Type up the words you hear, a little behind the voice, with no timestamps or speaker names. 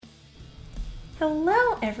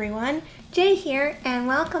Hello everyone, Jay here, and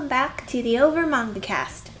welcome back to the Over Manga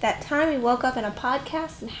Cast. That time we woke up in a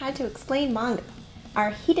podcast and had to explain manga. Our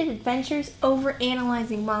heated adventures over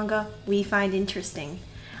analyzing manga we find interesting.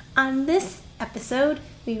 On this episode,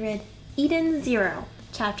 we read Eden Zero,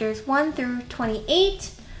 chapters 1 through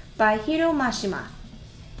 28 by Hiro Mashima.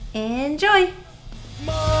 Enjoy!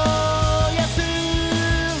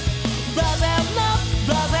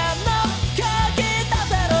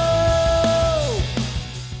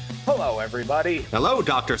 Hello, everybody. Hello,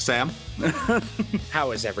 Dr. Sam.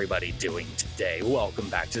 How is everybody doing today? Welcome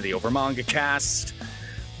back to the Over Manga Cast,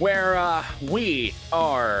 where we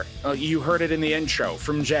are, you heard it in the intro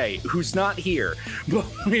from Jay, who's not here, but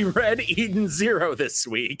we read Eden Zero this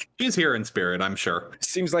week. She's here in spirit, I'm sure.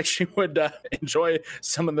 Seems like she would enjoy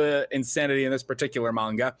some of the insanity in this particular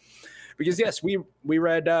manga. Because yes, we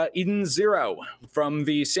read Eden Zero from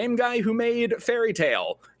the same guy who made Fairy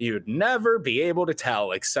Tail. You'd never be able to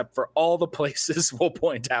tell, except for all the places we'll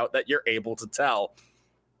point out that you're able to tell.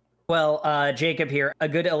 Well, Jacob here, a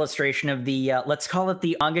good illustration of the, let's call it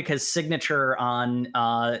the mangaka's signature on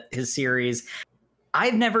his series.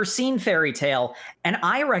 I've never seen Fairy Tail, and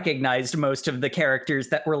I recognized most of the characters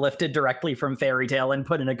that were lifted directly from Fairy Tail and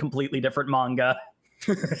put in a completely different manga.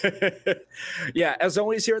 Yeah, as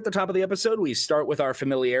always here at the top of the episode, we start with our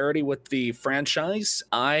familiarity with the franchise.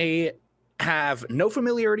 I have no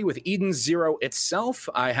familiarity with Eden Zero itself.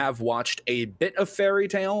 I have watched a bit of Fairy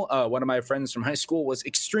Tail. One of my friends from high school was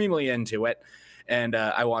extremely into it, and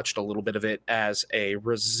I watched a little bit of it as a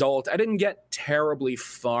result. I didn't get terribly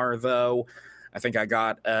far, though. I think I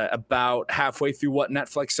got about halfway through what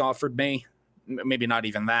Netflix offered me. Maybe not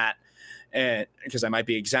even that. Because I might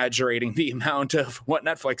be exaggerating the amount of what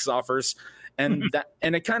Netflix offers, and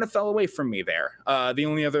it kind of fell away from me there. The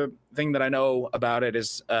only other thing that I know about it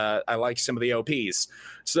is I like some of the OPs.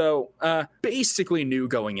 So basically new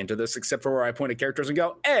going into this, except for where I point at characters and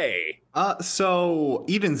go, hey! So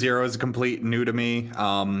Eden Zero is complete new to me,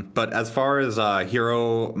 but as far as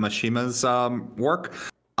Hiro Mashima's work,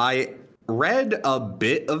 I read a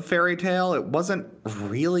bit of Fairy Tail. It wasn't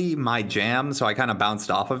really my jam, so I kind of bounced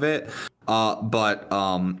off of it. But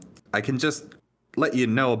I can just let you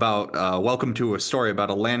know about Welcome to a Story About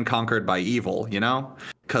a Land Conquered by Evil, you know?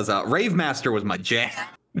 Because Rave Master was my jam.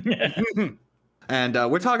 And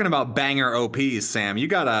we're talking about banger OPs, Sam. You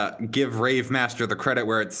gotta give Rave Master the credit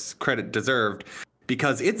where it's credit deserved,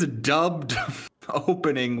 because its dubbed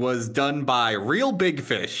opening was done by Real Big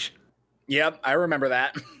Fish. Yep, I remember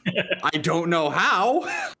that. I don't know how.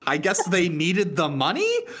 I guess they needed the money.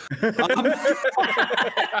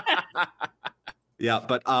 Yeah,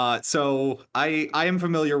 but so I am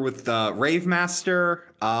familiar with Rave Master,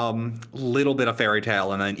 little bit of Fairy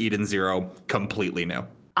Tail, and then Eden Zero, completely new.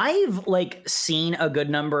 I've seen a good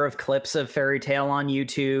number of clips of Fairy Tail on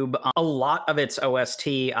YouTube. A lot of its OST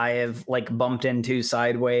I have bumped into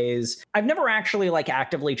sideways. I've never actually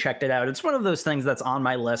actively checked it out. It's one of those things that's on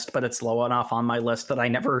my list, but it's low enough on my list that I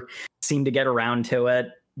never seem to get around to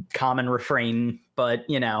it. Common refrain, but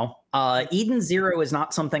Eden Zero is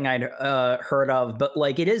not something I'd heard of, but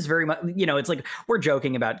it is very much, it's we're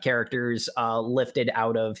joking about characters lifted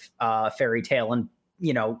out of Fairy Tail and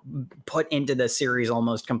put into the series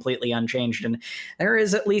almost completely unchanged. And there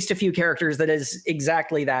is at least a few characters that is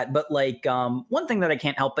exactly that. But one thing that I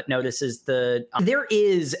can't help but notice is there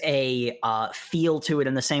is a feel to it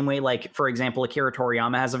in the same way, for example, Akira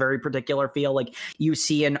Toriyama has a very particular feel. You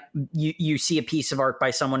see you see a piece of art by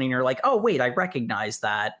someone and you're like, oh, wait, I recognize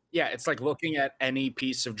that. Yeah, it's like looking at any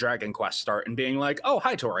piece of Dragon Quest art and being like, oh,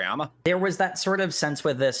 hi, Toriyama. There was that sort of sense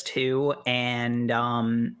with this too. And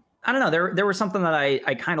I don't know. There was something that I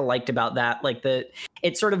kind of liked about that.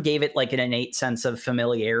 It sort of gave it an innate sense of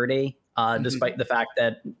familiarity, despite the fact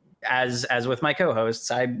that, as with my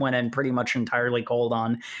co-hosts, I went in pretty much entirely cold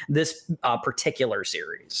on this particular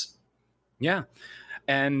series. Yeah,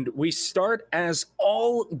 and we start as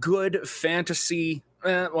all good fantasy.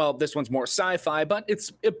 Well, this one's more sci-fi, but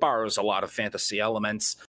it borrows a lot of fantasy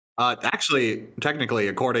elements. Actually, technically,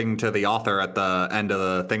 according to the author at the end of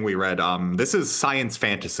the thing we read, this is science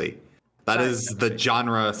fantasy. That is the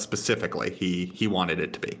genre specifically he wanted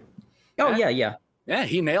it to be. Oh, yeah. Yeah,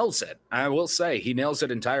 he nails it. I will say he nails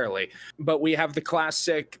it entirely. But we have the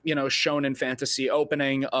classic, shonen fantasy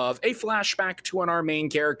opening of a flashback to when our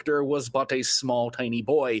main character was but a small, tiny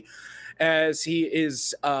boy, as he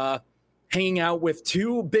is hanging out with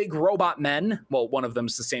two big robot men. Well, one of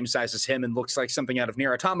them's the same size as him and looks like something out of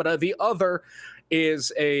Nier Automata. The other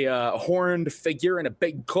is a horned figure in a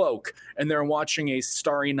big cloak, and they're watching a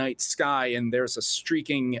starry night sky, and there's a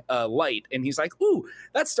streaking light, and he's like, ooh,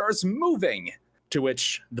 that star's moving. To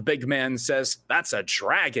which the big man says, "That's a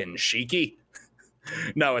dragon, Shiki."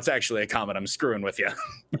 No, it's actually a comet. I'm screwing with you.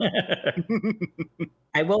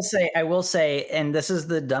 I will say, and this is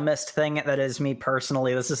the dumbest thing that is me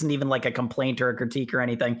personally. This isn't even like a complaint or a critique or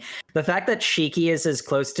anything. The fact that Shiki is as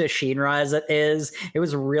close to Shinra as it is, it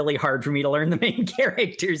was really hard for me to learn the main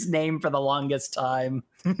character's name for the longest time.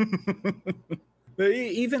 They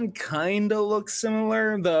even kind of look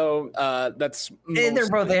similar, though. They're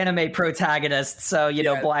both anime protagonists, so you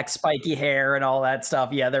know, black spiky hair and all that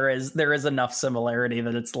stuff. Yeah, there is enough similarity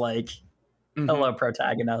that it's like, hello,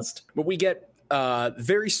 protagonist. But we get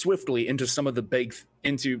very swiftly into some of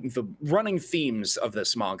into the running themes of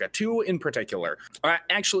this manga. Two in particular,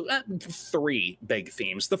 actually three big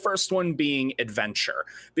themes. The first one being adventure,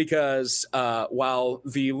 because while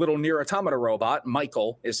the little Nier Automata robot,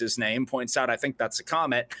 Michael is his name, points out, I think that's a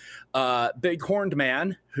comet, big horned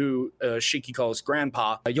man, who Shiki calls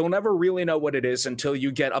Grandpa, you'll never really know what it is until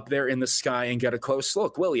you get up there in the sky and get a close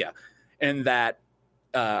look, will ya? And that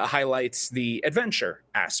highlights the adventure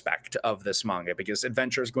aspect of this manga, because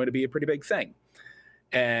adventure is going to be a pretty big thing.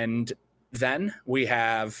 And then we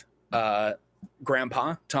have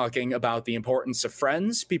Grandpa talking about the importance of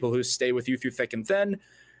friends, people who stay with you through thick and thin.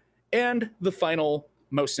 And the final,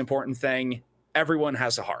 most important thing, everyone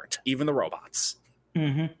has a heart, even the robots.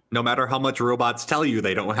 Mm-hmm. No matter how much robots tell you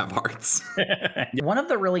they don't have hearts. One of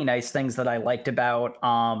the really nice things that I liked about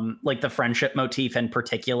like the friendship motif in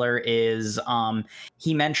particular is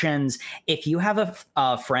he mentions, if you have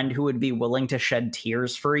a friend who would be willing to shed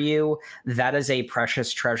tears for you, that is a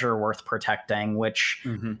precious treasure worth protecting, which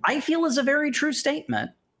I feel is a very true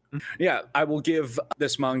statement. Yeah, I will give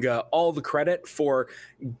this manga all the credit for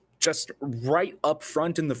just right up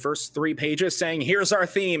front in the first 3 pages saying, here's our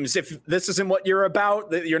themes. If this isn't what you're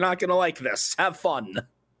about, you're not going to like this. Have fun.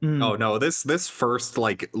 Oh no, this first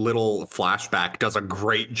like little flashback does a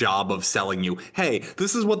great job of selling you, hey,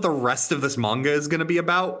 this is what the rest of this manga is going to be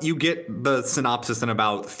about. You get the synopsis in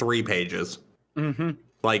about 3 pages.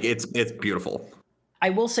 Like it's beautiful. I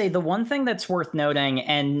will say the one thing that's worth noting,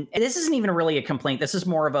 and this isn't even really a complaint, this is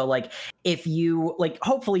more of a like, if you like,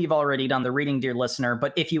 hopefully you've already done the reading, dear listener,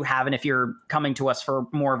 but if you haven't, if you're coming to us for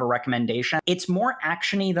more of a recommendation, it's more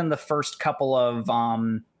actiony than the first couple of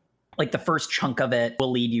like the first chunk of it will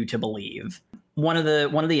lead you to believe. One of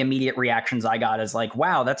the immediate reactions I got is like,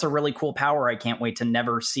 wow, that's a really cool power. I can't wait to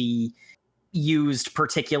never see used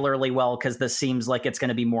particularly well, because this seems like it's going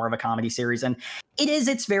to be more of a comedy series. And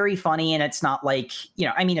it's very funny, and it's not like, you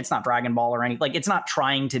know, I mean, it's not Dragon Ball or anything, like it's not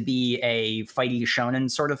trying to be a fighty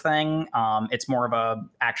shonen sort of thing. It's more of a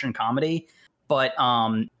action comedy, but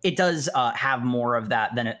it does have more of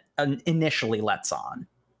that than it initially lets on.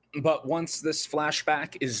 But once this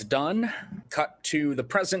flashback is done, cut to the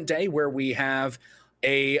present day, where we have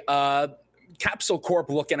a Capsule Corp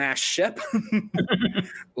looking ass ship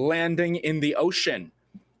landing in the ocean.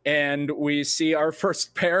 And we see our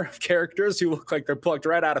first pair of characters who look like they're plucked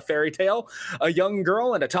right out of Fairy Tail, a young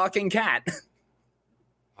girl and a talking cat.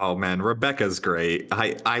 Oh man, Rebecca's great.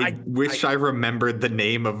 I wish I remembered the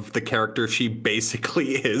name of the character she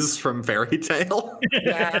basically is from Fairy Tail.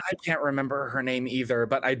 Yeah, I can't remember her name either,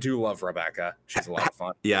 but I do love Rebecca. She's a lot of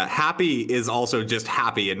fun. Yeah, Happy is also just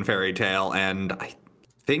happy in Fairy Tail, and I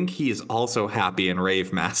think he's also happy in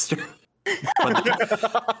Rave Master. But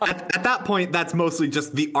at that point, that's mostly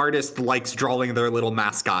just the artist likes drawing their little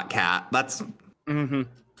mascot cat. That's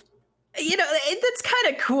you know, that's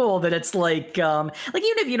kind of cool that it's like even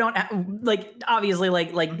if you don't like, obviously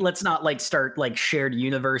like let's not like start like shared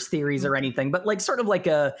universe theories or anything, but like sort of like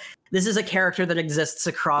this is a character that exists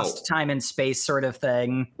across time and space sort of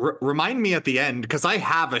thing. Remind me at the end, because I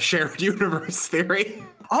have a shared universe theory.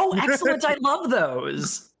 Oh, excellent. I love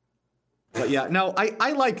those. But yeah, no,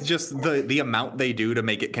 I like just the amount they do to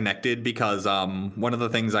make it connected, because one of the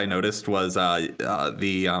things I noticed was it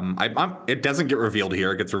doesn't get revealed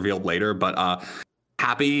here, it gets revealed later, but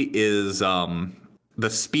Happy is the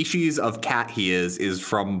species of cat he is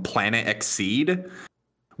from planet Exceed,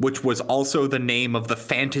 which was also the name of the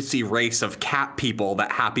fantasy race of cat people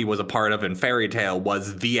that Happy was a part of in Fairy Tail,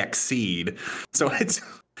 was the Exceed. So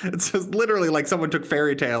it's just literally like someone took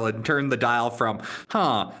Fairy Tail and turned the dial from,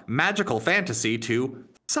 magical fantasy to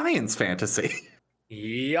science fantasy.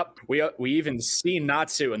 Yep. We even see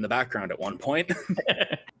Natsu in the background at one point.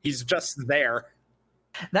 He's just there.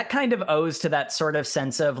 That kind of owes to that sort of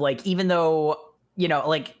sense of like, even though, you know,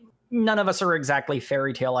 like none of us are exactly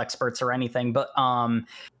Fairy Tail experts or anything, but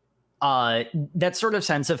that sort of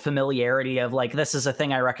sense of familiarity of like, this is a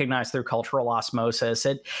thing I recognize through cultural osmosis.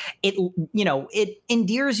 It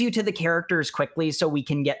endears you to the characters quickly so we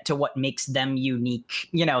can get to what makes them unique,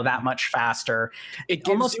 that much faster. It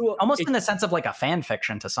gives almost in the sense of like a fan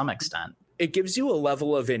fiction to some extent. It gives you a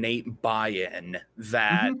level of innate buy-in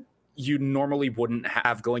that you normally wouldn't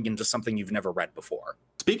have going into something you've never read before.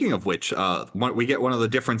 Speaking of which, we get one of the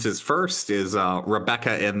differences first is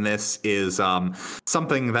Rebecca in this is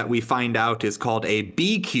something that we find out is called a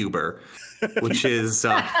B-cuber, which is...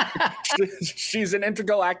 she's an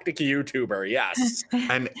intergalactic YouTuber, yes.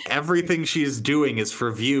 And everything she's doing is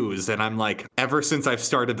for views. And I'm like, ever since I've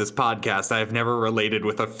started this podcast, I've never related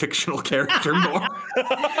with a fictional character more.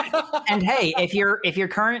 And hey, if you're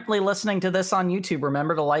currently listening to this on YouTube,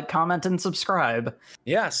 remember to like, comment, and subscribe.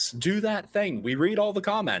 Yes, do that thing. We read all the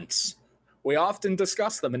comments. We often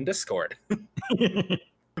discuss them in Discord.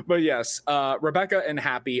 But yes, Rebecca and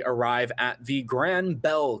Happy arrive at the Grand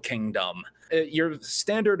Bell Kingdom, your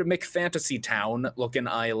standard McFantasy Town looking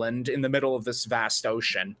island in the middle of this vast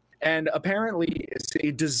ocean. And apparently it's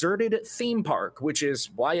a deserted theme park, which is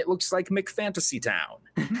why it looks like McFantasy Town.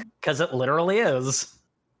 Because it literally is.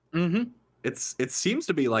 Mm-hmm. It seems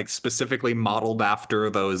to be like specifically modeled after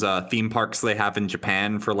those theme parks they have in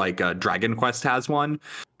Japan for like Dragon Quest has one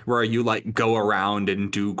where you like go around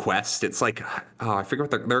and do quests. It's like, I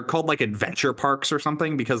forget what they're called, like adventure parks or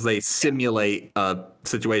something, because they simulate a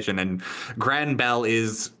situation. And Grand Bell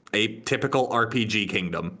is a typical RPG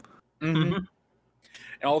kingdom. Mm-hmm. And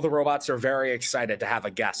all the robots are very excited to have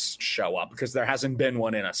a guest show up because there hasn't been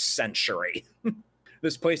one in a century.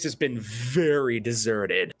 This place has been very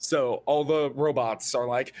deserted. So all the robots are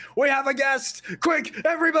like, we have a guest! Quick,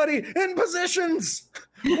 everybody in positions!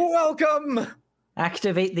 Welcome!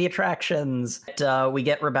 Activate the attractions. We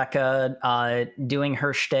get Rebecca doing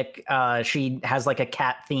her shtick. She has like a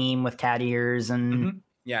cat theme with cat ears and...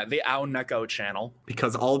 Yeah, the Ao Neko channel.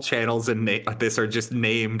 Because all channels in this are just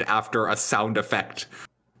named after a sound effect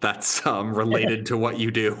that's related to what you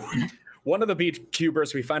do. One of the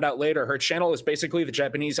B-cubers, we find out later, her channel is basically the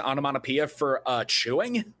Japanese onomatopoeia for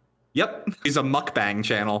chewing. Yep, she's a mukbang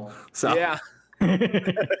channel. So yeah.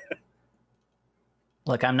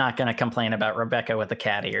 Look, I'm not going to complain about Rebecca with the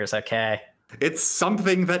cat ears, okay? It's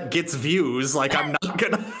something that gets views. Like, I'm not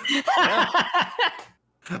going to...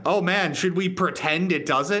 Oh, man, should we pretend it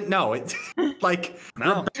doesn't? No, it's like,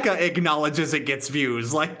 no. Rebecca acknowledges it gets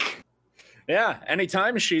views. Like... Yeah,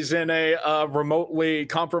 anytime she's in a remotely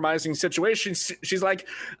compromising situation, she's like,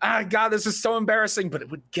 God, this is so embarrassing, but it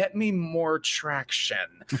would get me more traction.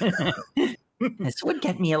 This would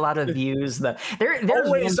get me a lot of views. There's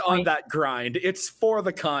always on that grind. It's for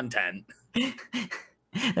the content.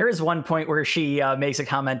 There is one point where she makes a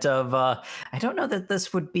comment of, I don't know that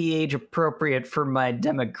this would be age appropriate for my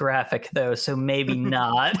demographic, though, so maybe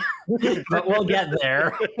not. But we'll get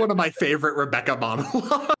there. One of my favorite Rebecca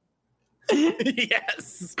monologues.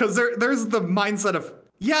 Yes. Because there's the mindset of,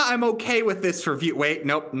 yeah, I'm okay with this for view. Wait,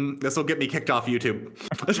 nope, this will get me kicked off YouTube.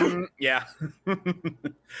 Yeah.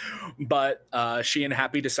 But she and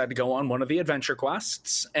Happy decide to go on one of the adventure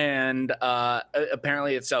quests, and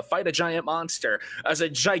apparently it's fight a giant monster as a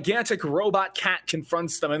gigantic robot cat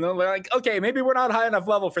confronts them, and they're like, okay, maybe we're not high enough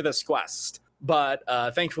level for this quest. But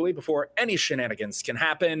thankfully, before any shenanigans can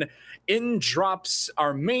happen, in drops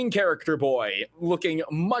our main character boy, looking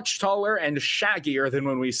much taller and shaggier than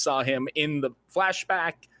when we saw him in the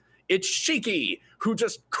flashback. It's Shiki, who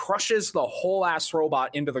just crushes the whole ass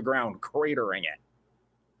robot into the ground, cratering it.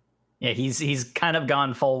 Yeah, he's kind of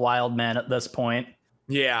gone full wild man at this point.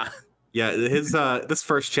 Yeah. Yeah, his this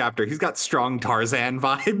first chapter, he's got strong Tarzan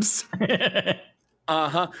vibes.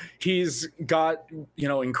 He's got,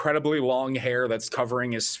 incredibly long hair that's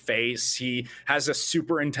covering his face. He has a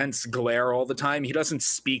super intense glare all the time. He doesn't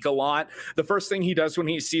speak a lot. The first thing he does when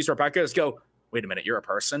he sees Rebecca is go, wait a minute, you're a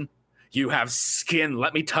person? You have skin.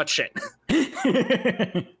 Let me touch it.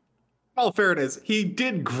 All fairness, he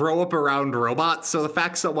did grow up around robots, so the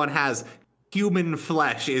fact someone has human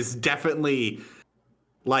flesh is definitely,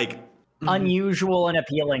 like... unusual and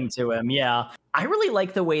appealing to him, yeah. I really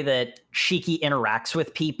like the way that Shiki interacts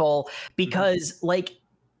with people because,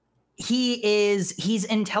 he's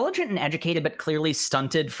intelligent and educated, but clearly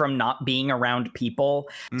stunted from not being around people.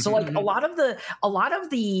 So, a lot of the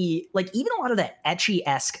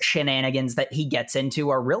ecchi-esque shenanigans that he gets into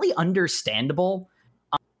are really understandable.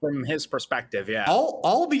 From his perspective, yeah.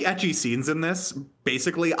 All the ecchi scenes in this,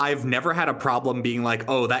 basically, I've never had a problem being like,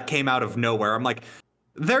 oh, that came out of nowhere. I'm like,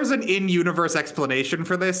 there's an in-universe explanation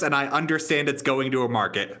for this, and I understand it's going to a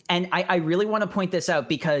market. And I really want to point this out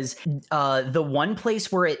because the one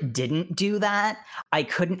place where it didn't do that, I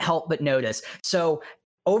couldn't help but notice. So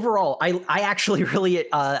overall, I actually really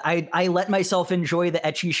I let myself enjoy the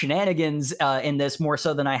ecchi shenanigans in this more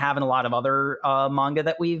so than I have in a lot of other manga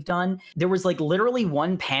that we've done. There was like literally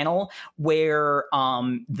one panel where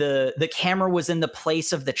the camera was in the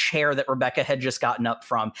place of the chair that Rebecca had just gotten up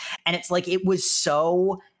from, and it's like it was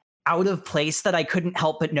so out of place that I couldn't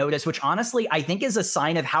help but notice, which honestly I think is a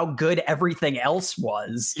sign of how good everything else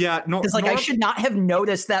was. Yeah, no, because I should not have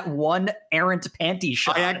noticed that one errant panty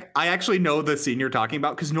shot. I actually know the scene you're talking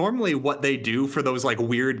about, because normally what they do for those like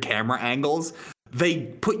weird camera angles, they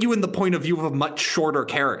put you in the point of view of a much shorter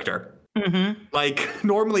character. Mm-hmm. Like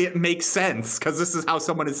normally it makes sense because this is how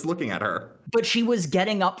someone is looking at her. But she was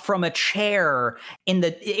getting up from a chair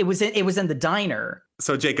it was in the diner.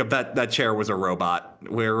 So Jacob, that chair was a robot.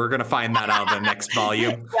 We're gonna find that out in the next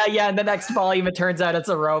volume. Yeah. In the next volume, it turns out it's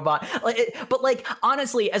a robot. But like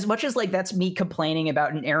honestly, as much as like that's me complaining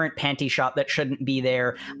about an errant panty shot that shouldn't be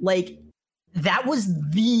there, like that was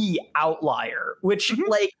the outlier. Which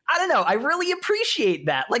like I don't know, I really appreciate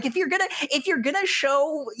that. Like if you're gonna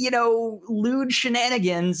show lewd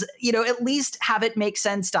shenanigans, at least have it make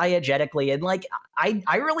sense diegetically. And like I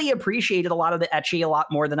really appreciated a lot of the ecchi a lot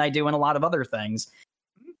more than I do in a lot of other things.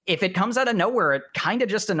 If it comes out of nowhere, it kind of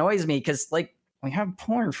just annoys me because, like, we have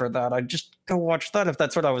porn for that. I'd just go watch that if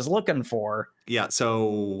that's what I was looking for. Yeah, so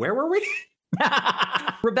where were we?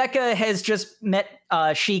 Rebecca has just met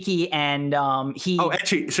Shiki, and he... Oh,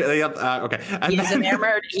 actually, okay.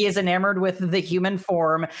 He is enamored with the human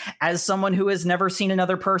form as someone who has never seen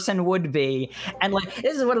another person would be. And, like,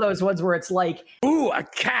 this is one of those ones where it's like... Ooh, a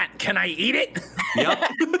cat. Can I eat it?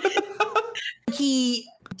 Yep. He...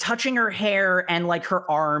 touching her hair and like her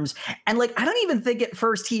arms, and like I don't even think at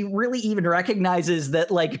first he really even recognizes that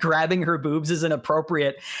like grabbing her boobs is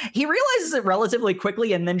inappropriate. He realizes it relatively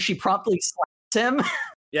quickly, and then she promptly slaps him.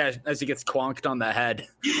 Yeah, as he gets clonked on the head.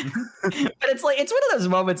 But it's like it's one of those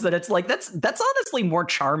moments that it's like that's honestly more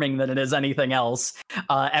charming than it is anything else.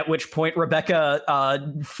 At which point Rebecca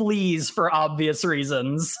flees for obvious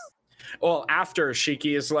reasons. Well, after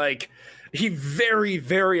Shiki is like, he very,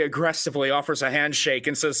 very aggressively offers a handshake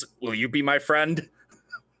and says, "Will you be my friend?"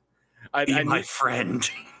 Be my friend.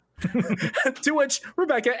 To which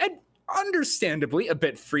Rebecca, understandably a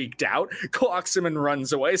bit freaked out, clocks him and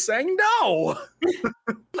runs away saying no.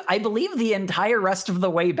 I believe the entire rest of the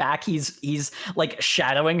way back he's like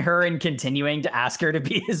shadowing her and continuing to ask her to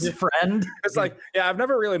be his friend. It's like, yeah, I've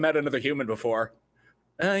never really met another human before.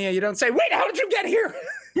 Yeah, you don't say, wait, how did you get here?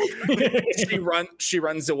 She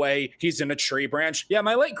runs away. He's in a tree branch. Yeah,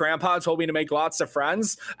 my late grandpa told me to make lots of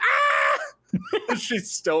friends.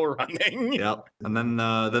 She's still running. Yep. And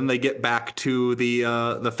then they get back to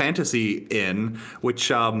the fantasy inn,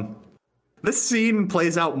 which this scene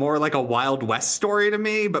plays out more like a Wild West story to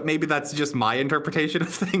me, but maybe that's just my interpretation of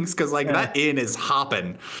things, because like that inn is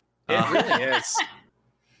hopping. It really is.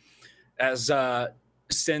 As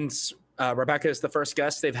since Rebecca is the first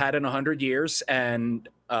guest they've had in 100 years, and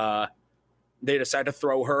they decide to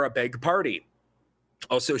throw her a big party.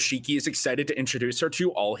 Also, Shiki is excited to introduce her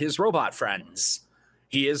to all his robot friends.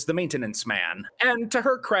 He is the maintenance man. And to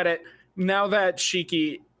her credit, now that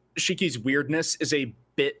Shiki's weirdness is a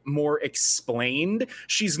bit more explained,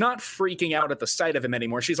 she's not freaking out at the sight of him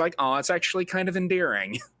anymore. She's like, oh, it's actually kind of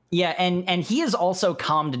endearing. Yeah, and he is also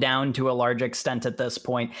calmed down to a large extent at this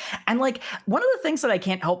point. And like one of the things that I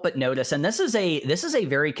can't help but notice, and this is a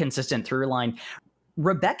very consistent through line,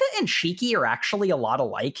 Rebecca and Shiki are actually a lot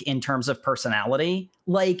alike in terms of personality.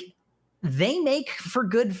 Like, they make for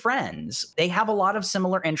good friends. They have a lot of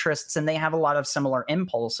similar interests and they have a lot of similar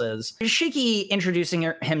impulses. Shiki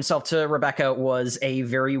introducing himself to Rebecca was a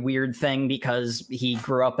very weird thing because he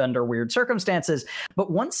grew up under weird circumstances.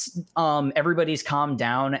 But once everybody's calmed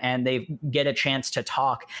down and they get a chance to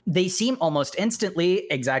talk, they seem almost instantly,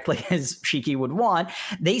 exactly as Shiki would want,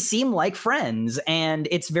 they seem like friends. And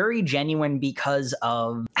it's very genuine because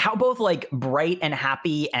of how both like bright and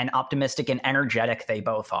happy and optimistic and energetic they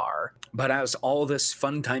both are. But as all this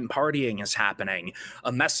fun time partying is happening,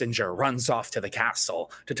 a messenger runs off to the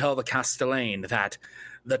castle to tell the Castellane that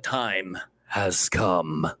the time has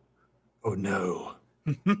come. Oh no.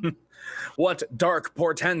 What dark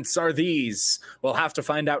portents are these? We'll have to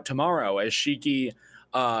find out tomorrow, as Shiki,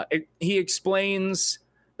 he explains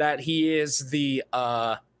that he is the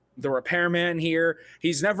repairman here.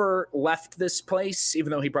 He's never left this place,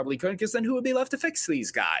 even though he probably could, because then who would be left to fix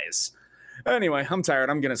these guys? Anyway, I'm tired.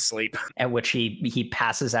 I'm going to sleep. At which he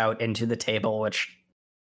passes out into the table, which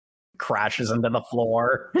crashes into the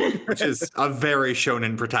floor. Which is a very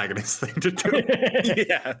shonen protagonist thing to do.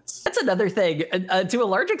 Yes. That's another thing. To a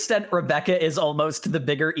large extent, Rebecca is almost the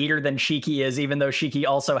bigger eater than Shiki is, even though Shiki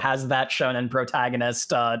also has that shonen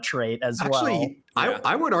protagonist trait as well. Actually,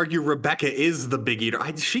 I would argue Rebecca is the big eater.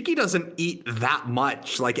 Shiki doesn't eat that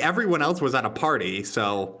much. Like, everyone else was at a party,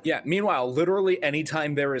 so... Yeah, meanwhile, literally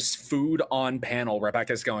anytime there is food on panel,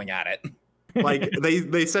 Rebecca's going at it. Like,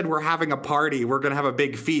 they said, we're having a party, we're gonna have a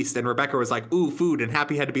big feast, and Rebecca was like, ooh, food, and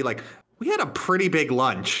Happy had to be like, we had a pretty big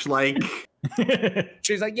lunch, like...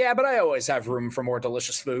 She's like, yeah, but I always have room for more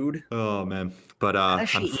delicious food. Oh, man. But, How does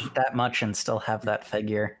she eat that much and still have that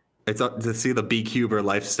figure? it's up to see the beecuber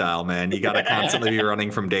lifestyle, man. You gotta constantly be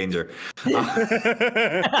running from danger.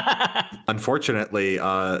 Unfortunately,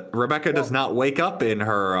 Rebecca does not wake up in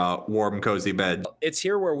her warm, cozy bed. It's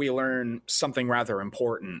here where we learn something rather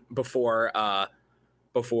important before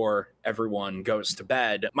everyone goes to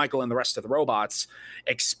bed. Michael and the rest of the robots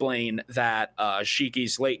explain that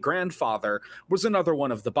Shiki's late grandfather was another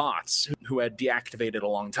one of the bots who had deactivated a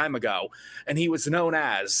long time ago, and he was known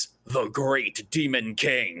as the Great Demon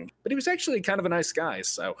King. But he was actually kind of a nice guy,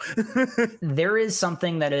 so... There is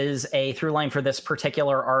something that is a through line for this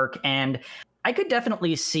particular arc, and I could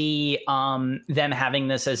definitely see them having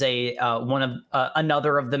this as a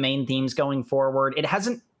another of the main themes going forward. It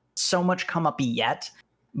hasn't so much come up yet,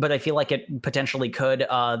 but I feel like it potentially could.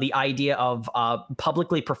 The idea of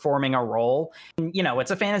publicly performing a role, you know,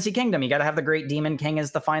 it's a fantasy kingdom. You got to have the Great Demon King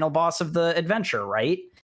as the final boss of the adventure, right?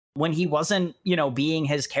 When he wasn't, you know, being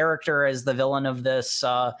his character as the villain of this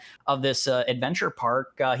adventure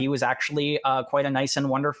park, he was actually quite a nice and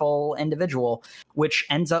wonderful individual, which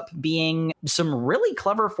ends up being some really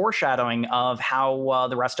clever foreshadowing of how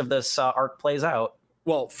the rest of this arc plays out.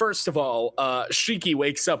 Well, first of all, Shiki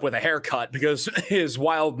wakes up with a haircut because his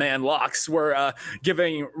wild man locks were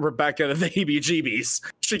giving Rebecca the heebie-jeebies.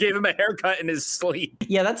 She gave him a haircut in his sleep.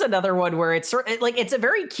 Yeah, that's another one where it's it's a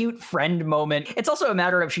very cute friend moment. It's also a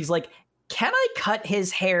matter of she's like, can I cut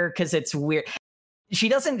his hair because it's weird? She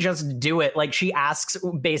doesn't just do it. Like, she asks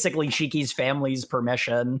basically Shiki's family's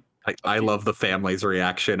permission. I love the family's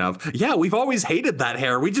reaction of, yeah, we've always hated that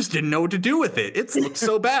hair. We just didn't know what to do with it. It looks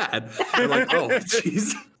so bad. They're like, oh,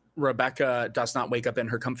 jeez. Rebecca does not wake up in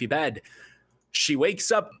her comfy bed. She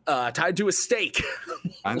wakes up tied to a stake.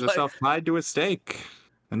 Finds herself tied to a stake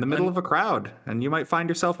in the middle of a crowd. And you might find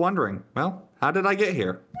yourself wondering, well, how did I get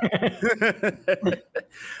here?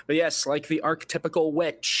 But yes, like the archetypical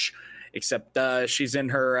witch, except she's in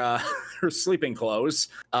her her sleeping clothes.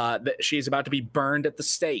 She's about to be burned at the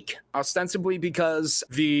stake, ostensibly because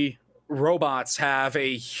the robots have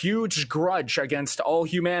a huge grudge against all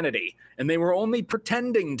humanity, and they were only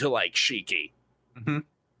pretending to like Shiki. Mm-hmm.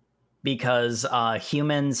 Because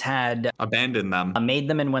humans had abandoned them, made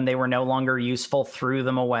them, and when they were no longer useful, threw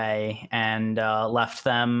them away and left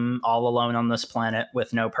them all alone on this planet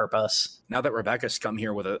with no purpose. Now that Rebecca's come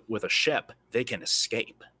here with a ship, they can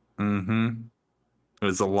escape. Mm-hmm. It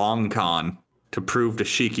was a long con to prove to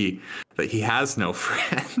Shiki that he has no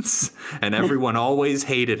friends, and everyone always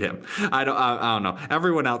hated him. I don't know.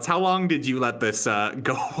 Everyone else, how long did you let this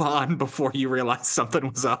go on before you realized something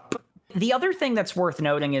was up? The other thing that's worth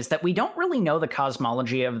noting is that we don't really know the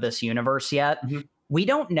cosmology of this universe yet. Mm-hmm. We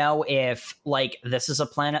don't know if, like, this is a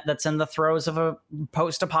planet that's in the throes of a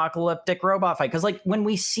post-apocalyptic robot fight. Because, like, when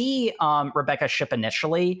we see Rebecca's ship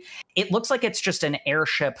initially, it looks like it's just an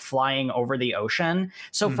airship flying over the ocean.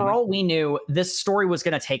 So for all we knew, this story was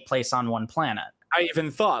going to take place on one planet. I even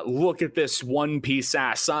thought, look at this one-piece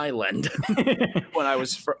ass island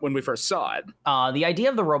when we first saw it. The idea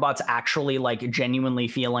of the robots actually, like, genuinely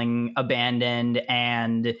feeling abandoned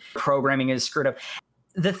and programming is screwed up.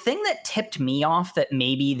 The thing that tipped me off that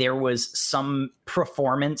maybe there was some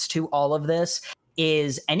performance to all of this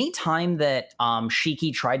is any time that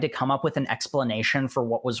Shiki tried to come up with an explanation for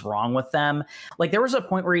what was wrong with them. Like, there was a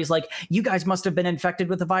point where he's like, you guys must have been infected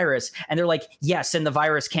with the virus. And they're like, yes, and the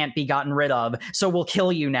virus can't be gotten rid of, so we'll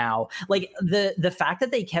kill you now. Like, the fact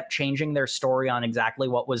that they kept changing their story on exactly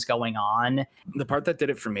what was going on. The part that did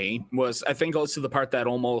it for me was, I think also the part that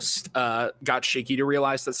almost got Shiki to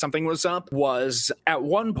realize that something was up was at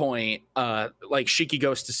one point, like, Shiki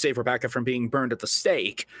goes to save Rebecca from being burned at the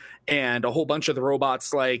stake, and a whole bunch of the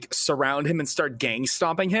robots like surround him and start gang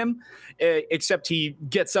stomping him, except he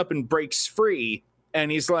gets up and breaks free,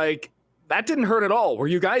 and he's like, that didn't hurt at all. Were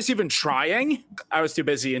you guys even trying? I was too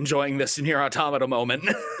busy enjoying this Nier Automata moment.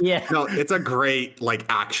 Yeah. No, it's a great, like,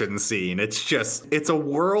 action scene. It's a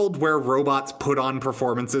world where robots put on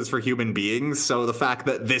performances for human beings. So the fact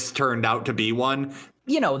that this turned out to be one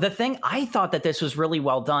you know, the thing, I thought that this was really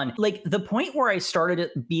well done. Like, the point where I started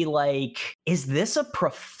to be like, is this a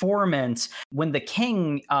performance? When the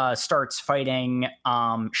king starts fighting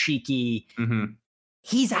Shiki,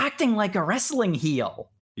 he's acting like a wrestling heel.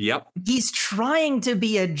 Yep. He's trying to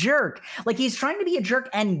be a jerk. Like, he's trying to be a jerk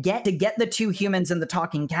and get the two humans and the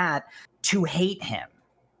talking cat to hate him.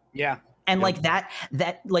 Yeah. And like that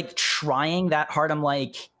like trying that hard, I'm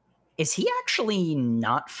like, is he actually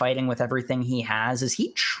not fighting with everything he has? Is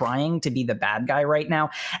he trying to be the bad guy right now?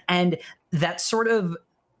 And that sort of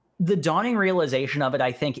the dawning realization of it,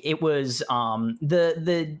 I think it was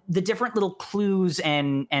the different little clues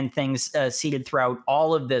and things seeded throughout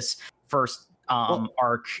all of this first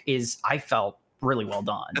arc is, I felt, really well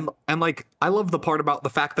done. And like, I love the part about the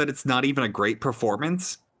fact that it's not even a great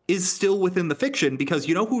performance is still within the fiction, because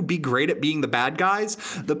you know who'd be great at being the bad guys?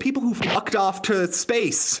 The people who fucked off to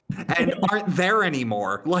space and aren't there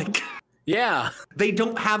anymore. Like, yeah, they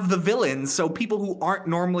don't have the villains, so people who aren't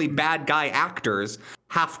normally bad guy actors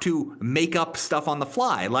have to make up stuff on the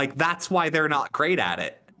fly. Like, that's why they're not great at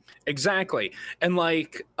it. Exactly. And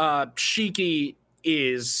like, Shiki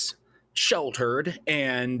is sheltered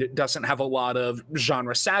and doesn't have a lot of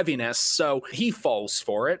genre savviness, so he falls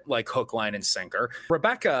for it like hook, line, and sinker.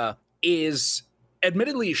 Rebecca is,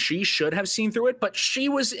 admittedly, she should have seen through it, but she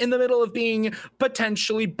was in the middle of being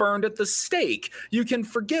potentially burned at the stake. You can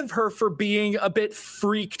forgive her for being a bit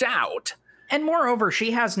freaked out. And moreover,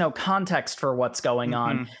 she has no context for what's going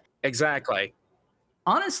on. Exactly.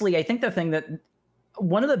 Honestly, I think the thing that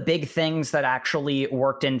one of the big things that actually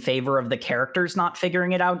worked in favor of the characters not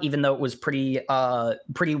figuring it out, even though it was pretty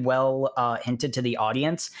well hinted to the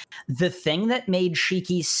audience, the thing that made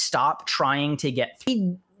Shiki stop trying to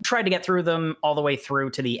he tried to get through them all the way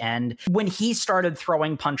through to the end. When he started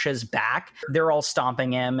throwing punches back, they're all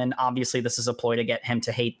stomping him, and obviously this is a ploy to get him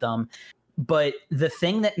to hate them. But the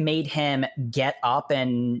thing that made him get up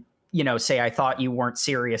and, you know, say, I thought you weren't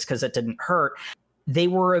serious because it didn't hurt, they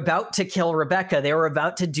were about to kill Rebecca. They were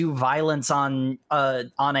about to do violence on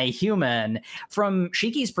a human. From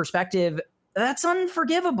Shiki's perspective, that's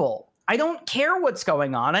unforgivable. I don't care what's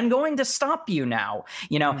going on. I'm going to stop you now,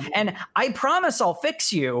 you know, and I promise I'll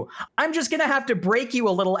fix you. I'm just going to have to break you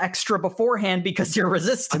a little extra beforehand because you're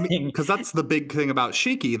resisting. I mean, because that's the big thing about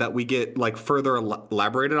Shiki that we get like further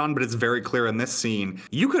elaborated on, but it's very clear in this scene.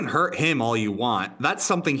 You can hurt him all you want. That's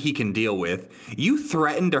something he can deal with. You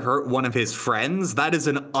threaten to hurt one of his friends. That is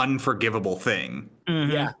an unforgivable thing.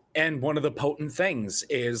 Yeah. And one of the potent things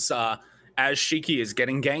is, as Shiki is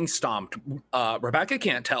getting gang stomped, Rebecca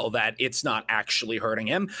can't tell that it's not actually hurting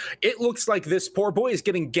him. It looks like this poor boy is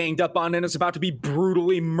getting ganged up on and is about to be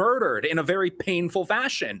brutally murdered in a very painful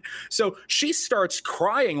fashion. So she starts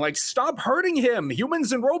crying, like, stop hurting him.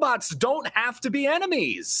 Humans and robots don't have to be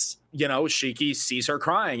enemies. You know, Shiki sees her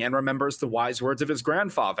crying and remembers the wise words of his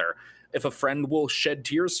grandfather. If a friend will shed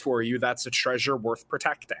tears for you, that's a treasure worth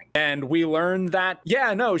protecting. And we learn that,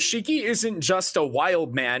 yeah, no, Shiki isn't just a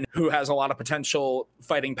wild man who has a lot of potential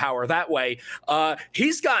fighting power that way.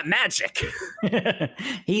 He's got magic.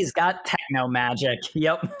 He's got techno magic.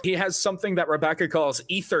 Yep. He has something that Rebecca calls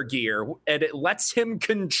ether gear, and it lets him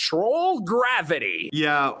control gravity.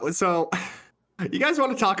 Yeah, so you guys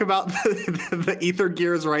want to talk about the ether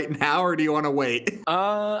gears right now, or do you want to wait?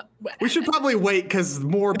 We should probably wait because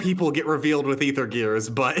more people get revealed with ether gears,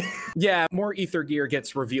 but yeah, more ether gear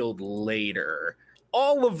gets revealed later.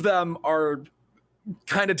 All of them are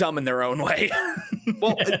kind of dumb in their own way.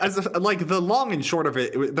 Well, like the long and short of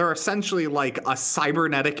it, they're essentially like a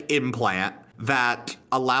cybernetic implant that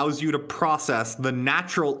allows you to process the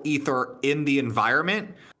natural ether in the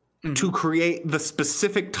environment to create the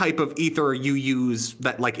specific type of ether you use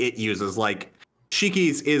that like it uses. Like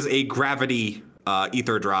Shiki's is a gravity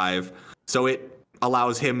ether drive, so it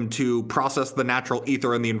allows him to process the natural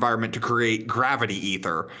ether in the environment to create gravity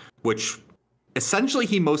ether, which essentially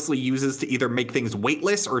he mostly uses to either make things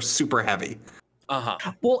weightless or super heavy.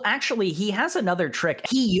 Well, actually, he has another trick.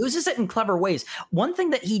 He uses it in clever ways. One thing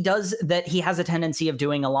that he does that he has a tendency of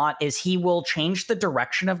doing a lot is he will change the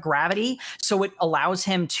direction of gravity so it allows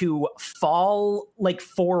him to fall like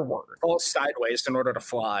forward. Fall sideways in order to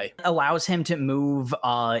fly. Allows him to move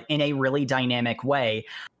in a really dynamic way.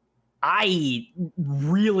 I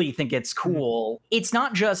really think it's cool. It's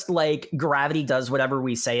not just like gravity does whatever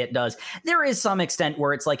we say it does. There is some extent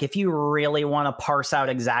where it's like if you really want to parse out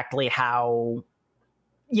exactly how,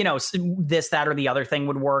 you know, this, that, or the other thing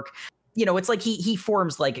would work, you know, it's like he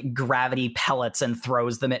forms like gravity pellets and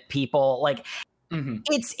throws them at people. Like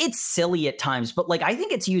it's silly at times, but like I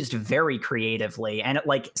think it's used very creatively and it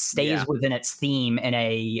like stays within its theme in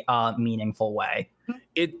a meaningful way.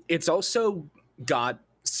 It's also got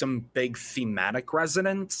some big thematic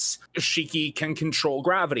resonance. Shiki can control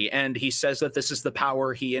gravity, and he says that this is the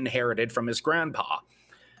power he inherited from his grandpa.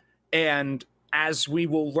 And as we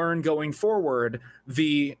will learn going forward,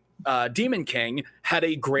 the Demon King had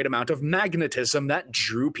a great amount of magnetism that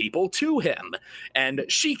drew people to him, and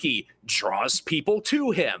Shiki draws people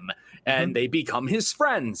to him, and they become his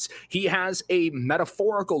friends. He has a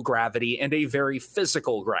metaphorical gravity and a very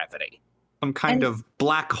physical gravity. Some kind of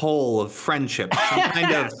black hole of friendship, some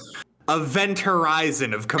kind of event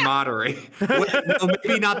horizon of camaraderie. Well,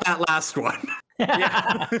 maybe not that last one.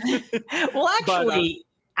 Well,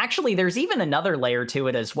 actually, there's even another layer to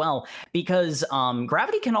it as well, because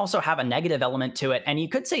gravity can also have a negative element to it. And you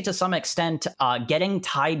could say to some extent, getting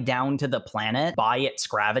tied down to the planet by its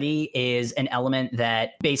gravity is an element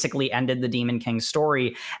that basically ended the Demon King's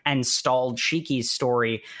story and stalled Shiki's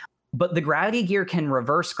story. But the gravity gear can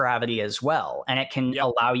reverse gravity as well, and it can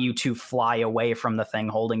allow you to fly away from the thing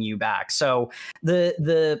holding you back. So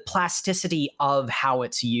the plasticity of how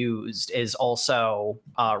it's used is also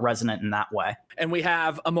resonant in that way. And we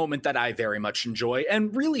have a moment that I very much enjoy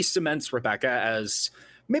and really cements Rebecca as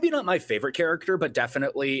maybe not my favorite character, but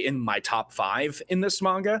definitely in my top 5 in this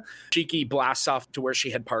manga. Shiki blasts off to where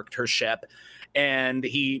she had parked her ship, and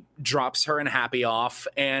he drops her and Happy off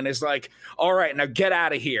and is like, all right, now get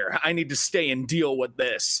out of here. I need to stay and deal with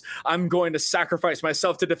this. I'm going to sacrifice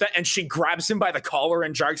myself to defend. And she grabs him by the collar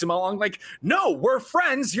and drags him along like, no, we're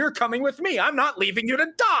friends. You're coming with me. I'm not leaving you to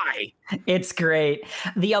die. It's great.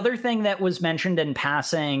 The other thing that was mentioned in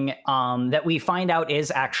passing that we find out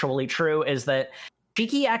is actually true is that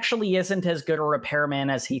Shiki actually isn't as good a repairman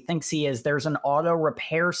as he thinks he is. There's an auto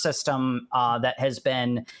repair system that has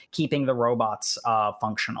been keeping the robots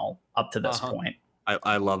functional up to this point.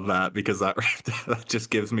 I love that because that just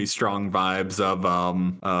gives me strong vibes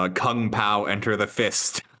of Kung Pao Enter the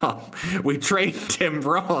Fist. We trained him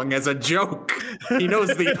wrong as a joke. He knows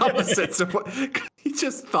the opposites of what he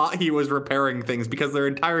just thought he was repairing things because their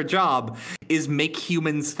entire job is make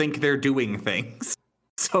humans think they're doing things.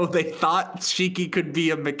 So they thought Shiki could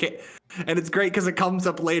be a mechanic. And it's great because it comes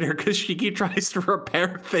up later because Shiki tries to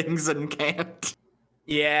repair things and can't.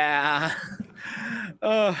 Yeah.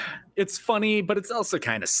 It's funny, but it's also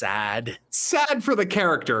kind of sad. Sad for the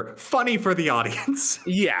character, funny for the audience.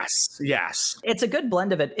 Yes. It's a good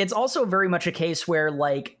blend of it. It's also very much a case where,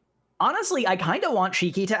 like, honestly, I kind of want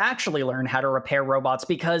Shiki to actually learn how to repair robots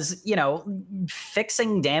because, you know,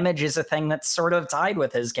 fixing damage is a thing that's sort of tied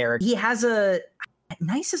with his character. He has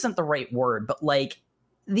nice isn't the right word, but like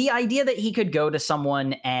the idea that he could go to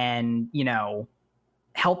someone and, you know,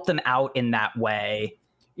 help them out in that way.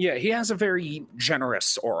 Yeah, he has a very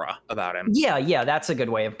generous aura about him. Yeah, that's a good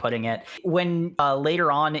way of putting it. When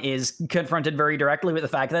later on is confronted very directly with the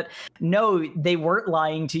fact that, no, they weren't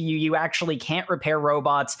lying to you. You actually can't repair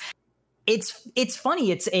robots. It's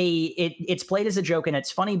funny. It's played as a joke and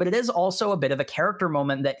it's funny, but it is also a bit of a character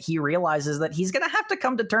moment that he realizes that he's going to have to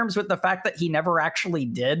come to terms with the fact that he never actually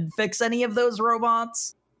did fix any of those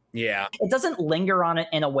robots. Yeah. It doesn't linger on it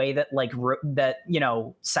in a way that you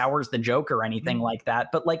know, sours the joke or anything like that.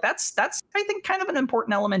 But like, that's, I think, kind of an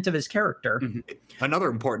important element of his character. Mm-hmm. Another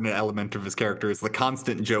important element of his character is the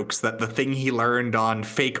constant jokes that the thing he learned on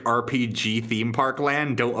fake RPG theme park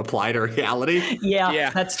land don't apply to reality. Yeah,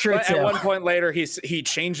 that's true too. At one point later, he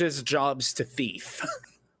changes jobs to thief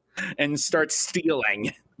and starts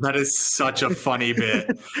stealing. That is such a funny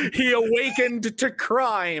bit. He awakened to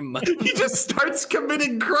crime. He just starts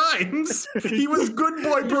committing crimes. He was good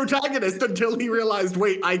boy protagonist until he realized,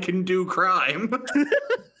 wait, I can do crime.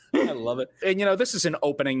 I love it. And, you know, this is an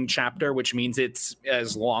opening chapter, which means it's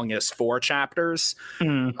as long as 4 chapters.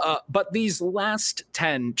 But these last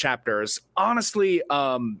 10 chapters, honestly,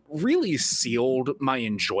 really sealed my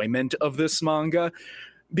enjoyment of this manga.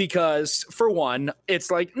 Because, for one, it's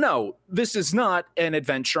like, no, this is not an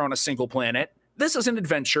adventure on a single planet. This is an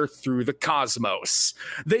adventure through the cosmos.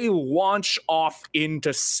 They launch off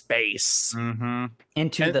into space.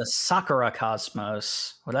 Into the Sakura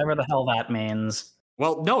cosmos, whatever the hell that means.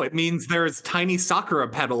 Well, no, it means there's tiny Sakura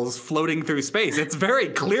petals floating through space. It's very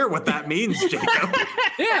clear what that means, Jacob.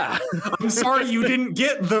 Yeah. I'm sorry you didn't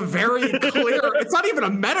get the very clear. It's not even a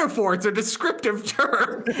metaphor. It's a descriptive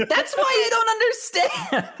term. That's why I don't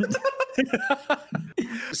understand.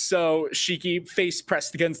 So Shiki, face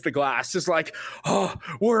pressed against the glass, is like, oh,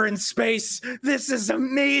 we're in space. This is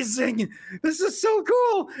amazing. This is so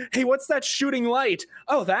cool. Hey, what's that shooting light?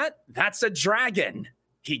 Oh, that's a dragon.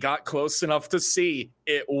 He got close enough to see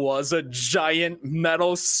it was a giant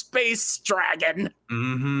metal space dragon.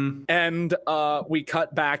 And we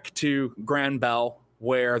cut back to Granbell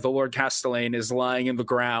where the Lord Castellane is lying in the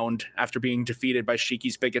ground after being defeated by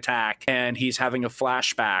Shiki's big attack, and he's having a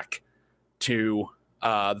flashback to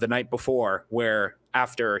the night before, where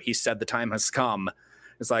after he said the time has come,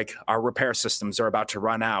 it's like, our repair systems are about to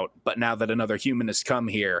run out, but now that another human has come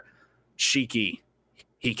here, Shiki,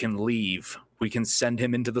 he can leave. We can send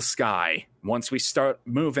him into the sky. Once we start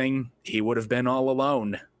moving, he would have been all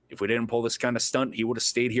alone. If we didn't pull this kind of stunt, he would have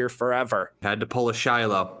stayed here forever. Had to pull a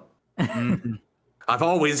Shiloh. I've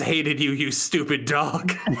always hated you, you stupid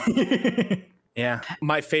dog. Yeah.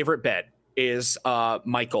 My favorite bit is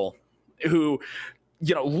Michael, who,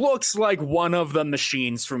 looks like one of the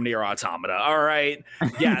machines from Nier Automata. All right.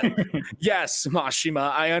 Yeah. Yes,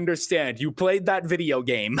 Mashima, I understand. You played that video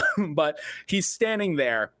game, but he's standing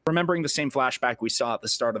there remembering the same flashback we saw at the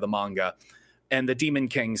start of the manga, and the Demon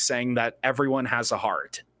King saying that everyone has a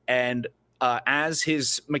heart. And as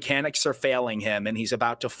his mechanics are failing him and he's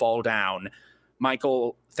about to fall down,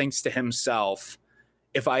 Michael thinks to himself,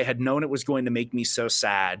 if I had known it was going to make me so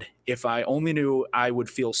sad, if I only knew I would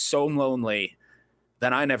feel so lonely,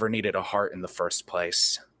 then I never needed a heart in the first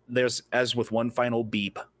place. There's, as with one final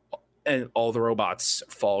beep, and all the robots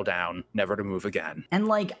fall down, never to move again.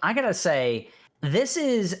 And I gotta say, this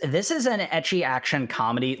is an ecchi action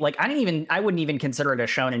comedy. I wouldn't even consider it a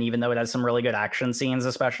shonen, even though it has some really good action scenes,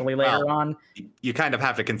 especially later on. You kind of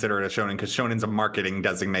have to consider it a shonen because shonen's a marketing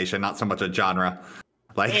designation, not so much a genre.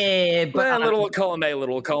 But little column A,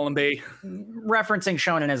 little column B. Referencing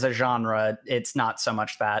shonen as a genre, it's not so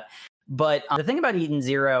much that. But the thing about Eden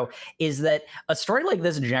Zero is that a story like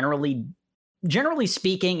this, generally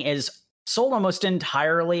speaking, is sold almost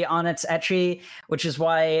entirely on its ecchi, which is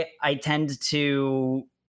why I tend to,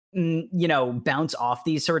 bounce off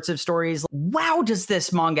these sorts of stories. Wow, does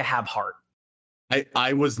this manga have heart?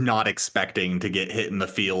 I was not expecting to get hit in the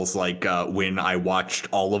feels when I watched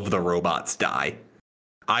all of the robots die.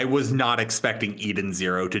 I was not expecting Eden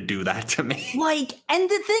Zero to do that to me. And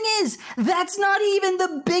the thing is, that's not even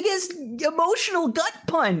the biggest emotional gut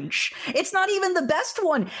punch. It's not even the best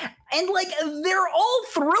one. And they're all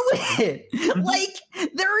through it.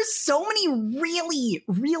 There are so many really,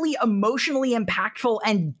 really emotionally impactful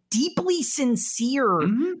and deeply sincere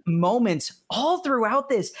moments all throughout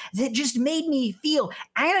this that just made me feel,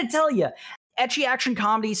 I gotta tell you, ecchi action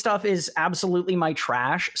comedy stuff is absolutely my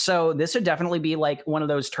trash. So this would definitely be one of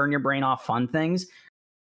those turn your brain off fun things.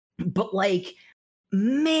 But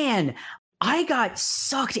man, I got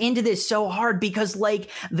sucked into this so hard because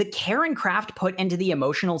the care and craft put into the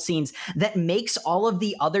emotional scenes that makes all of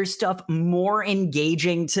the other stuff more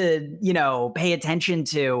engaging to, pay attention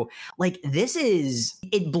to.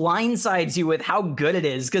 It blindsides you with how good it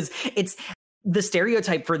is, because it's the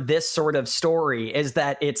stereotype for this sort of story is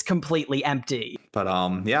that it's completely empty. But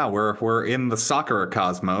we're in the Sakura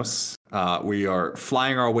cosmos. We are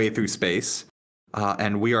flying our way through space,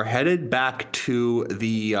 and we are headed back to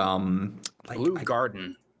the Blue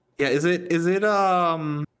Garden. Yeah, is it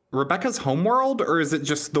Rebecca's homeworld, or is it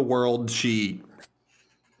just the world she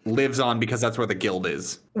lives on because that's where the guild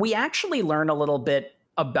is? We actually learn a little bit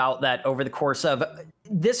about that over the course of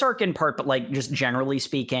this arc in part, but just generally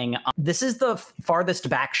speaking, this is the farthest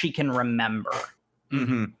back she can remember.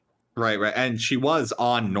 Mm-hmm. Right. And she was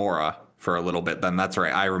on Nora for a little bit then. That's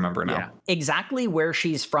right. I remember now. Yeah. Exactly where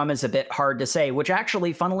she's from is a bit hard to say, which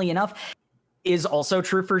actually, funnily enough, is also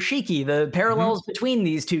true for Shiki. The parallels between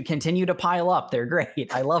these two continue to pile up. They're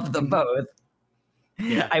great. I love them both.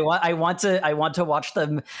 Yeah. I want to watch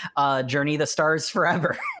them journey the stars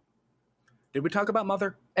forever. Did we talk about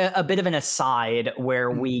Mother? A bit of an aside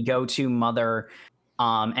where we go to Mother,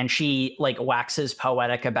 and she waxes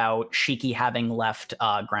poetic about Shiki having left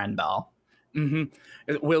Granbell.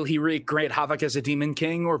 Mm-hmm. Will he wreak great havoc as a demon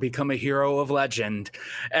king or become a hero of legend?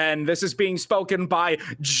 And this is being spoken by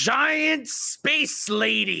Giant Space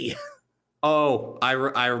Lady. Oh, I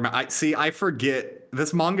remember. I forget.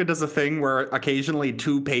 This manga does a thing where occasionally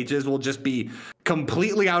 2 pages will just be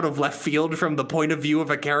completely out of left field from the point of view of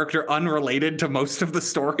a character unrelated to most of the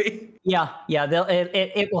story. Yeah.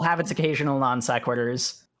 It will have its occasional non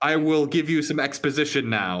sequiturs. I will give you some exposition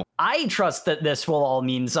now. I trust that this will all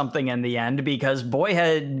mean something in the end, because boy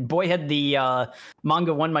had the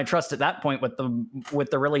manga won my trust at that point with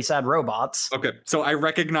the really sad robots. Okay, so I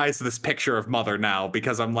recognize this picture of Mother now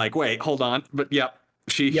because I'm like, wait, hold on, but yep,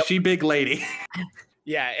 she big lady.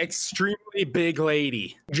 Yeah, extremely big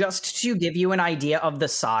lady. Just to give you an idea of the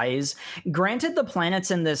size, granted the planets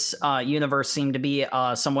in this universe seem to be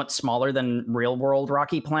somewhat smaller than real-world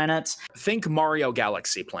rocky planets. Think Mario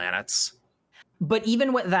Galaxy planets. But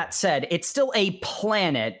even with that said, it's still a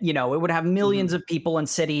planet. You know, it would have millions of people and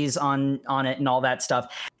cities on it and all that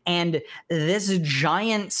stuff. And this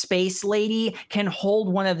giant space lady can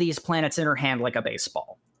hold one of these planets in her hand like a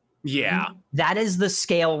baseball. Yeah. That is the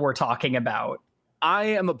scale we're talking about. I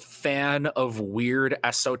am a fan of weird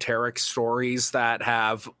esoteric stories that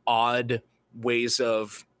have odd ways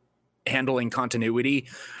of handling continuity.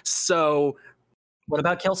 So what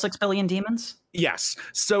about Kill 6 Billion Demons? Yes.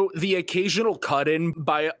 So the occasional cut in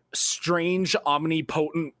by strange,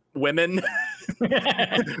 omnipotent women,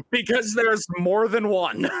 because there's more than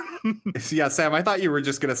one. Yeah, Sam, I thought you were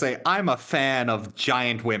just going to say, I'm a fan of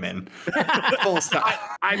giant women. Full stop.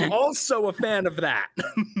 I'm also a fan of that.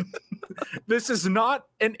 This is not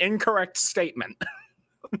an incorrect statement.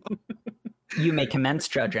 You may commence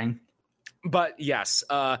judging. But yes,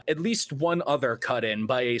 at least one other cut in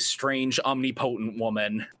by a strange, omnipotent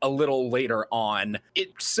woman a little later on. It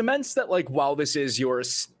cements that, like, while this is your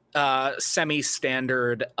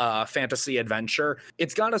semi-standard fantasy adventure,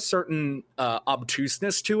 it's got a certain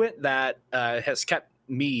obtuseness to it that has kept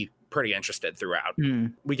me pretty interested throughout.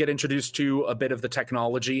 We get introduced to a bit of the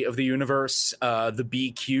technology of the universe, the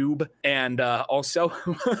B Cube, and also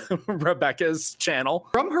Rebecca's channel.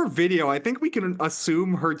 From her video, I think we can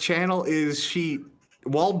assume her channel is she,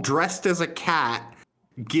 while dressed as a cat,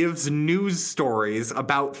 gives news stories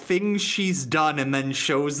about things she's done and then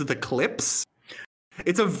shows the clips.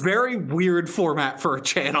 It's a very weird format for a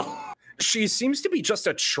channel. She seems to be just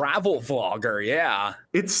a travel vlogger, yeah.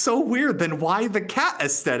 It's so weird. Then why the cat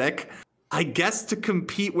aesthetic? I guess to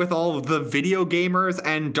compete with all of the video gamers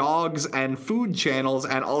and dogs and food channels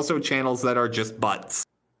and also channels that are just butts.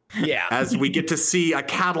 Yeah. As we get to see a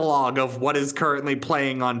catalog of what is currently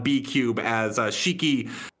playing on B-Cube as Shiki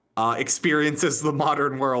experiences the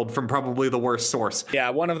modern world from probably the worst source.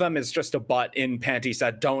 Yeah, one of them is just a butt in panties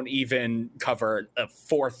that don't even cover a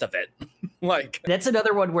fourth of it. Like, that's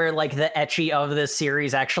another one where, like, the ecchi of this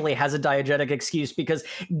series actually has a diegetic excuse, because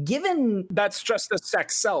given that's just a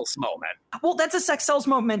sex sells moment. Well, that's a sex sells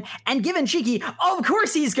moment, and given Shiki, of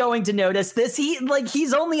course he's going to notice this.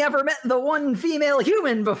 He's only ever met the one female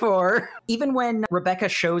human before. Even when Rebecca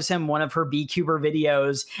shows him one of her B-Cuber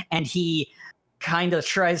videos and he kind of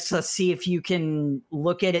tries to see if you can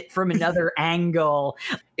look at it from another angle.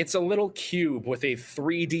 It's a little cube with a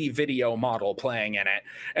 3D video model playing in it.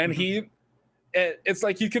 And it's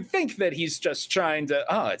like you could think that he's just trying to,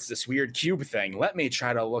 it's this weird cube thing. Let me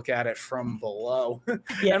try to look at it from below.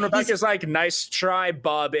 Yeah, and Rebecca's like, nice try,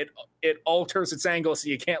 bub. It alters its angle so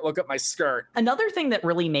you can't look at my skirt. Another thing that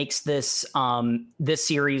really makes this this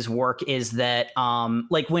series work is that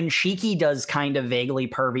like when Shiki does kind of vaguely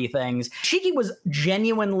pervy things, Shiki was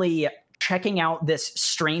genuinely checking out this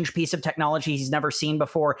strange piece of technology he's never seen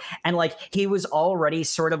before, and like he was already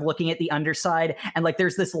sort of looking at the underside, and like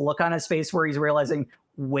there's this look on his face where he's realizing,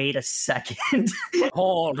 wait a second.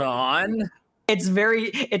 Hold on. It's a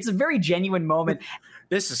very genuine moment.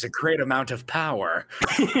 This is a great amount of power.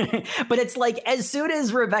 But it's like, as soon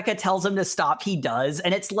as Rebecca tells him to stop, he does.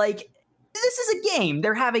 And it's like, this is a game.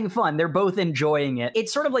 They're having fun. They're both enjoying it.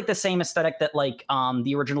 It's sort of like the same aesthetic that like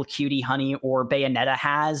the original Cutie Honey or Bayonetta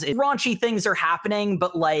has. Raunchy things are happening,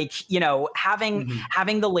 but like, you know, having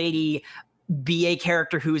the lady be a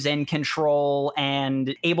character who's in control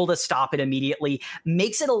and able to stop it immediately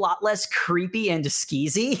makes it a lot less creepy and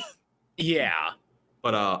skeezy. Yeah.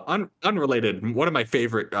 But unrelated, one of my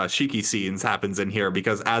favorite Shiki scenes happens in here,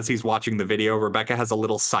 because as he's watching the video, Rebecca has a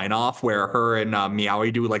little sign-off where her and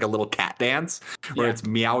Meowie do like a little cat dance, where it's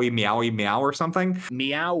Meowie, Meowie, Meow or something.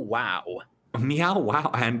 Meow, wow. Meow, wow.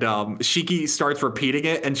 And Shiki starts repeating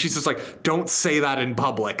it, and she's just like, don't say that in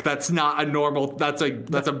public. That's not a normal, that's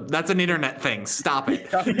an internet thing. Stop it.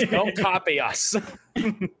 Don't copy us.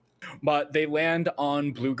 But they land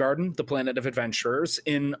on Blue Garden, the planet of adventurers,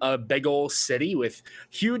 in a big old city with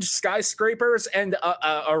huge skyscrapers and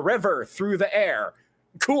a river through the air.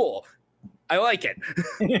 Cool. I like it.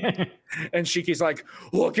 And Shiki's like,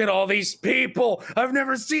 look at all these people. I've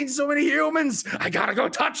never seen so many humans. I gotta go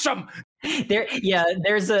touch them.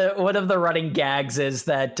 There's one of the running gags is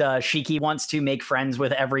that Shiki wants to make friends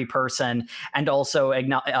with every person and also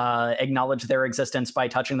acknowledge their existence by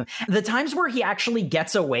touching them. The times where he actually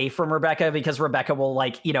gets away from Rebecca because Rebecca will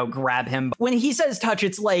like, you know, grab him. When he says touch,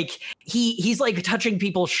 it's like he's like touching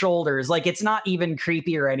people's shoulders. Like it's not even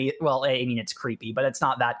creepy or any. Well, I mean, it's creepy, but it's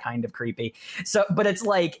not that kind of creepy. So, but it's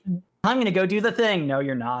like, I'm going to go do the thing. No,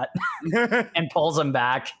 you're not. And pulls him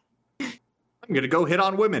back. I'm going to go hit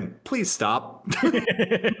on women. Please stop.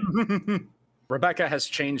 Rebecca has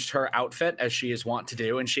changed her outfit as she is wont to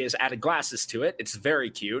do, and she has added glasses to it. It's very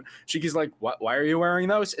cute. Shiki's like, "What? Why are you wearing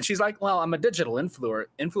those?" And she's like, "Well, I'm a digital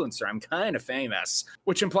influencer. I'm kind of famous,"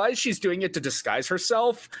 which implies she's doing it to disguise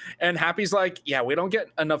herself. And Happy's like, "Yeah, we don't get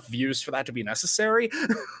enough views for that to be necessary."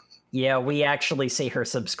 Yeah, we actually see her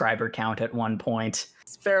subscriber count at one point.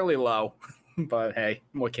 It's fairly low, but hey,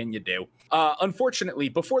 what can you do? Unfortunately,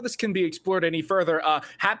 before this can be explored any further,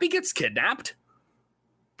 Happy gets kidnapped.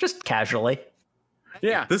 Just casually.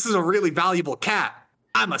 Yeah. This is a really valuable cat.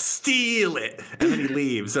 I'ma steal it. And then he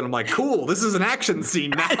leaves, and I'm like, cool, this is an action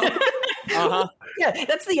scene now. Uh-huh. Yeah,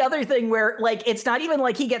 that's the other thing where, like, it's not even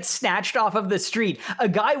like he gets snatched off of the street. A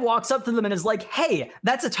guy walks up to them and is like, hey,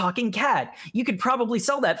 that's a talking cat. You could probably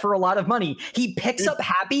sell that for a lot of money. He picks up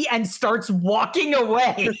Happy and starts walking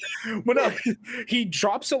away. But no, he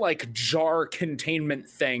drops a, like, jar containment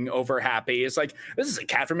thing over Happy. It's like, this is a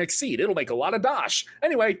cat from Exceed. It'll make a lot of dosh.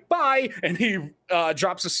 Anyway, bye. And he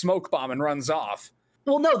drops a smoke bomb and runs off.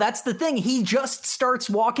 Well, no, that's the thing. He just starts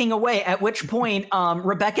walking away, at which point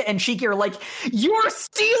Rebecca and Shiki are like, you're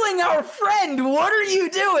stealing our friend. What are you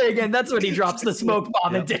doing? And that's when he drops the smoke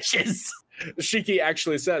bomb and ditches. Shiki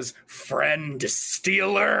actually says, friend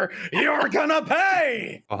stealer, you're gonna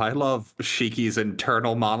pay. Oh, I love Shiki's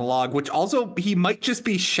internal monologue, which also he might just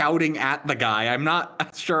be shouting at the guy. I'm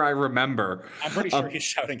not sure I remember. I'm pretty sure he's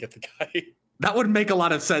shouting at the guy. That would make a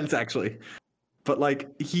lot of sense, actually. But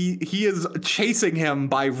like he is chasing him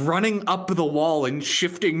by running up the wall and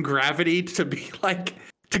shifting gravity to be like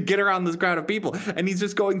to get around this crowd of people. And he's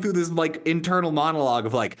just going through this like internal monologue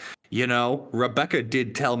of like, you know, Rebecca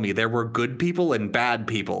did tell me there were good people and bad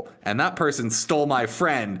people, and that person stole my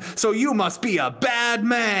friend. So you must be a bad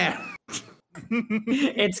man.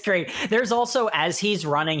 It's great. There's also, as he's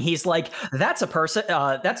running, he's like, that's a person,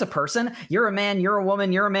 you're a man, you're a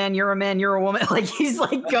woman, you're a man, you're a man, you're a woman. Like he's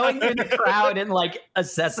like going through the crowd and like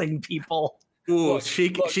assessing people. Ooh,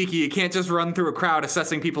 Shiki, you can't just run through a crowd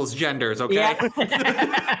assessing people's genders, okay?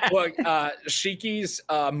 Yeah. Look, Shiki's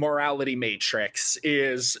morality matrix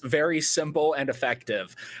is very simple and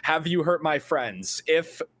effective. Have you hurt my friends?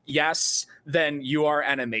 If yes, then you are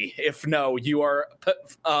enemy. If no, you are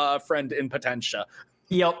friend in potentia.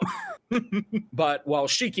 Yep. But while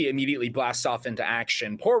Shiki immediately blasts off into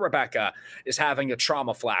action, poor Rebecca is having a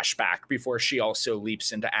trauma flashback before she also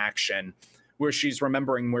leaps into action, where she's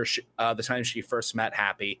remembering where the time she first met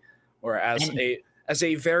Happy, or as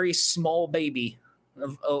a very small baby,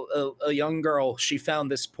 a young girl, she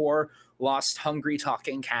found this poor, lost, hungry,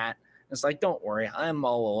 talking cat. It's like, don't worry, I'm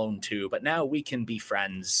all alone too, but now we can be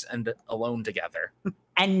friends and alone together.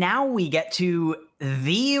 And now we get to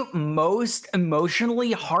the most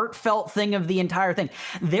emotionally heartfelt thing of the entire thing.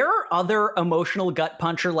 There are other emotional gut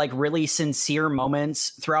puncher, like really sincere moments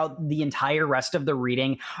throughout the entire rest of the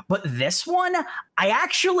reading. But this one, I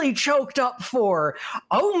actually choked up for.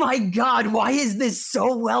 Oh my God, why is this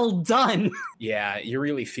so well done? Yeah, you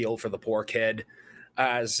really feel for the poor kid.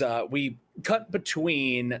 As we cut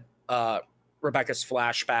between Rebecca's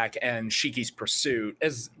flashback and Shiki's pursuit,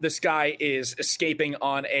 as this guy is escaping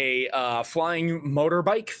on a flying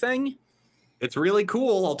motorbike thing. It's really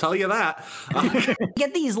cool, I'll tell you that.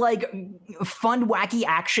 Get these like fun, wacky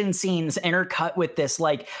action scenes intercut with this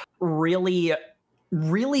like really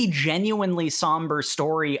genuinely somber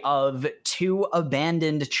story of two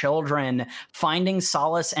abandoned children finding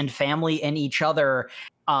solace and family in each other,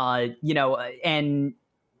 and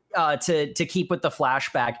to keep with the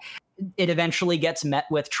flashback. It eventually gets met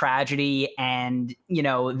with tragedy, and you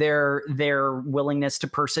know their willingness to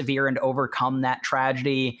persevere and overcome that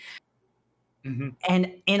tragedy. Mm-hmm.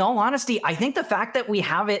 And in all honesty, I think the fact that we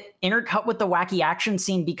have it intercut with the wacky action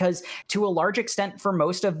scene, because to a large extent for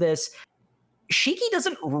most of this, Shiki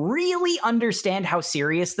doesn't really understand how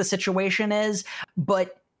serious the situation is,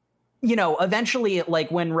 but you know, eventually, like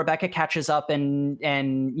when Rebecca catches up and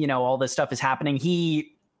you know all this stuff is happening,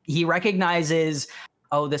 he recognizes,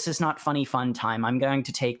 oh, this is not funny fun time. I'm going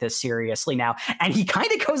to take this seriously now. And he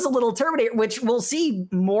kind of goes a little Terminator, which we'll see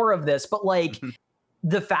more of this. But like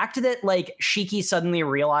the fact that like Shiki suddenly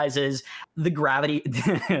realizes the gravity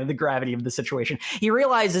of the situation. He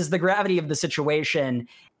realizes the gravity of the situation,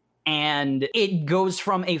 and it goes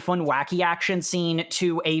from a fun, wacky action scene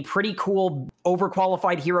to a pretty cool,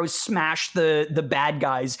 overqualified heroes smash the bad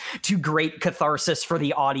guys to great catharsis for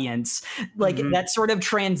the audience. Like that sort of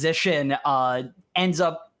transition ends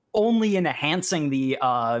up only enhancing the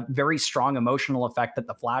very strong emotional effect that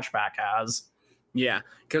the flashback has. Yeah,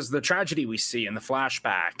 because the tragedy we see in the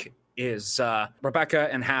flashback is Rebecca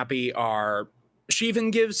and Happy are... She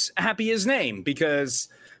even gives Happy his name because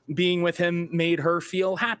being with him made her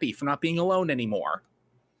feel happy for not being alone anymore.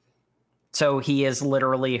 So he is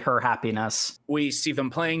literally her happiness. We see them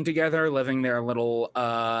playing together, living their little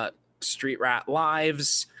street rat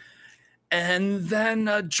lives. And then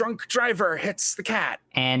a drunk driver hits the cat.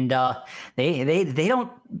 And they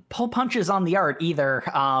don't pull punches on the art either.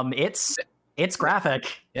 It's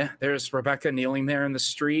graphic. Yeah, there's Rebecca kneeling there in the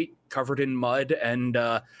street, covered in mud and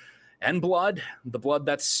blood. The blood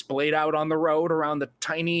that's splayed out on the road around the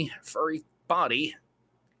tiny furry body.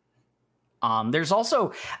 There's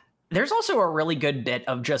also a really good bit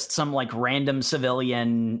of just some like random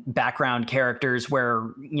civilian background characters where,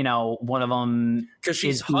 you know, one of them, because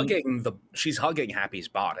she's hugging Happy's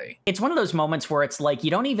body. It's one of those moments where it's like you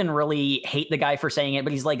don't even really hate the guy for saying it,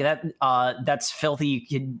 but he's like, that's filthy, you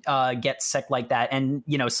could get sick like that. And,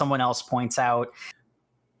 you know, someone else points out,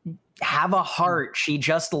 have a heart, she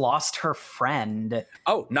just lost her friend.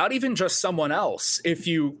 Oh, not even just someone else. If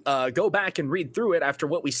you go back and read through it after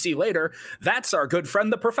what we see later, that's our good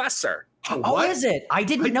friend the professor. Oh, is it? I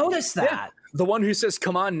didn't notice that. Yeah. The one who says,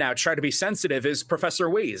 come on now, try to be sensitive is Professor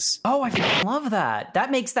Wheeze. Oh, I love that. That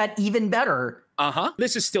makes that even better.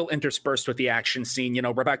 This is still interspersed with the action scene. You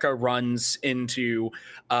know, Rebecca runs into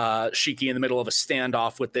Shiki in the middle of a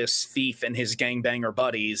standoff with this thief and his gangbanger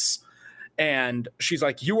buddies. And she's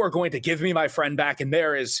like, you are going to give me my friend back, and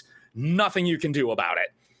there is nothing you can do about it.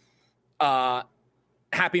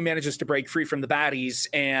 Happy manages to break free from the baddies,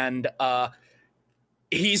 and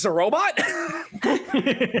he's a robot.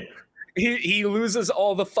 He loses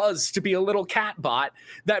all the fuzz to be a little cat bot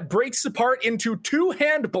that breaks apart into 2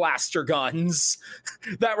 hand blaster guns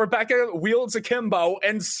that Rebecca wields akimbo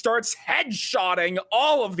and starts headshotting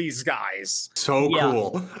all of these guys. So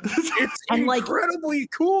cool. It's incredibly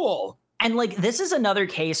cool. And like, this is another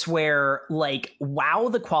case where like, wow,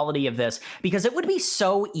 the quality of this, because it would be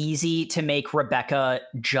so easy to make Rebecca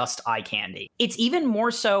just eye candy. It's even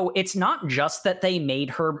more so, it's not just that they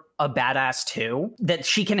made her a badass too, that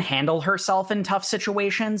she can handle herself in tough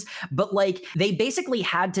situations, but like they basically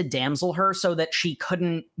had to damsel her so that she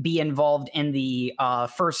couldn't be involved in the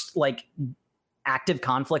first like active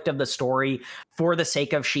conflict of the story for the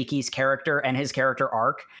sake of Shiki's character and his character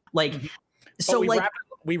arc. Like, so like,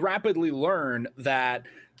 we rapidly learn that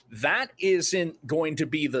isn't going to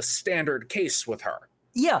be the standard case with her.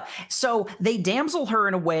 Yeah, so they damsel her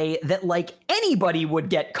in a way that like anybody would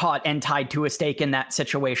get caught and tied to a stake in that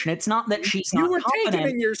situation. It's not that she's not confident. You were taken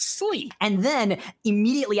in your sleep. And then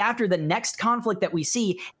immediately after the next conflict that we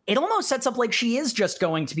see, it almost sets up like she is just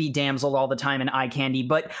going to be damseled all the time in eye candy.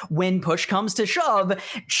 But when push comes to shove,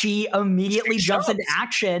 she immediately jumps into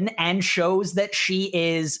action and shows that she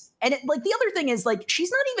is. And like the other thing is like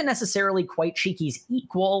she's not even necessarily quite Shiki's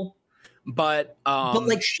equal, but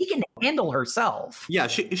like she can handle herself. Yeah,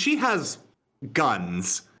 she has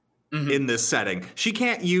guns in this setting. She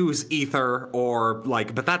can't use ether or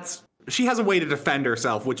like, but she has a way to defend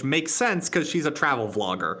herself, which makes sense because she's a travel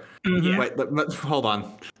vlogger. Mm-hmm. Wait, hold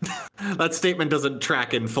on. That statement doesn't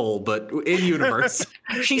track in full, but in universe.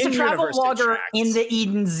 She's a travel vlogger in the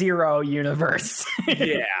Eden Zero universe.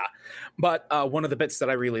 Yeah. But one of the bits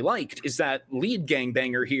that I really liked is that lead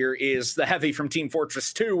gangbanger here is the Heavy from Team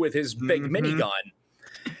Fortress 2 with his big minigun.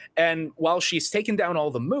 And while she's taken down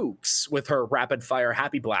all the mooks with her rapid-fire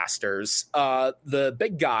happy blasters, the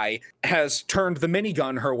big guy has turned the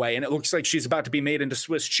minigun her way, and it looks like she's about to be made into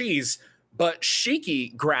Swiss cheese. But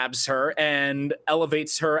Shiki grabs her and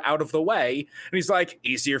elevates her out of the way. And he's like,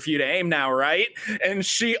 easier for you to aim now, right? And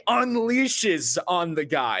she unleashes on the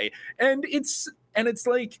guy. And it's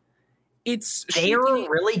like... They're a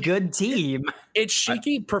really good team. It's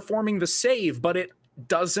Shiki performing the save, but it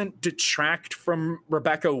doesn't detract from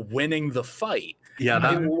Rebecca winning the fight. Yeah,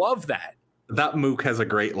 I love that. That Mook has a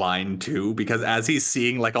great line too, because as he's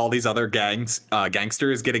seeing like all these other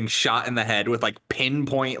gangsters getting shot in the head with like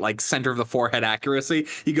pinpoint, like center of the forehead accuracy,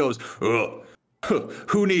 he goes, "Oh,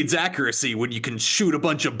 who needs accuracy when you can shoot a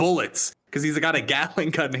bunch of bullets?" Because he's got a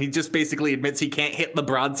Gatling gun, and he just basically admits he can't hit the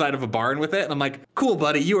broadside of a barn with it. And I'm like, cool,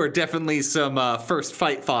 buddy, you are definitely some first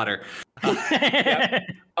fight fodder. Yep.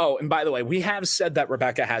 Oh, and by the way, we have said that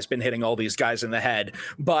Rebecca has been hitting all these guys in the head,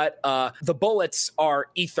 but the bullets are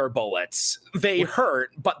ether bullets. They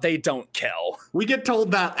hurt, but they don't kill. We get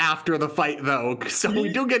told that after the fight, though. So we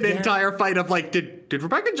do get an entire fight of like, did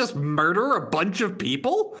Rebecca just murder a bunch of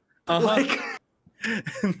people? Like...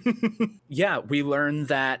 Yeah, we learned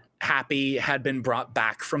that Happy had been brought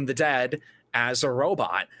back from the dead as a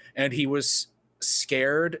robot, and he was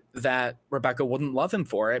scared that Rebecca wouldn't love him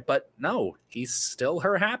for it, but no, he's still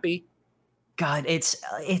her Happy. God, it's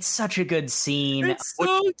such a good scene. It's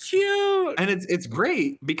so cute. And it's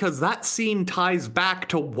great because that scene ties back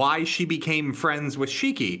to why she became friends with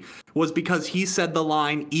Shiki, was because he said the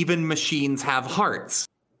line, "Even machines have hearts."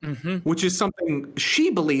 Which is something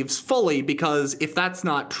she believes fully, because if that's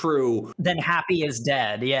not true, Then Happy is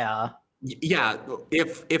dead. Yeah. yeah,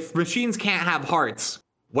 if machines can't have hearts,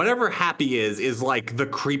 whatever Happy is like the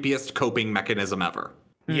creepiest coping mechanism ever.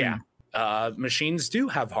 Yeah. Machines do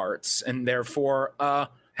have hearts, and therefore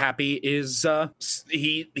Happy is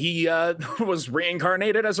he was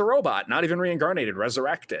reincarnated as a robot, not even reincarnated,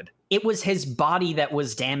 resurrected. It was his body that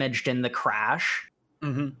was damaged in the crash.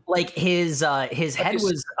 Like his head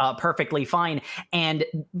was perfectly fine, and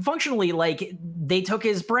functionally, like, they took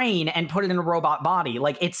his brain and put it in a robot body.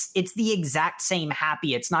 Like it's the exact same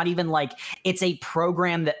Happy. It's not even like it's a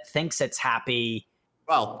program that thinks it's Happy.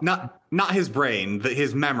 Well, not his brain,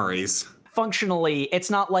 his memories. Functionally, it's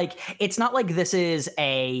not like this is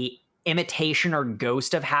a imitation or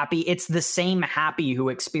ghost of Happy. It's the same Happy who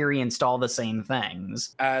experienced all the same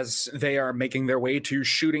things. As they are making their way to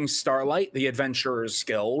Shooting Starlight, the Adventurers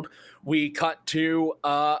Guild, we cut to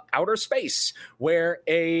outer space, where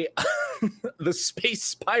the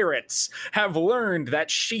space pirates have learned that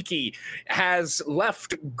Shiki has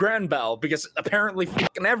left Granbell, because apparently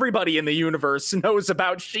fucking everybody in the universe knows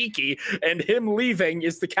about Shiki, and him leaving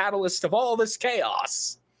is the catalyst of all this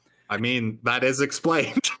chaos. I mean, that is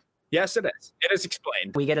explained. Yes, it is. It is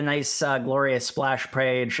explained. We get a nice, glorious splash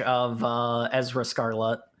page of Ezra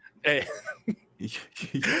Scarlet.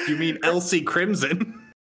 You mean Elsie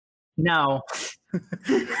Crimson? No.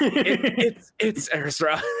 it's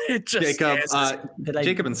Ezra. It just Jacob, is.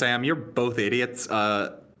 Jacob and Sam, you're both idiots.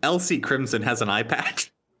 Elsie Crimson has an eye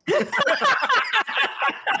patch.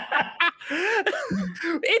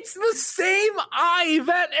 It's the same eye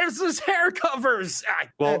that Ezra's hair covers.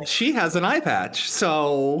 Well, she has an eye patch,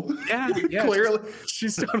 so Yeah, clearly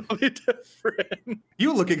she's totally different.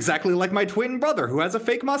 you look exactly like my twin brother who has a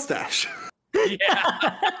fake mustache.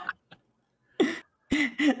 Yeah.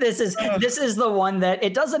 This is the one that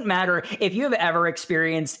it doesn't matter if you have ever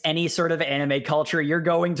experienced any sort of anime culture, you're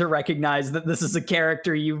going to recognize that this is a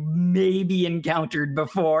character you've maybe encountered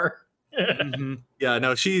before. Yeah,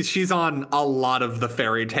 no, she's on a lot of the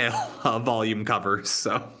Fairy Tail volume covers,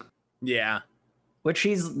 so. Yeah. Which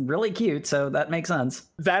she's really cute, so that makes sense.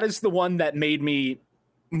 That is the one that made me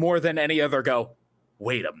more than any other go,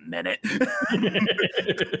 wait a minute.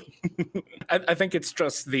 I think it's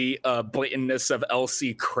just the blatantness of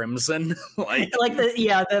Elsie Crimson. like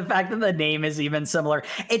the fact that the name is even similar.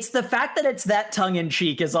 It's the fact that it's that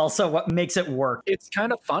tongue-in-cheek is also what makes it work. It's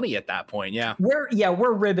kind of funny at that point, yeah.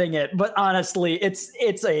 We're ribbing it, but honestly, it's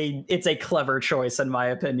a clever choice in my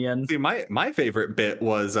opinion. See, my favorite bit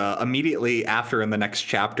was immediately after in the next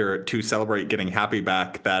chapter, to celebrate getting Happy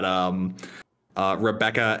back, that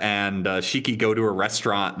Rebecca and Shiki go to a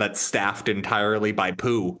restaurant that's staffed entirely by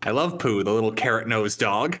Pooh. I love Pooh, the little carrot-nosed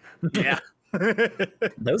dog. Yeah.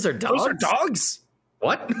 Those are dogs? Those are dogs?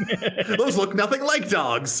 What? Those look nothing like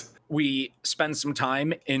dogs. We spend some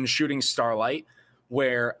time in Shooting Starlight,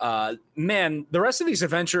 where, man, the rest of these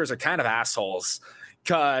adventurers are kind of assholes.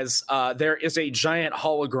 Because there is a giant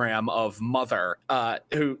hologram of Mother,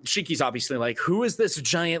 who Shiki's obviously like, who is this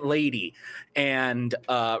giant lady? And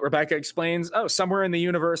Rebecca explains, oh, somewhere in the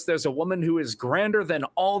universe, there's a woman who is grander than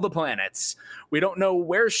all the planets. We don't know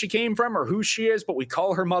where she came from or who she is, but we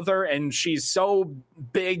call her Mother, and she's so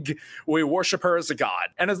big, we worship her as a god.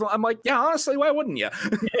 And I'm like, yeah, honestly, why wouldn't you?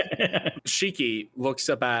 Shiki looks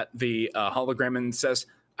up at the hologram and says,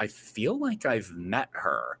 I feel like I've met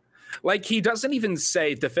her. Like, he doesn't even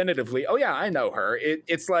say definitively, oh yeah, I know her.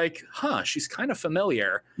 It's like, she's kind of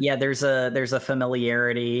familiar. Yeah, there's a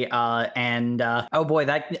familiarity, and oh boy,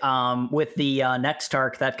 that with the next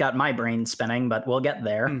arc, that got my brain spinning, but we'll get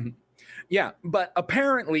there. Mm-hmm. Yeah, but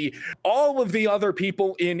apparently all of the other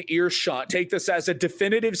people in earshot take this as a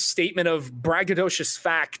definitive statement of braggadocious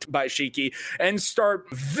fact by Shiki and start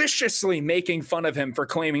viciously making fun of him for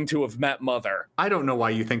claiming to have met Mother. I don't know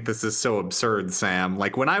why you think this is so absurd, Sam.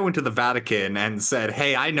 Like, when I went to the Vatican and said,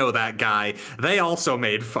 hey, I know that guy, they also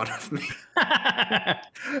made fun of me.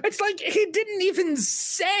 It's like, he didn't even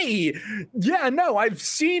say, yeah, no, I've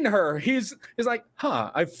seen her. He's like,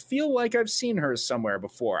 I feel like I've seen her somewhere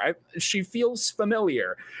before. She feels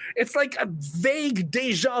familiar. It's like a vague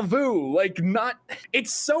deja vu. Like,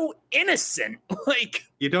 it's so innocent. Like,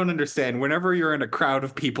 you don't understand. Whenever you're in a crowd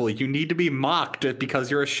of people, you need to be mocked because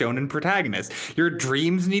you're a shonen protagonist. Your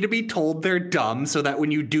dreams need to be told they're dumb so that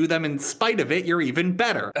when you do them in spite of it, you're even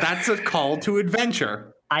better. That's a call to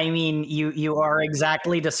adventure. I mean, you are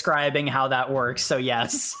exactly describing how that works, so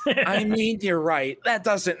yes. I mean, you're right. That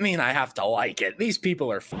doesn't mean I have to like it. These people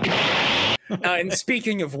are and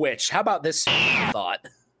speaking of which, how about this thought?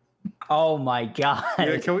 Oh my god.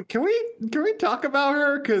 Yeah, can we talk about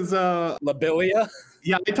her? Because Labilia?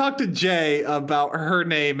 yeah, I talked to Jay about her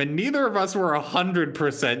name, and neither of us were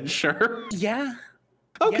 100% sure. Yeah.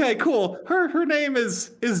 Okay, Yeah. cool. Her name is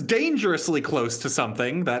dangerously close to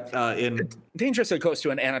something that in Dangerously close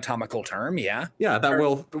to an anatomical term, yeah. yeah that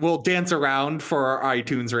will dance around for our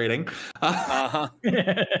iTunes rating. Uh-huh.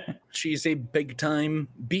 She's a big-time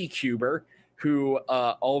B-cuber who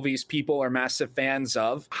all these people are massive fans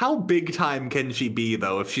of. How big time can she be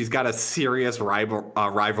though if she's got a serious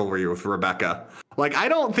rivalry with Rebecca? Like, I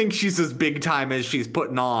don't think she's as big time as she's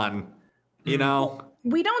putting on. You know.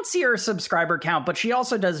 We don't see her subscriber count, but she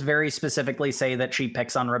also does very specifically say that she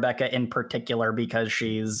picks on Rebecca in particular because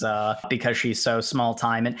she's so small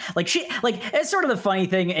time. And it's sort of the funny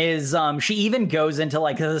thing is she even goes into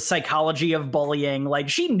like the psychology of bullying. Like,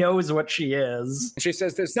 she knows what she is. She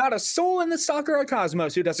says, "There's not a soul in the Sakura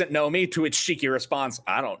cosmos who doesn't know me," to which Shiki responds,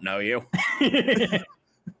 "I don't know you."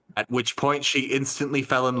 At which point she instantly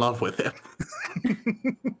fell in love with him.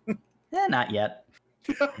 Not yet.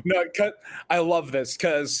 No, I love this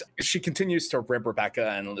because she continues to rib Rebecca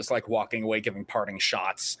and is like walking away, giving parting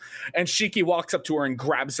shots. And Shiki walks up to her and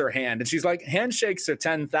grabs her hand, and she's like, "Handshakes are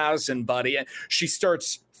 10,000, buddy." And she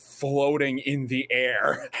starts floating in the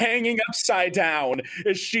air, hanging upside down,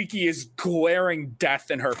 as Shiki is glaring death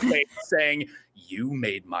in her face, saying, "You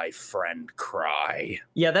made my friend cry."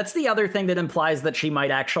 Yeah, that's the other thing that implies that she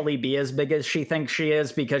might actually be as big as she thinks she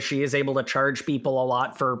is, because she is able to charge people a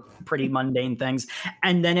lot for pretty mundane things,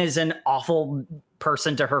 and then is an awful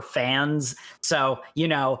person to her fans. So,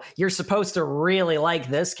 you're supposed to really like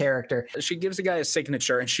this character. She gives a guy a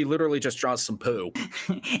signature, and she literally just draws some poo.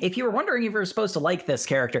 If you were wondering if you're supposed to like this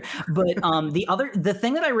character. But the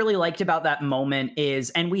thing that I really liked about that moment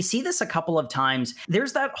is, and we see this a couple of times,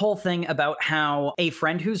 there's that whole thing about how a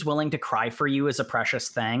friend who's willing to cry for you is a precious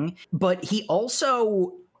thing, but he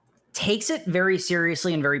also takes it very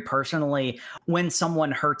seriously and very personally when someone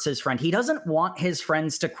hurts his friend. He doesn't want his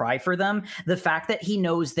friends to cry for them. The fact that he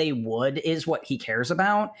knows they would is what he cares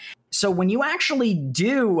about. So when you actually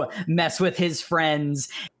do mess with his friends,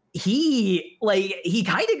 he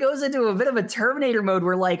kind of goes into a bit of a Terminator mode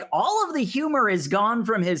where like all of the humor is gone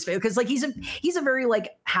from his face, because like he's a very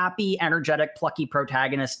like happy, energetic, plucky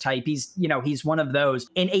protagonist type. He's one of those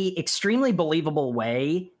in a extremely believable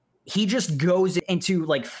way. He just goes into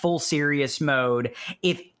like full serious mode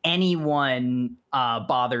if anyone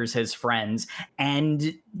bothers his friends,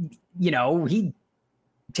 and he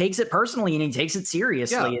takes it personally and he takes it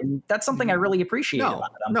seriously, and that's something I really appreciate about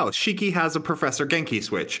him. No, Shiki has a Professor Genki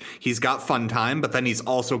switch. He's got fun time, but then he's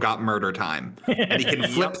also got murder time, and he can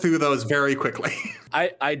flip through those very quickly.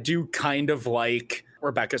 I do kind of like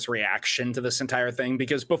Rebecca's reaction to this entire thing,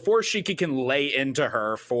 because before Shiki can lay into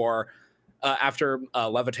her for after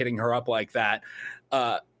levitating her up like that,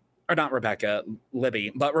 or not Rebecca,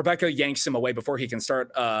 Libby, but Rebecca yanks him away before he can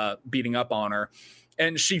start beating up on her.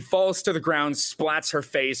 And she falls to the ground, splats her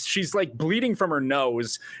face. She's like bleeding from her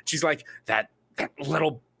nose. She's like, that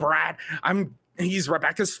little brat. He's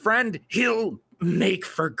Rebecca's friend. He'll make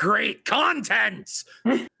for great content.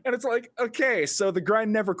 And it's like, okay, so the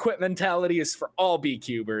grind never quit mentality is for all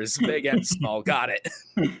B-cubers, big and small. Got it.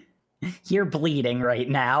 You're bleeding right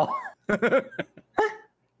now.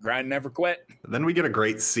 Grind never quit. Then we get a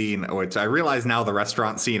great scene, which I realize now the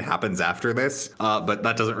restaurant scene happens after this, but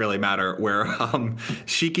that doesn't really matter, where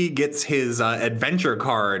Shiki gets his adventure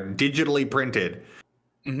card digitally printed.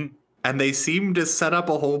 Mm-hmm. And they seem to set up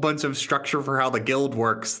a whole bunch of structure for how the guild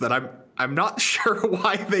works that I'm not sure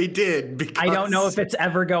why they did. Because I don't know if it's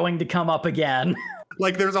ever going to come up again.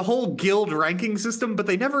 Like, there's a whole guild ranking system, but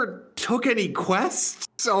they never took any quests.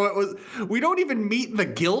 So we don't even meet the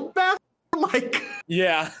guild master. Like,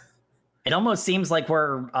 yeah. It almost seems like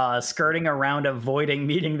we're skirting around avoiding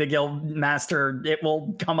meeting the guild master. It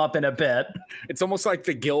will come up in a bit. It's almost like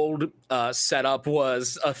the guild setup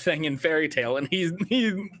was a thing in Fairy Tail, and he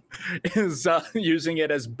is using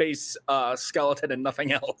it as base skeleton and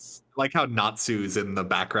nothing else. Like how Natsu's in the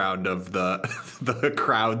background of the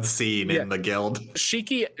crowd scene in the guild.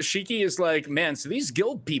 Shiki is like, man, so these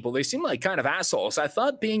guild people, they seem like kind of assholes. I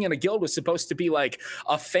thought being in a guild was supposed to be like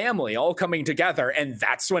a family all coming together, and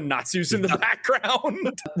that's when Natsu's in the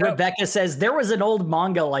background. Rebecca says there was an old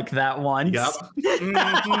manga like that once. Yep.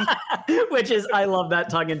 Mm-hmm. Which is, I love that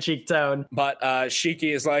tongue-in-cheek tone. But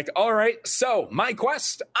Shiki is like, all right, so my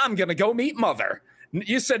quest, I'm gonna go meet Mother.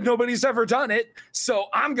 You said nobody's ever done it, so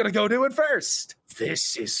I'm gonna go do it first.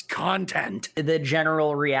 This is content. The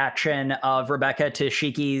general reaction of Rebecca to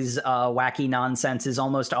Shiki's wacky nonsense is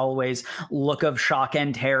almost always look of shock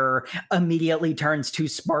and terror, immediately turns to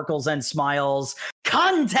sparkles and smiles.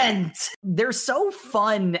 Content! They're so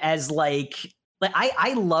fun as like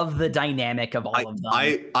I love the dynamic of all of them.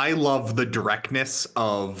 I love the directness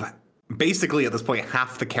of basically at this point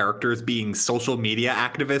half the characters being social media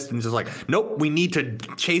activists and just like, nope, we need to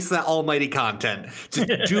chase that almighty content.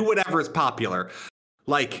 Just do whatever is popular.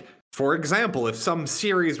 Like, for example, if some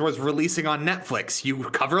series was releasing on Netflix, you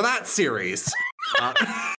cover that series.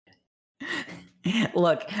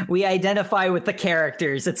 Look, we identify with the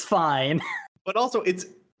characters. It's fine. But also,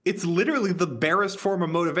 it's literally the barest form of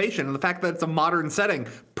motivation, and the fact that it's a modern setting,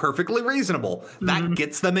 perfectly reasonable. That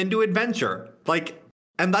gets them into adventure. Like,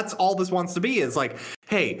 and that's all this wants to be is like,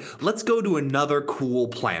 hey, let's go to another cool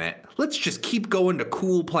planet. Let's just keep going to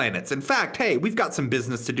cool planets. In fact, hey, we've got some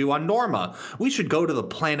business to do on Norma. We should go to the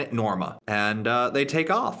planet Norma. And they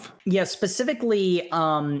take off. Yeah, specifically,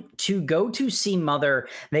 to go to see Mother,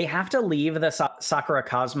 they have to leave the Sakura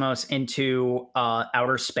Cosmos into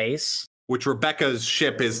outer space. Which Rebecca's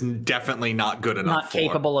ship is definitely not good enough Not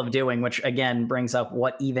capable of doing, which again brings up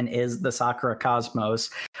what even is the Sakura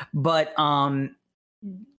Cosmos. But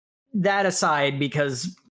that aside,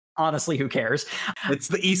 because honestly, who cares? It's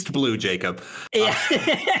the East Blue, Jacob. Yeah,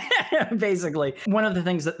 basically. One of the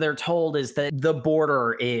things that they're told is that the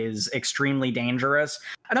border is extremely dangerous.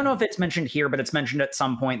 I don't know if it's mentioned here, but it's mentioned at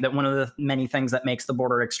some point that one of the many things that makes the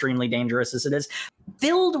border extremely dangerous is it is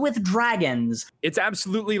filled with dragons. It's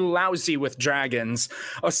absolutely lousy with dragons,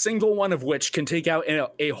 a single one of which can take out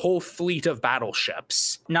a whole fleet of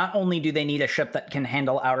battleships. Not only do they need a ship that can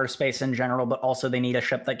handle outer space in general, but also they need a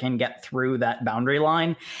ship that can get through that boundary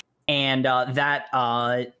line. And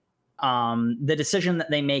the decision that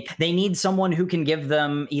they make, they need someone who can give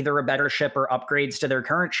them either a better ship or upgrades to their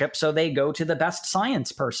current ship, so they go to the best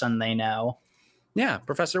science person they know. Yeah,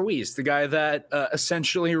 Professor Whis, the guy that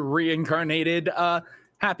essentially reincarnated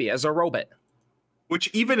Happy as a robot. Which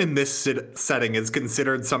even in this setting is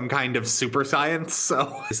considered some kind of super science.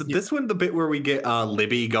 So is this one the bit where we get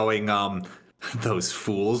Libby going, those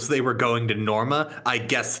fools, they were going to Norma? I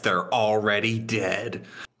guess they're already dead.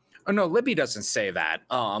 Oh no, Libby doesn't say that.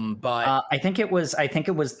 But I think it was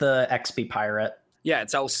the XP pirate. Yeah,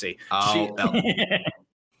 it's Elsie. Oh,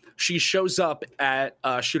 She shows up at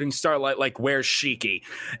Shooting Starlight like, where's Shiki?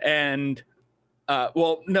 And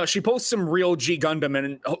she posts some real G Gundam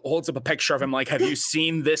and holds up a picture of him like, have you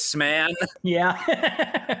seen this man? Yeah.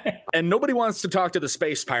 And nobody wants to talk to the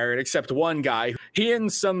space pirate except one guy. He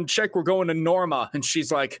and some chick were going to Norma, and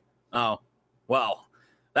she's like, oh, well,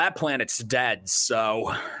 that planet's dead,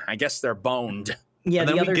 so I guess they're boned. Yeah, and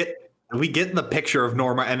then we get the picture of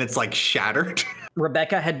Norma, and it's like shattered.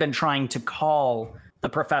 Rebecca had been trying to call the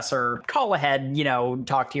professor, call ahead,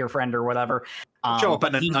 talk to your friend or whatever. Show up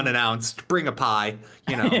unannounced, bring a pie,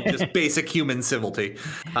 just basic human civility.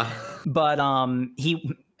 But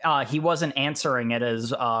he wasn't answering at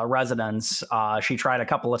his residence. She tried a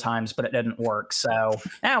couple of times, but it didn't work. So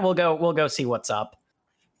we'll go see what's up.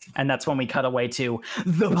 And that's when we cut away to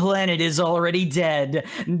the planet is already dead.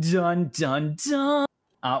 Dun dun dun.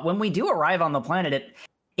 When we do arrive on the planet,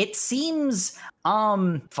 it seems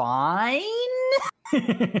fine.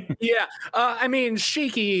 Yeah, I mean,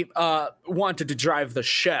 Shiki wanted to drive the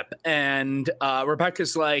ship, and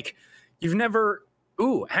Rebecca's like, you've never...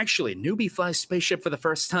 Ooh, actually, newbie flies spaceship for the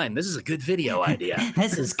first time. This is a good video idea.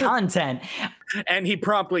 This is content. And he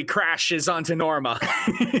promptly crashes onto Norma.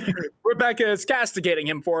 Rebecca is castigating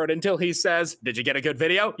him for it until he says, did you get a good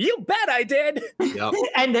video? You bet I did. Yep.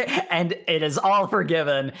 and it is all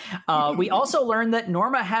forgiven. We also learned that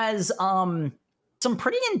Norma has some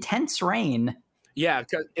pretty intense rain. Yeah,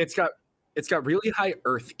 it's got really high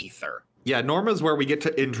Earth ether. Yeah, Norma's where we get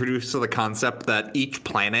to introduce to the concept that each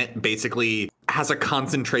planet basically has a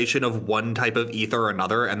concentration of one type of ether or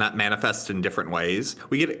another, and that manifests in different ways.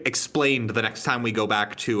 We get explained the next time we go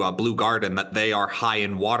back to Blue Garden that they are high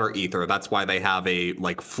in water ether. That's why they have a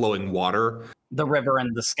flowing water. The river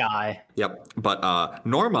and the sky. Yep. But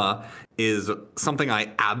Norma is something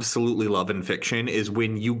I absolutely love in fiction, is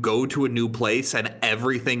when you go to a new place and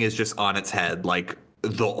everything is just on its head. Like,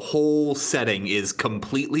 the whole setting is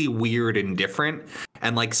completely weird and different,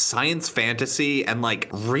 and science fantasy and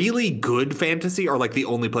really good fantasy are the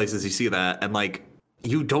only places you see that, and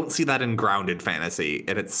you don't see that in grounded fantasy.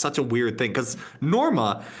 And it's such a weird thing because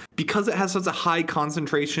Norma, because it has such a high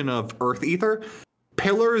concentration of earth ether,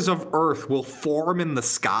 pillars of earth will form in the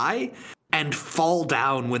sky and fall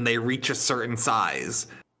down when they reach a certain size.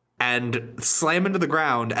 and slam into the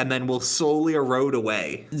ground, and then will slowly erode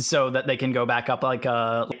away. So that they can go back up like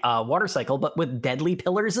a water cycle, but with deadly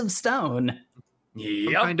pillars of stone. Some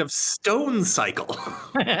Yep. kind of stone cycle.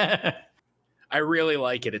 I really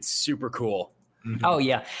like it. It's super cool. Oh,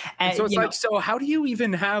 yeah. And so it's you know, like, so how do you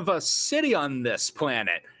even have a city on this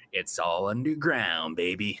planet? It's all underground,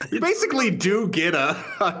 baby. You basically do get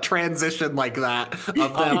a transition like that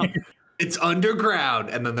of them. It's underground,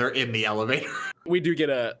 and then they're in the elevator. We do get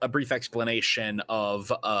a brief explanation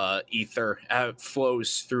of ether. It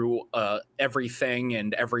flows through everything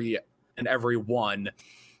and everyone.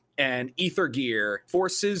 And ether gear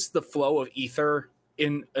forces the flow of ether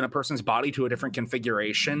in a person's body to a different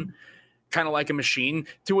configuration, kind of like a machine,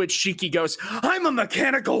 to which Shiki goes, I'm a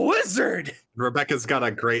mechanical wizard! Rebecca's got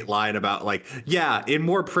a great line about, like, yeah, in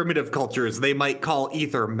more primitive cultures, they might call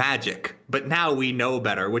ether magic, but now we know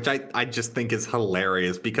better, which I just think is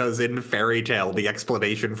hilarious, because in Fairy Tail, the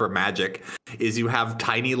explanation for magic is you have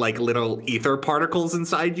tiny, like, little ether particles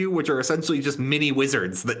inside you, which are essentially just mini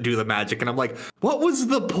wizards that do the magic. And I'm like, what was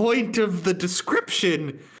the point of the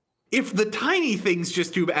description if the tiny things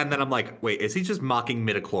just do? And then I'm like, wait, is he just mocking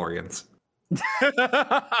midichlorians?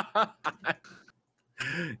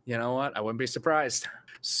 You know what? I wouldn't be surprised.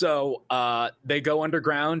 So they go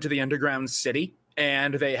underground to the underground city,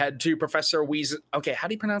 and they head to Professor Weasley. Okay, how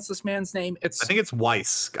do you pronounce this man's name? I think it's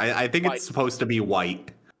Weiss. I think Weiss. it's supposed to be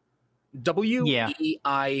white.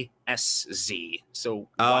 Weissz. So Weiss.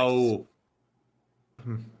 Oh,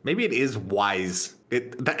 maybe it is wise.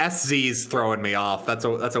 The SZ is throwing me off. That's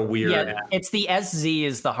a weird. yeah, it's the SZ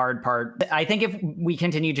is the hard part. I think if we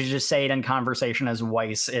continue to just say it in conversation as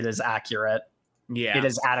Weiss, it is accurate. Yeah. It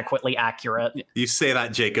is adequately accurate. You say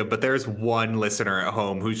that, Jacob, but there's one listener at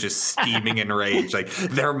home who's just scheming in rage, like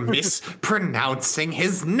they're mispronouncing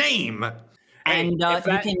his name. And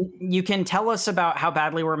you can tell us about how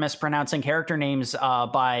badly we're mispronouncing character names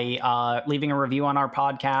by leaving a review on our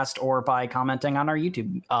podcast or by commenting on our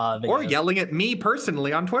YouTube video. Or yelling at me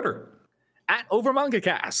personally on Twitter. At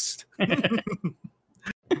OverMangaCast.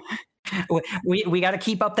 We got to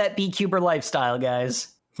keep up that B-Cuber lifestyle,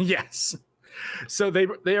 guys. Yes. So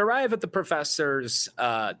they arrive at the professor's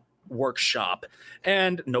workshop,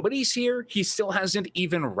 and nobody's here. He still hasn't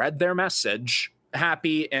even read their message.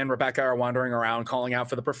 Happy and Rebecca are wandering around calling out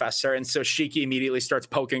for the professor, and so Shiki immediately starts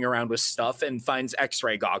poking around with stuff and finds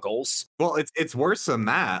X-ray goggles. Well, it's worse than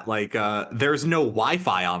that. Like, there's no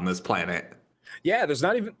Wi-Fi on this planet. Yeah, there's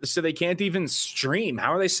not even, so they can't even stream.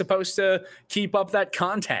 How are they supposed to keep up that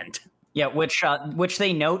content? Yeah, which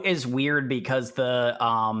they note is weird because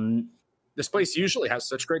This place usually has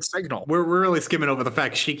such great signal. We're really skimming over the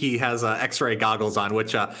fact Shiki has X-ray goggles on,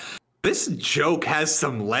 which this joke has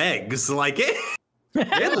some legs. Like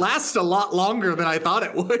it lasts a lot longer than I thought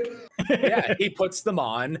it would. Yeah, he puts them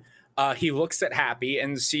on. He looks at Happy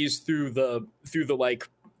and sees through the like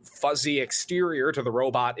fuzzy exterior to the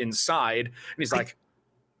robot inside, and he's like,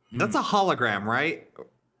 "That's a hologram, right?"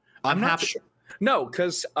 I'm not happy. sure. No,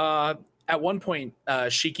 because at one point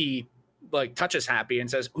Shiki like touches Happy and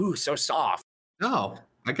says, "Ooh, so soft." Oh,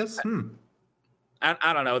 I guess.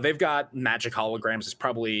 I don't know. They've got magic holograms. It's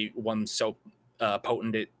probably one so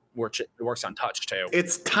potent it works on touch too.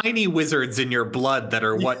 It's tiny wizards in your blood that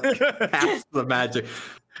are what casts the magic.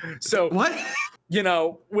 So what? You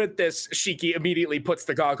know, with this, Shiki immediately puts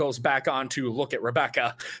the goggles back on to look at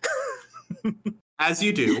Rebecca. As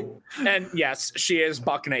you do. And yes, she is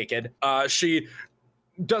buck naked. She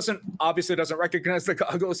obviously doesn't recognize the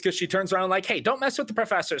goggles because she turns around like, hey, don't mess with the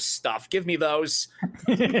professor's stuff. Give me those.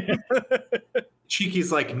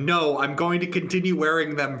 Shiki's like, no, I'm going to continue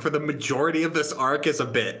wearing them for the majority of this arc as a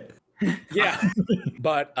bit. Yeah.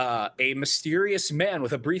 But a mysterious man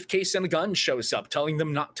with a briefcase and a gun shows up telling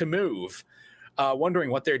them not to move,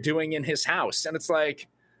 wondering what they're doing in his house. And it's like,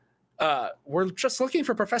 we're just looking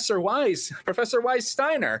for Professor Wise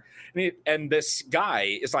Steiner. And this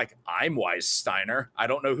guy is like, I'm Wise Steiner. I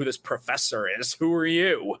don't know who this professor is. Who are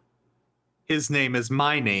you? His name is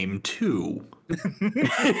my name, too.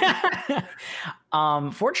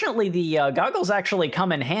 Fortunately, the goggles actually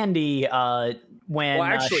come in handy when... Well,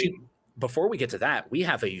 actually, before we get to that, we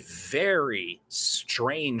have a very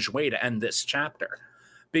strange way to end this chapter.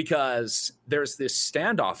 Because there's this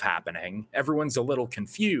standoff happening, everyone's a little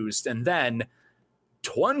confused, and then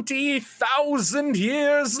 20,000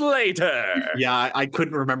 years later. Yeah, I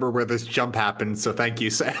couldn't remember where this jump happened, so thank you,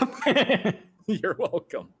 Sam. You're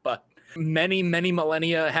welcome. But many, many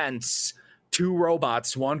millennia hence, two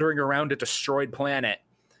robots wandering around a destroyed planet.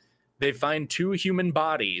 They find two human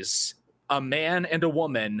bodies, a man and a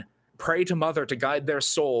woman, pray to Mother to guide their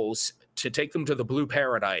souls to take them to the Blue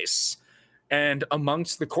Paradise. And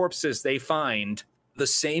amongst the corpses, they find the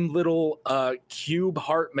same little cube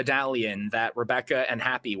heart medallion that Rebecca and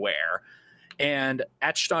Happy wear. And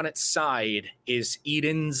etched on its side is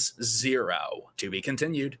Eden's 0. To be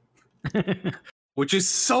continued. Which is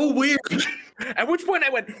so weird. At which point I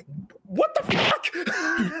went, what the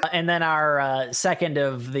fuck? And then our second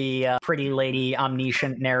of the pretty lady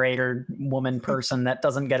omniscient narrator woman person that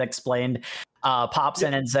doesn't get explained pops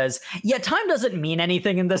in and says, yeah, time doesn't mean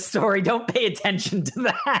anything in this story. Don't pay attention to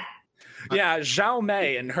that. Yeah, Zhao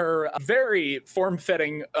Mei in her very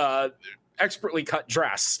form-fitting, expertly cut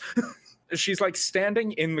dress. She's like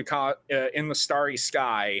standing in the starry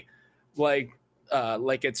sky, like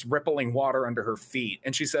it's rippling water under her feet.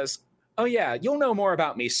 And she says, oh yeah, you'll know more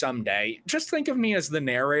about me someday. Just think of me as the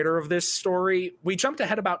narrator of this story. We jumped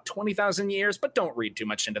ahead about 20,000 years, but don't read too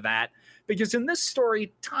much into that. Because in this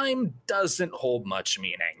story, time doesn't hold much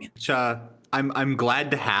meaning. Which I'm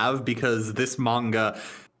glad to have, because this manga,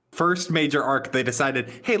 first major arc, they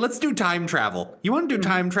decided, hey, let's do time travel. You want to do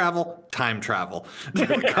time travel? Time travel.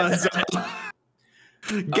 Because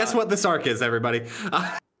guess what this arc is, everybody?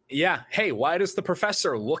 Yeah, hey, why does the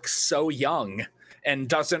professor look so young and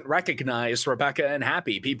doesn't recognize Rebecca and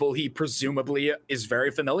Happy, people he presumably is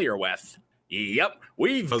very familiar with? Yep,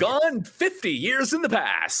 we've gone 50 years in the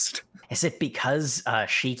past. Is it because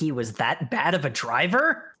Shiki was that bad of a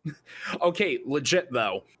driver? Okay, legit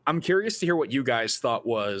though. I'm curious to hear what you guys thought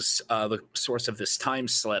was the source of this time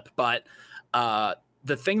slip, but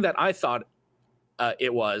the thing that I thought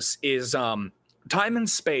is time and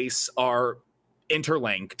space are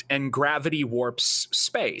interlinked and gravity warps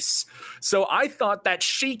space. So I thought that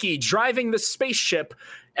Shiki driving the spaceship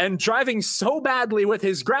and driving so badly with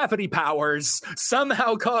his gravity powers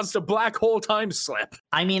somehow caused a black hole time slip.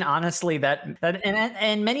 I mean, honestly, that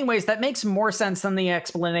in many ways that makes more sense than the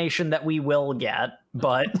explanation that we will get,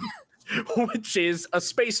 but which is a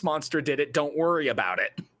space monster did it, don't worry about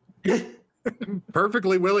it.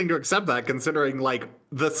 Perfectly willing to accept that, considering like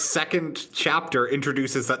the second chapter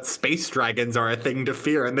introduces that space dragons are a thing to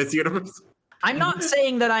fear in this universe. I'm not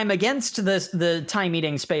saying that I'm against the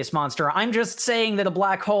time-eating space monster. I'm just saying that a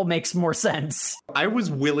black hole makes more sense. I was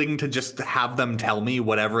willing to just have them tell me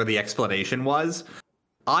whatever the explanation was.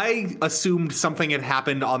 I assumed something had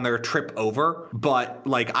happened on their trip over, but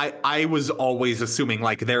like I was always assuming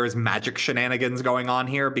like there is magic shenanigans going on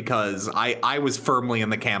here, because I was firmly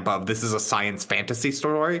in the camp of this is a science fantasy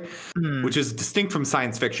story, which is distinct from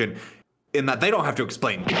science fiction in that they don't have to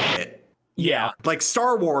explain it. Yeah. Like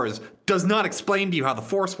Star Wars does not explain to you how the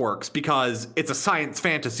Force works because it's a science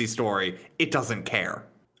fantasy story. It doesn't care.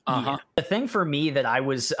 Uh-huh. The thing for me that I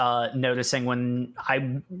was noticing when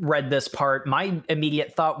I read this part, my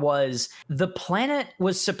immediate thought was the planet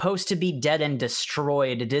was supposed to be dead and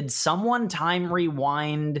destroyed. Did someone time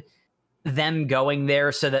rewind them going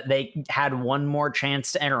there so that they had one more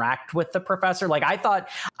chance to interact with the professor? Like I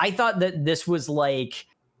thought that this was like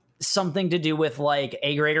something to do with like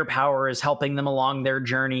a greater power is helping them along their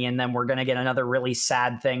journey, and then we're going to get another really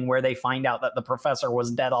sad thing where they find out that the professor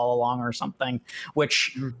was dead all along or something,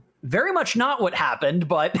 which very much not what happened,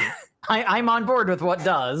 but I'm on board with what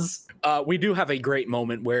does. We do have a great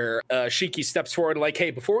moment where Shiki steps forward like,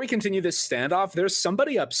 hey, before we continue this standoff, there's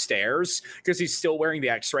somebody upstairs, because he's still wearing the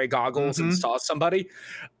x-ray goggles and saw somebody.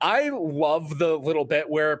 I love the little bit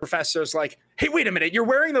where Professor's like, hey, wait a minute, you're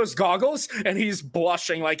wearing those goggles? And he's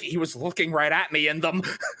blushing like he was looking right at me in them.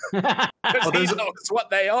 Because he knows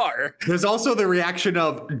what they are. There's also the reaction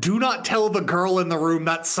of, do not tell the girl in the room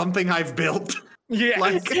that's something I've built. Yeah.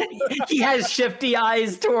 Like, he has shifty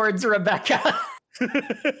eyes towards Rebecca.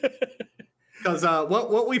 Because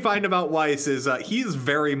what we find about Weiss is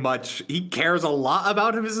he cares a lot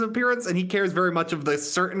about his appearance, and he cares very much of the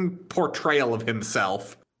certain portrayal of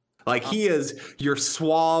himself. Like he is your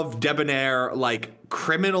suave, debonair, like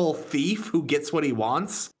criminal thief who gets what he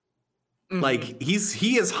wants. Like he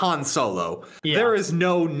is Han Solo. Yeah. There is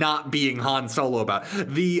no not being Han Solo about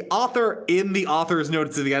it. The author in the author's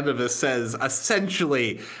notes at the end of this says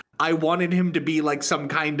essentially, I wanted him to be like some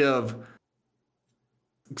kind of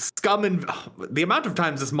scum, and the amount of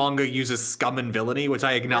times this manga uses scum and villainy, which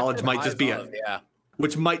I acknowledge might just be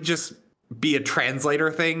which might just be a translator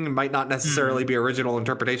thing, might not necessarily be original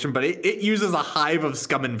interpretation, but it uses a hive of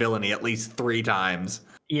scum and villainy at least 3 times.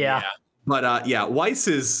 Yeah. But Weiss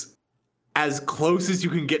is as close as you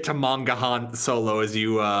can get to manga Han Solo as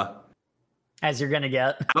you're gonna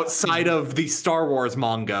get outside of the Star Wars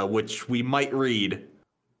manga, which we might read.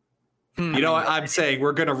 You know what I'm saying?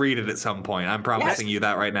 We're going to read it at some point. I'm promising you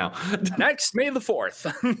that right now. Next, May the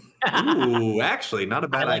 4th. Ooh, actually, not a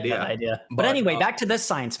bad I like idea. that idea. But But, anyway, back to this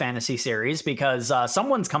science fantasy series because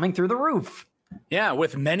someone's coming through the roof. Yeah,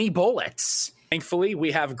 with many bullets. Thankfully,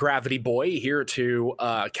 we have Gravity Boy here to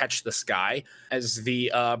catch this guy as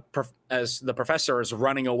the professor is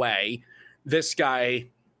running away. This guy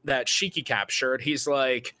that Shiki captured, he's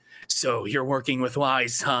like, "So you're working with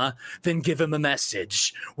Wise, huh? Then give him a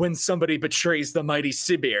message. When somebody betrays the mighty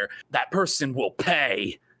Sibir, that person will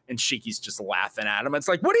pay." And Shiki's just laughing at him. It's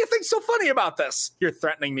like, what do you think's so funny about this? You're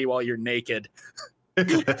threatening me while you're naked.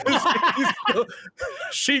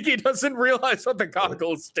 Shiki doesn't realize what the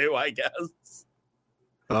goggles do, I guess.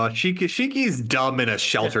 Shiki's dumb in a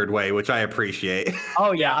sheltered way, which I appreciate.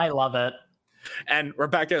 Oh yeah, I love it. And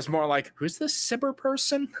Rebecca is more like, who's this Sibir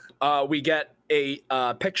person? We get a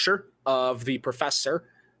picture of the professor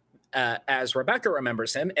as Rebecca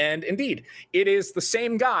remembers him. And indeed, it is the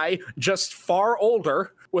same guy, just far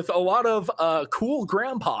older, with a lot of cool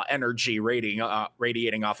grandpa energy radiating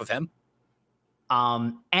off of him.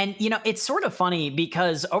 And you know, it's sort of funny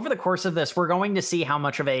because over the course of this, we're going to see how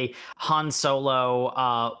much of a Han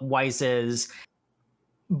Solo Weiss is.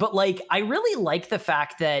 But like, I really like the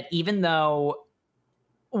fact that even though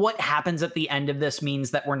what happens at the end of this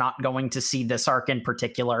means that we're not going to see this arc in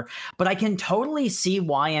particular, but I can totally see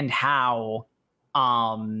why and how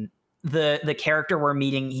the character we're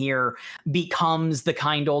meeting here becomes the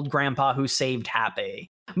kind old grandpa who saved Happy.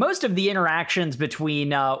 Most of the interactions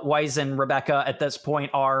between Weiss and Rebecca at this point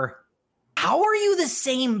are, how are you the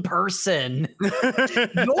same person?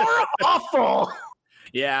 You're awful.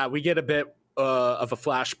 Yeah, we get a bit of a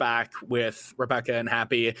flashback with Rebecca and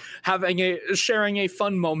Happy sharing a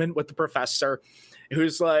fun moment with the professor,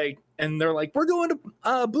 who's like, and they're like, "We're going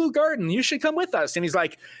to Blue Garden. You should come with us." And he's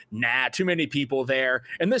like, "Nah, too many people there,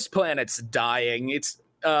 and this planet's dying. It's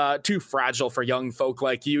too fragile for young folk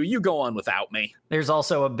like you. You go on without me." There's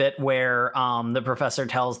also a bit where the professor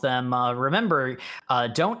tells them, remember,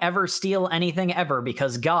 don't ever steal anything ever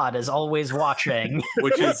because God is always watching.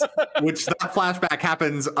 which that flashback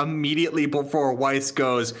happens immediately before Weiss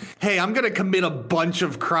goes, "Hey, I'm gonna commit a bunch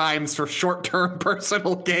of crimes for short-term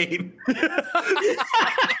personal gain."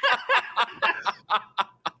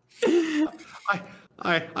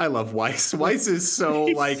 I love Weiss. Weiss is so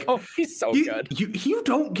he's so good. You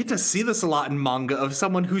don't get to see this a lot in manga of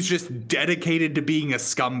someone who's just dedicated to being a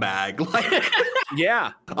scumbag. Like,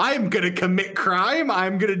 Yeah. I'm gonna commit crime.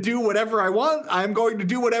 I'm gonna do whatever I want. I'm going to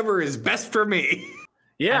do whatever is best for me.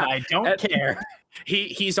 Yeah. And I don't care.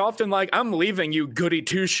 He's often like, "I'm leaving you goody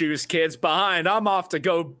two-shoes kids behind. I'm off to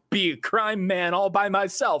go be a crime man all by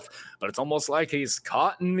myself." But it's almost like he's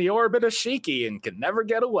caught in the orbit of Shiki and can never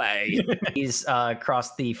get away. He's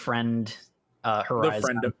crossed the friend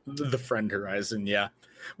horizon. The friend horizon, yeah.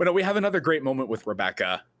 But no, we have another great moment with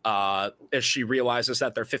Rebecca as she realizes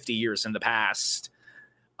that they're 50 years in the past,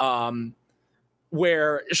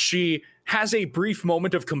 where she has a brief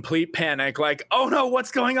moment of complete panic, like, "Oh no,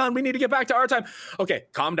 what's going on? We need to get back to our time." Okay,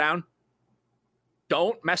 calm down.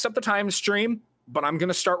 Don't mess up the time stream, but I'm going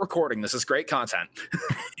to start recording. This is great content.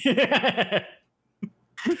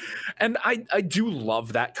 And I do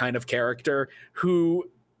love that kind of character who,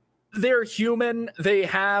 they're human. They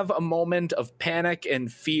have a moment of panic and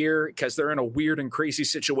fear because they're in a weird and crazy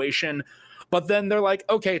situation. But then they're like,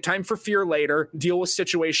 okay, time for fear later. Deal with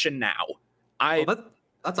situation now.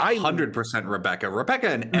 That's 100% Rebecca.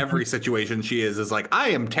 Rebecca in every situation she is like, I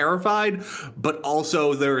am terrified, but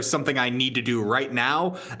also there is something I need to do right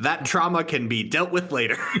now. That trauma can be dealt with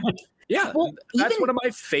later. Yeah, Well, that's even- one of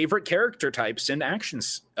my favorite character types in action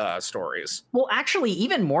stories. Well, actually,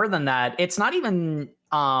 even more than that, it's not even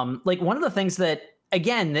like one of the things that,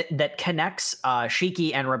 again, that connects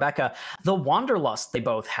Shiki and Rebecca, the wanderlust they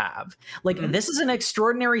both have. Like, this is an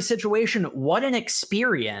extraordinary situation. What an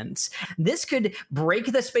experience. This could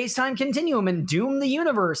break the space-time continuum and doom the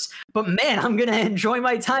universe. But man, I'm going to enjoy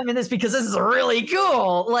my time in this because this is really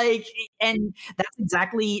cool. Like, and that's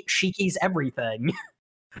exactly Shiki's everything.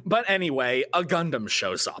 But anyway, a Gundam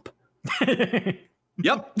shows up.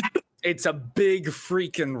 Yep. It's a big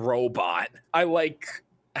freaking robot. I like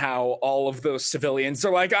how all of those civilians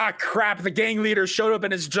are like, "Ah, crap, the gang leader showed up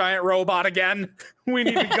in his giant robot again. We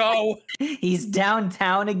need to go." He's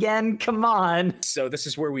downtown again. Come on. So this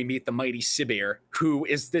is where we meet the mighty Sibir, who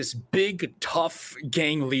is this big, tough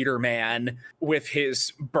gang leader man with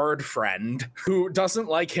his bird friend who doesn't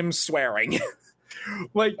like him swearing.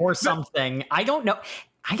 Like, Or something. I don't know.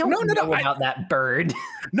 I don't know about that bird.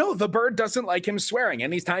 no, the bird doesn't like him swearing.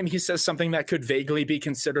 Anytime he says something that could vaguely be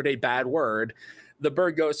considered a bad word, the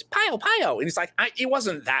bird goes, "Pio, pio." And he's like, "It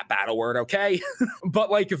wasn't that bad a word, okay?"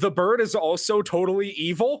 But like, the bird is also totally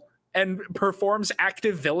evil. and performs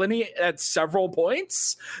active villainy at several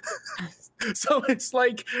points. So it's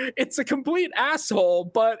like, it's a complete asshole,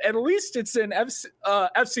 but at least it's in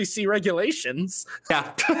FCC regulations.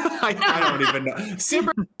 Yeah, I don't even know.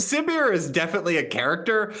 Sibir is definitely a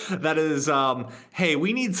character that is, hey,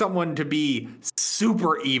 we need someone to be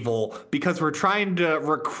super evil because we're trying to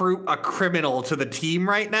recruit a criminal to the team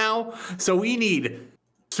right now. So we need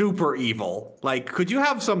super evil. Like, could you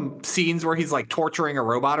have some scenes where he's like torturing a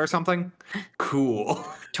robot or something? Cool.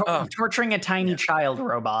 Torturing a tiny child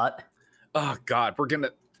robot. Oh God, we're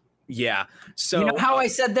gonna, yeah. So you know how I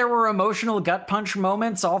said there were emotional gut punch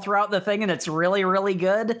moments all throughout the thing, and it's really, really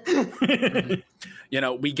good. You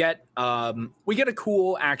know, we get a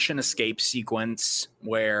cool action escape sequence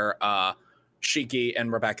where Shiki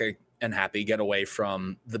and Rebecca and Happy get away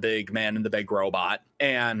from the big man and the big robot,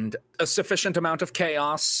 and a sufficient amount of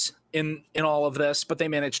chaos in all of this, but they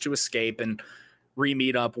manage to escape and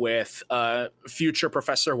re-meet up with future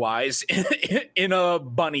Professor Wise in a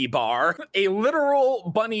bunny bar, a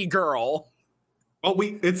literal bunny girl. Oh,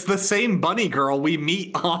 it's the same bunny girl we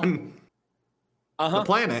meet on the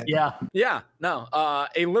planet. Yeah. No,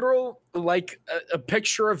 a literal, like a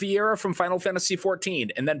picture of Viera from Final Fantasy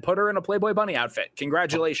 14, and then put her in a Playboy bunny outfit.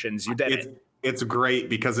 Congratulations, you did it. It's great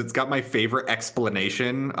because it's got my favorite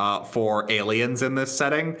explanation for aliens in this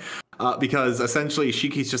setting. Because essentially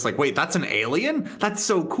Shiki's just like, wait, that's an alien? That's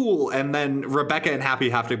so cool. And then Rebecca and Happy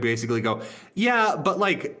have to basically go, yeah, but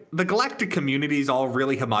like the galactic community is all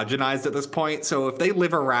really homogenized at this point. So if they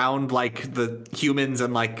live around like the humans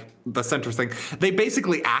and like the center thing, they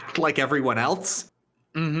basically act like everyone else.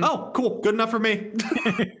 Mm-hmm. Oh, cool. Good enough for me.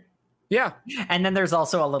 Yeah. And then there's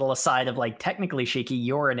also a little aside of like, technically, Shiki,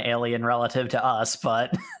 you're an alien relative to us,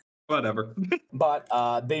 but whatever. But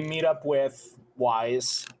they meet up with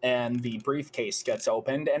Wise, and the briefcase gets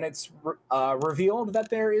opened, and it's revealed that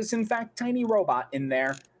there is in fact Tiny Robot in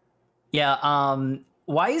there. Yeah,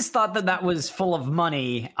 Wise thought that was full of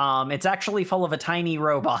money. It's actually full of a tiny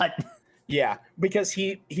robot. Yeah, because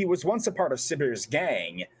he was once a part of Sibir's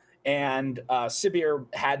gang, and Sibir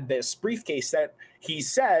had this briefcase that he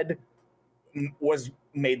said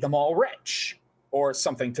made them all rich, or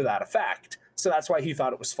something to that effect. So that's why he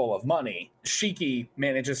thought it was full of money. Shiki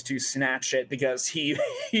manages to snatch it because he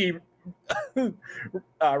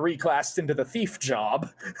reclassed into the thief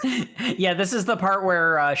job. Yeah, this is the part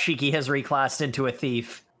where Shiki has reclassed into a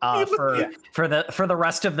thief for the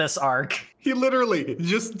rest of this arc. He literally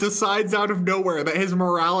just decides out of nowhere that his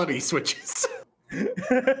morality switches.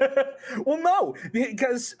 Well, no,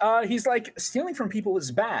 because he's like, stealing from people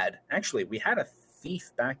is bad. Actually, we had a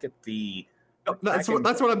thief back at the... That's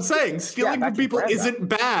what I'm saying. Stealing from people isn't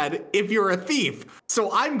bad if you're a thief.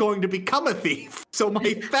 So I'm going to become a thief. So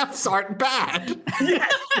my thefts aren't bad.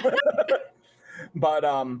 Yes.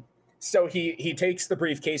 But so he takes the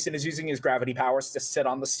briefcase and is using his gravity powers to sit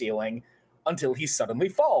on the ceiling until he suddenly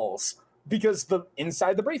falls, because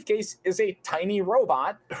inside the briefcase is a tiny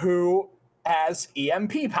robot who has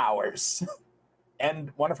EMP powers.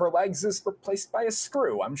 And one of her legs is replaced by a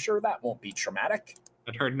screw. I'm sure that won't be traumatic.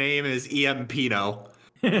 And her name is Pino,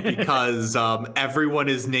 because everyone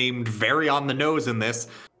is named very on the nose in this.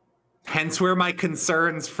 Hence where my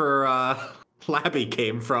concerns for Labby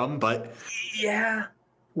came from, but yeah,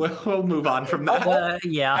 we'll move on from that.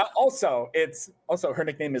 Yeah. Also, her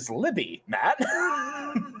nickname is Libby, Matt.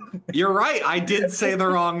 You're right. I did say the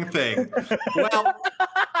wrong thing. Well,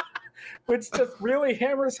 which just really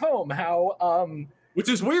hammers home how which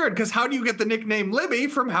is weird, because how do you get the nickname Libby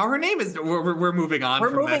from how her name is? We're moving on.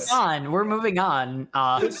 We're moving on.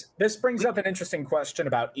 This brings up an interesting question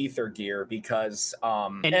about Ether Gear, because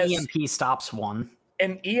an EMP stops one.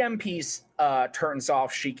 An EMP turns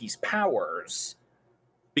off Shiki's powers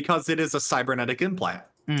because it is a cybernetic implant.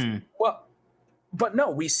 Mm. Well, but no,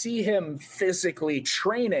 we see him physically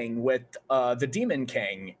training with the Demon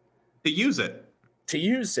King to use it.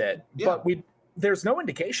 Yeah. But there's no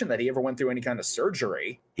indication that he ever went through any kind of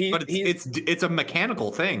surgery. But it's a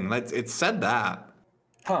mechanical thing. It's said that.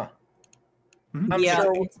 Huh. Mm-hmm.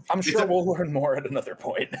 I'm sure we'll learn more at another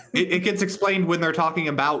point. It gets explained when they're talking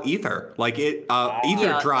about ether. Like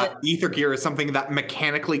ether gear is something that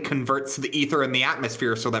mechanically converts the ether in the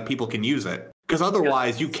atmosphere so that people can use it. Because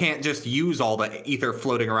otherwise you can't just use all the ether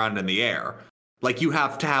floating around in the air. Like, you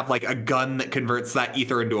have to have, like, a gun that converts that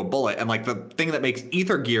ether into a bullet. And, like, the thing that makes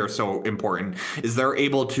ether gear so important is they're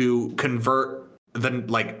able to convert the,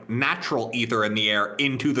 like, natural ether in the air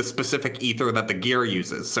into the specific ether that the gear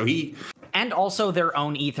uses. So And also their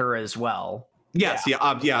own ether as well. Yes,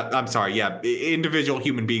 I'm sorry. Yeah, individual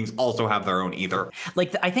human beings also have their own ether.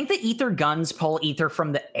 Like I think the ether guns pull ether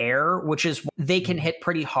from the air, which is they can hit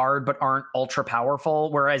pretty hard but aren't ultra powerful.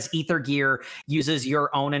 Whereas ether gear uses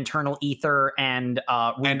your own internal ether and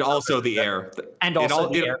also the air. And also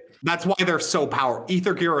the air. That's why they're so powerful.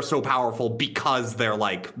 Ether gear are so powerful because they're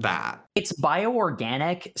like that. It's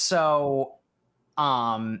bioorganic, so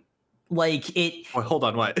like it. Oh, hold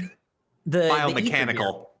on, what? The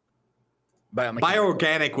biomechanical.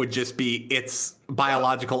 Bioorganic would just be it's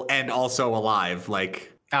biological and also alive.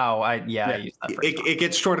 Like I use that it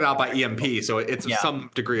gets shorted out by EMP, so it's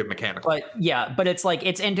some degree of mechanical. But it's like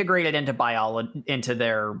it's integrated into biology into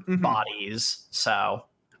their bodies. So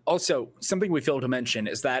also something we failed to mention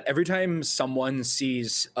is that every time someone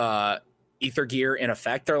sees ether gear in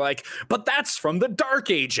effect, they're like, "But that's from the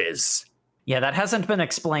Dark Ages." Yeah, that hasn't been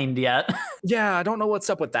explained yet. Yeah, I don't know what's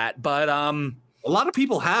up with that, but a lot of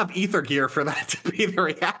people have ether gear for that to be the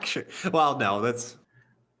reaction. Well, no,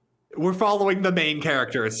 we're following the main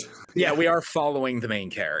characters. Yeah, we are following the main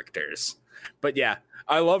characters. But yeah,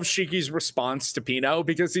 I love Shiki's response to Pino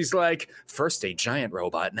because he's like, first a giant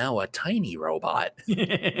robot, now a tiny robot.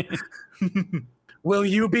 Will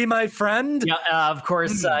you be my friend? Yeah, of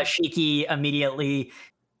course, Shiki immediately,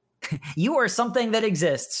 you are something that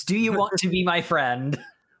exists. Do you want to be my friend?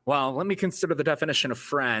 Well, let me consider the definition of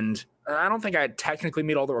friend. I don't think I technically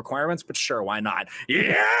meet all the requirements, but sure, why not?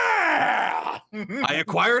 Yeah! I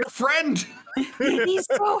acquired a friend! He's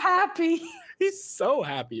so happy. He's so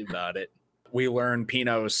happy about it. We learn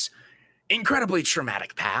Pino's incredibly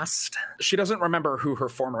traumatic past. She doesn't remember who her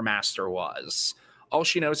former master was. All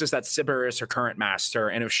she knows is that Sibir is her current master,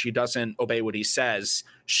 and if she doesn't obey what he says,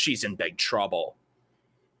 she's in big trouble.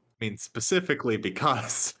 I mean, specifically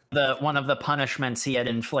because one of the punishments he had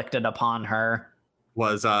inflicted upon her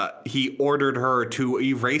was he ordered her to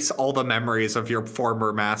erase all the memories of your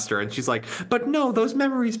former master, and she's like, but no, those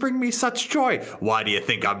memories bring me such joy. Why do you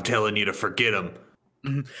think I'm telling you to forget them?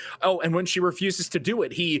 Mm-hmm. Oh, and when she refuses to do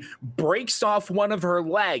it, he breaks off one of her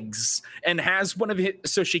legs and has one of his,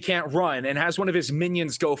 so she can't run, and has one of his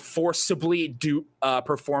minions go forcibly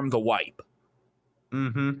perform the wipe.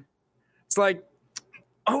 Mm-hmm. It's like,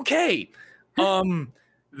 okay,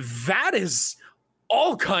 that is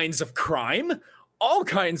all kinds of crime, all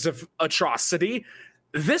kinds of atrocity.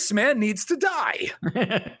 This man needs to die.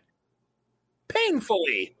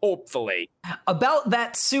 Painfully, hopefully. About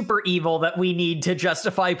that super evil that we need to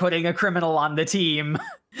justify putting a criminal on the team.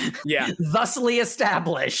 Yeah. Thusly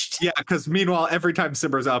established. Yeah, because meanwhile, every time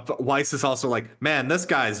Sibir's up, Weiss is also like, man, this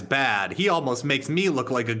guy's bad. He almost makes me look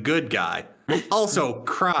like a good guy. Also,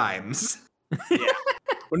 crimes. Yeah.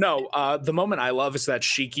 No, the moment I love is that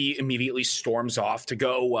Shiki immediately storms off to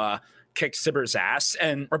go kick Sibir's ass,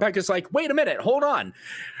 and Rebecca's like, wait a minute, hold on.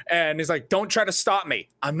 And he's like, don't try to stop me.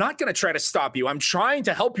 I'm not going to try to stop you. I'm trying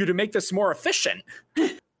to help you to make this more efficient.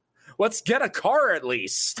 Let's get a car at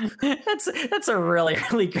least. That's a really,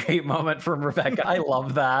 really great moment from Rebecca. I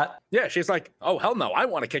love that. Yeah, she's like, oh, hell no, I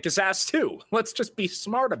want to kick his ass too. Let's just be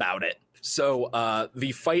smart about it. So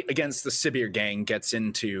the fight against the Sibir gang gets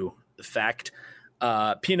into effect.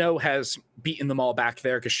 Pino has beaten them all back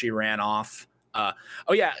there because she ran off.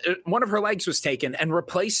 One of her legs was taken and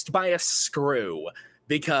replaced by a screw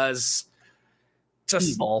because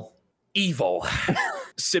just evil.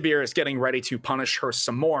 Sibir is getting ready to punish her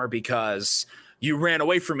some more because you ran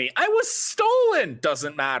away from me. I was stolen.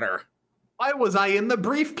 Doesn't matter. Why was I in the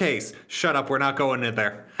briefcase? Shut up. We're not going in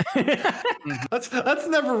there. That's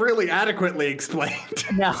never really adequately explained.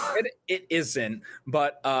 No, it isn't.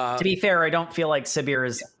 But to be fair, I don't feel like Sibir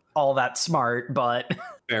is all that smart, but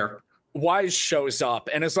fair. Wise shows up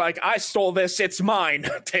and is like, I stole this, it's mine.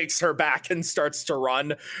 Takes her back and starts to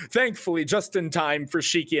run. Thankfully, just in time for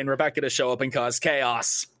Shiki and Rebecca to show up and cause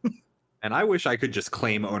chaos. And I wish I could just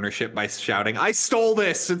claim ownership by shouting, I stole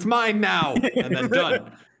this, it's mine now, and then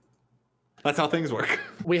done. That's how things work.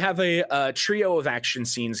 We have a trio of action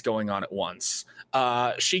scenes going on at once.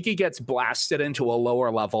 Shiki gets blasted into a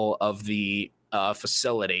lower level of the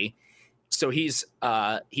facility. So he's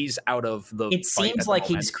out of the It seems like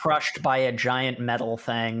he's crushed by a giant metal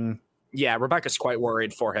thing. Yeah, Rebecca's quite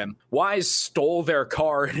worried for him. Wise stole their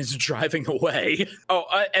car and is driving away. Oh,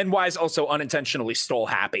 and Wise also unintentionally stole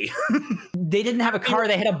Happy. They didn't have a car,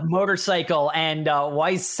 they had a motorcycle, and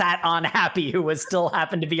Wise sat on Happy, who was still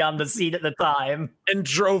happened to be on the seat at the time. And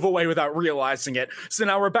drove away without realizing it. So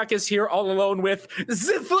now Rebecca's here all alone with the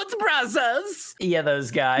Foot Brothers. Yeah,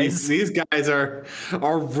 those guys. These guys are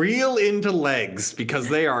real into legs because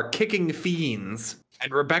they are kicking fiends.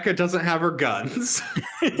 And Rebecca doesn't have her guns.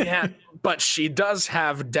 Yeah, but she does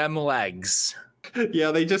have dem legs.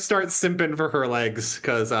 Yeah, they just start simping for her legs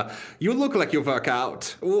because you look like you work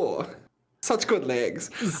out. Ooh, such good legs.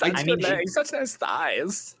 I mean, such nice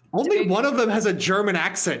thighs. Only one of them has a German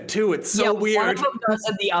accent too. It's so weird. One of them does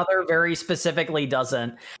and the other very specifically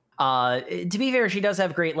doesn't. To be fair, she does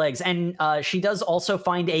have great legs, and she does also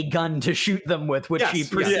find a gun to shoot them with, which she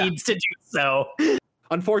proceeds to do so.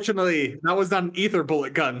 Unfortunately, that was not an ether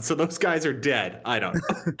bullet gun, so those guys are dead. I don't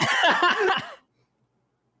know.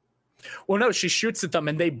 Well, no, she shoots at them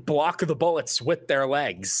and they block the bullets with their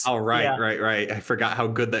legs. Oh, right. I forgot how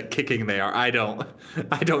good that kicking they are. I don't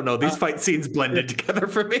know. These fight scenes blended together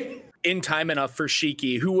for me. In time enough for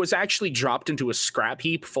Shiki, who was actually dropped into a scrap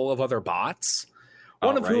heap full of other bots.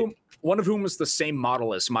 One of whom was the same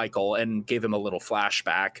model as Michael and gave him a little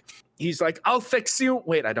flashback. He's like, I'll fix you.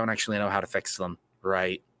 Wait, I don't actually know how to fix them.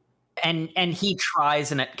 Right. And he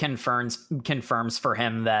tries, and it confirms for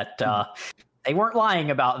him that they weren't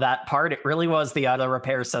lying about that part. It really was the auto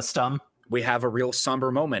repair system. We have a real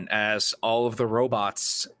somber moment as all of the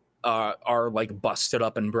robots are like busted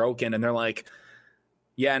up and broken, and they're like,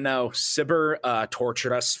 yeah, no, Sibber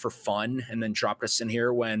tortured us for fun and then dropped us in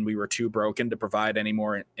here when we were too broken to provide any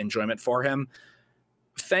more enjoyment for him.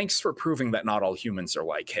 Thanks for proving that not all humans are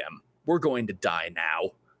like him. We're going to die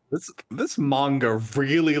now. This manga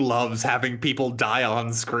really loves having people die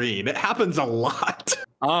on screen. It happens a lot.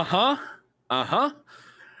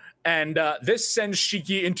 And this sends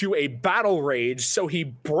Shiki into a battle rage, so he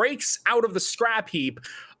breaks out of the scrap heap,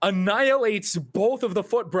 annihilates both of the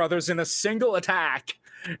Foot brothers in a single attack,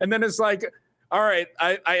 and then is like, all right,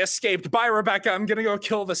 I escaped. Bye, Rebecca. I'm going to go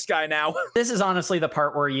kill this guy now. This is honestly the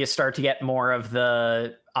part where you start to get more of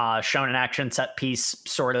the shonen action set piece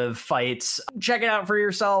sort of fights. Check it out for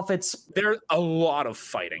yourself. There's a lot of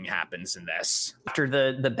fighting happens in this. After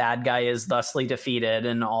the bad guy is thusly defeated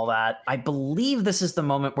and all that. I believe this is the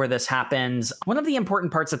moment where this happens. One of the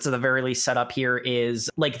important parts that's at the very least set up here is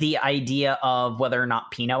like the idea of whether or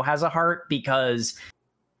not Pino has a heart, because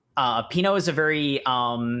Pino is a very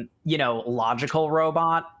logical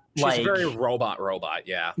robot. She's a very robot,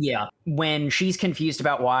 yeah. Yeah. When she's confused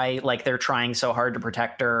about why they're trying so hard to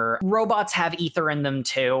protect her, robots have ether in them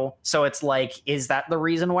too. So it's like, is that the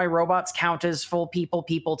reason why robots count as full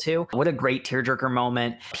people too? What a great tearjerker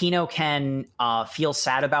moment. Pino can feel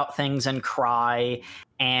sad about things and cry,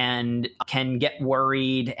 and can get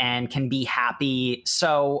worried and can be happy.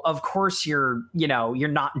 So of course you're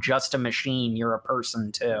not just a machine, you're a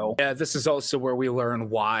person too. Yeah, this is also where we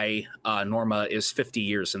learn why Norma is 50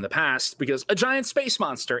 years in the past, because a giant space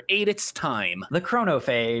monster ate its time. The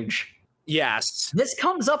chronophage. Yes. This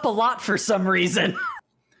comes up a lot for some reason.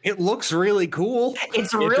 It looks really cool.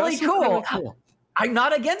 It's really cool. I'm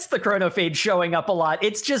not against the chronophage showing up a lot.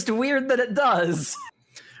 It's just weird that it does.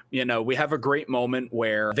 We have a great moment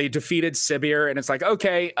where they defeated Sibir, and it's like,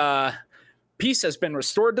 okay, peace has been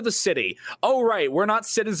restored to the city. Oh, right, we're not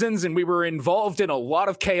citizens, and we were involved in a lot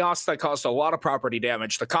of chaos that caused a lot of property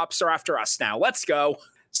damage. The cops are after us now. Let's go.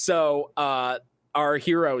 So our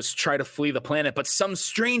heroes try to flee the planet, but some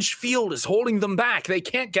strange field is holding them back. They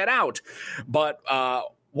can't get out. But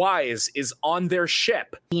Wise is on their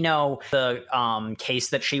ship. The case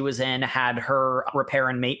that she was in had her repair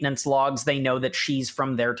and maintenance logs. They know that she's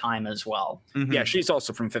from their time as well. Mm-hmm. Yeah, she's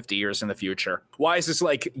also from 50 years in the future. Wise is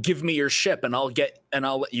like, give me your ship and I'll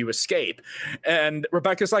let you escape. And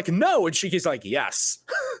Rebecca's like, no. And Shiki's like, yes.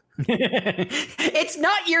 It's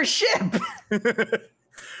not your ship.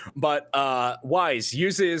 But Wise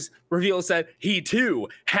reveals that he too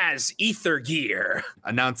has ether gear.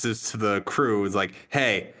 Announces to the crew, is like,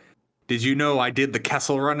 hey, did you know I did the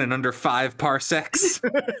Kessel Run in under 5 parsecs?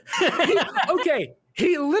 Okay,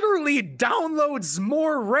 he literally downloads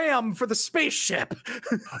more RAM for the spaceship.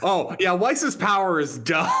 Oh, yeah, Weiss's power is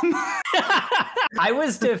dumb. I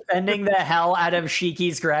was defending the hell out of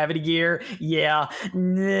Shiki's gravity gear. Yeah,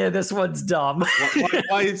 this one's dumb.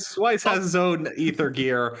 Weiss has his own ether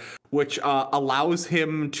gear, which allows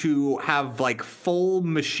him to have full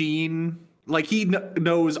machine. He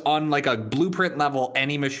knows on a blueprint level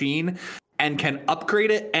any machine, and can upgrade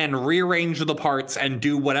it and rearrange the parts and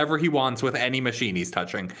do whatever he wants with any machine he's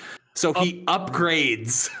touching. So he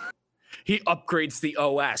upgrades. He upgrades the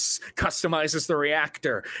OS, customizes the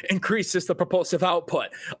reactor, increases the propulsive output,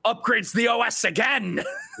 upgrades the OS again.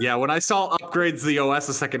 Yeah, when I saw upgrades the OS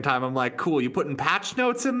a second time, I'm like, cool, you putting patch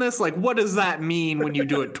notes in this? What does that mean when you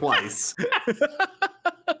do it twice?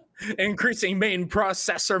 Increasing main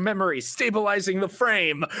processor memory, stabilizing the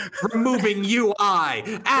frame, removing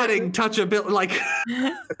UI, adding touchability,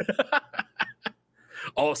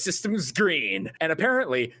 All systems green. And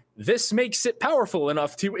apparently, this makes it powerful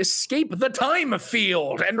enough to escape the time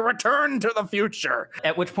field and return to the future.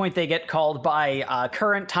 At which point they get called by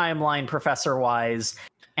current timeline Professor Wise.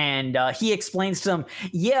 And he explains to them,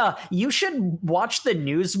 yeah, you should watch the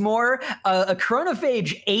news more. A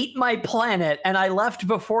chronophage ate my planet, and I left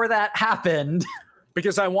before that happened.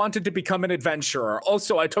 Because I wanted to become an adventurer.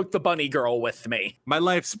 Also, I took the bunny girl with me. My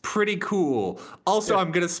life's pretty cool. Also,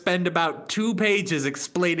 I'm going to spend about 2 pages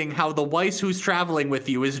explaining how the Weiss who's traveling with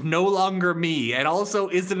you is no longer me, and also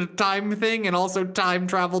isn't a time thing, and also time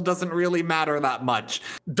travel doesn't really matter that much.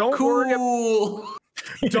 Don't Cool.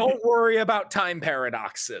 Don't worry about time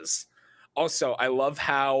paradoxes. Also, I love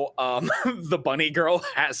how the bunny girl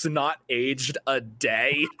has not aged a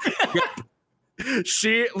day.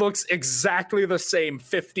 She looks exactly the same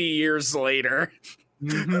 50 years later.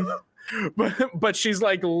 But she's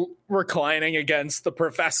like reclining against the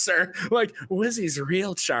professor. Like, Wizzy's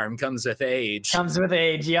real charm comes with age. Comes with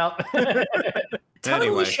age, yep. Totally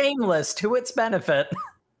Anyway. shameless to its benefit.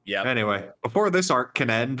 Yeah. Anyway, before this arc can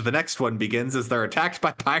end, the next one begins as they're attacked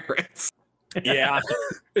by pirates. Yeah.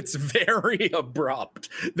 It's very abrupt.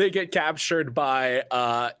 They get captured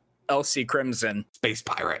by Elsie Crimson. Space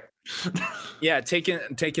pirate. Yeah,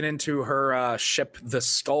 taken into her ship, the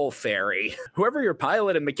Skull Fairy. Whoever your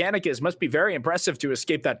pilot and mechanic is must be very impressive to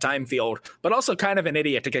escape that time field, but also kind of an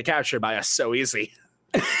idiot to get captured by us so easy.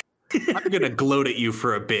 I'm going to gloat at you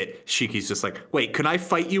for a bit. Shiki's just like, wait, can I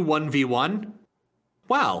fight you 1v1?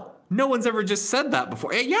 Wow, no one's ever just said that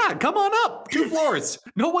before. Hey, yeah, come on up, 2 floors.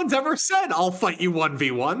 No one's ever said I'll fight you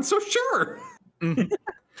 1v1, so sure.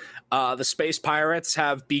 The space pirates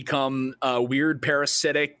have become weird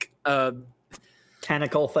parasitic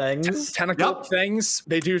Tentacle things. tentacle things.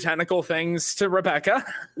 They do tentacle things to Rebecca.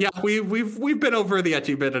 Yeah, we've been over the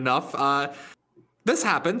ecchi bit enough. This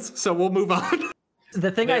happens, so we'll move on.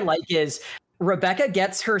 The thing I like is Rebecca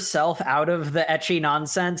gets herself out of the ecchi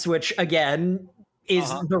nonsense, which again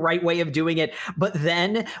is the right way of doing it. But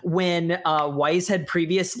then when Weiss had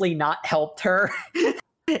previously not helped her,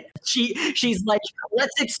 she's like,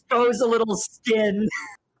 let's expose a little skin.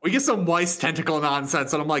 We get some Weiss tentacle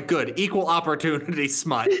nonsense, and I'm like, good, equal opportunity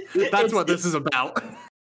smut. That's what this is about.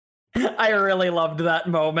 I really loved that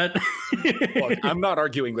moment. Look, I'm not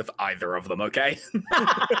arguing with either of them, okay?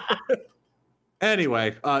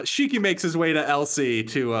 Anyway, Shiki makes his way to Elsie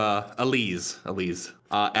to Elise,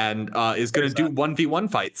 and is going to do 1v1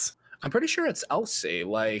 fights. I'm pretty sure it's Elsie.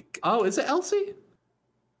 Like, Oh, is it Elsie?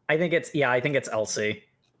 I think it's Elsie.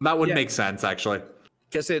 That would make sense, actually.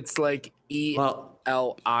 because it's like E Well,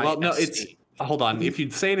 L I. well, no, it's hold on. If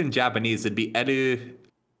you'd say it in Japanese, it'd be Eruza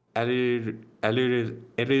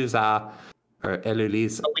or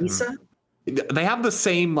Elulisa. Elisa? They have the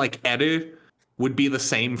same like Eru would be the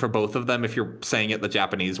same for both of them if you're saying it the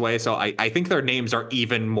Japanese way. So I think their names are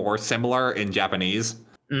even more similar in Japanese.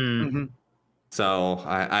 Mm-hmm. So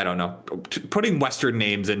I don't know. Putting Western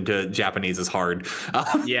names into Japanese is hard.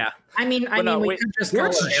 Yeah. I mean, we could just call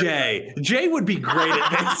Where's it Jay? Jay would be great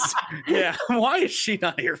at this. Yeah. Why is she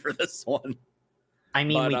not here for this one? I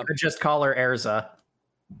mean, we could just call her Erza.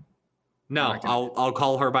 No, I'll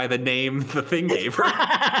call her by the name the thing gave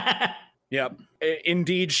her. Yep.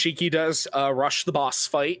 Indeed, Shiki does rush the boss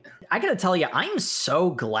fight. I gotta tell you, I'm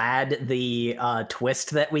so glad the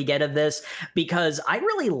twist that we get of this, because I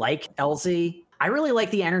really like Elsie. I really like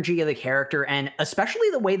the energy of the character, and especially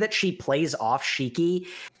the way that she plays off Shiki.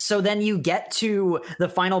 So then you get to the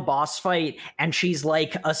final boss fight, and she's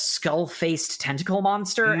like a skull-faced tentacle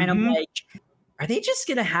monster, and I'm like, are they just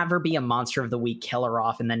gonna have her be a monster of the week, kill her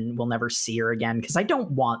off, and then we'll never see her again? Because I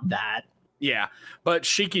don't want that. Yeah, but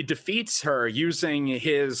Shiki defeats her using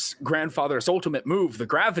his grandfather's ultimate move, the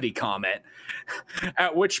Gravity Comet.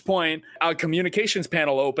 At which point, a communications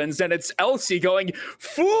panel opens and it's Elsie going,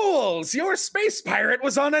 "Fools! Your space pirate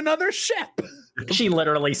was on another ship!" She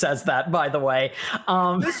literally says that, by the way.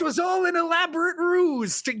 This was all an elaborate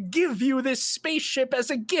ruse to give you this spaceship as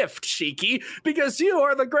a gift, Shiki, because you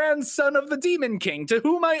are the grandson of the Demon King, to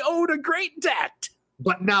whom I owed a great debt.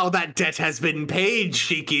 But now that debt has been paid,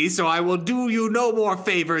 Shiki, so I will do you no more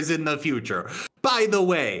favors in the future. By the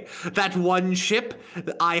way, that one ship,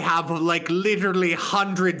 I have like literally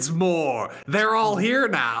hundreds more. They're all here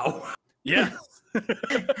now. Yeah.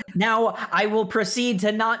 Now, I will proceed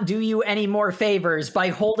to not do you any more favors by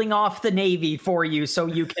holding off the Navy for you so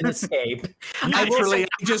you can escape. Naturally,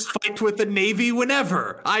 I just fight with the Navy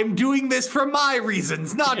whenever. I'm doing this for my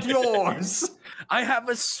reasons, not yours. I have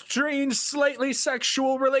a strange, slightly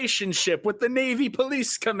sexual relationship with the Navy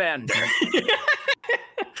police commander.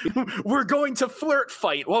 We're going to flirt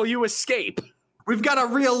fight while you escape. We've got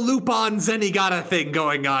a real Lupin Zenigata thing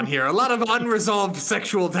going on here. A lot of unresolved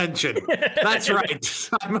sexual tension. That's right.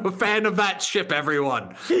 I'm a fan of that ship,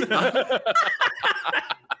 everyone.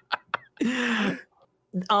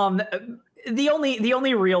 The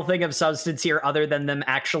only real thing of substance here, other than them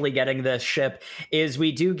actually getting this ship, is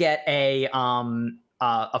we do get a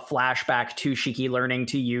flashback to Shiki learning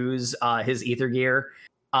to use his ether gear,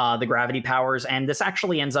 the gravity powers, and this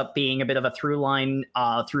actually ends up being a bit of a through line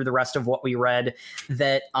through the rest of what we read,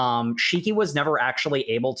 that Shiki was never actually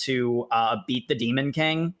able to beat the Demon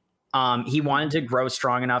King. He wanted to grow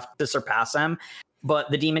strong enough to surpass him,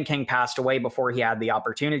 but the Demon King passed away before he had the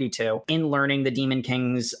opportunity to. In learning the Demon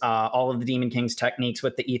King's, all of the Demon King's techniques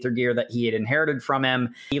with the ether gear that he had inherited from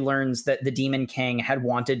him, he learns that the Demon King had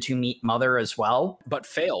wanted to meet Mother as well, but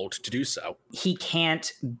failed to do so. He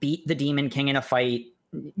can't beat the Demon King in a fight,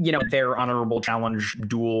 their honorable challenge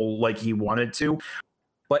duel like he wanted to,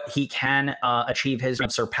 but he can achieve his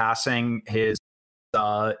surpassing his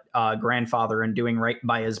grandfather and doing right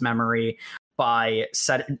by his memory by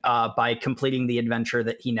completing the adventure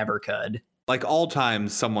that he never could. Like all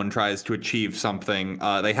times someone tries to achieve something,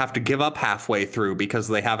 they have to give up halfway through because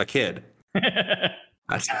they have a kid.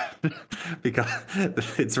 Because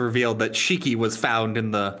it's revealed that Shiki was found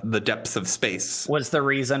in the depths of space. Was the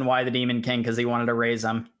reason why the Demon King, because he wanted to raise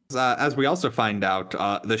him. As we also find out,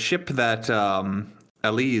 the ship that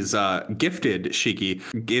Elise gifted Shiki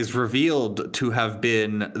is revealed to have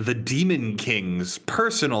been the Demon King's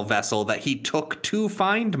personal vessel that he took to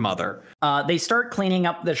find Mother. They start cleaning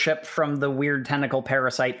up the ship from the weird tentacle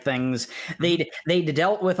parasite things. They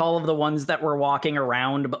dealt with all of the ones that were walking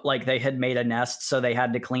around, but like they had made a nest, so they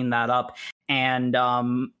had to clean that up. And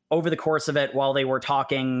over the course of it, while they were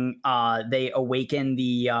talking, they awaken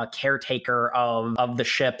the caretaker of the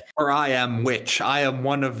ship. Or I am Witch. I am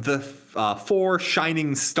one of the 4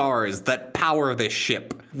 shining stars that power this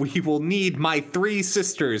ship. We will need my 3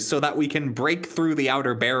 sisters so that we can break through the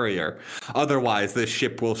outer barrier. Otherwise, this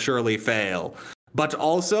ship will surely fail. But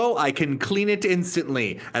also, I can clean it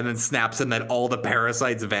instantly. And then snaps, and then all the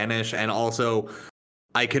parasites vanish. And also,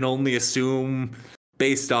 I can only assume,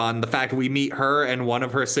 based on the fact we meet her and one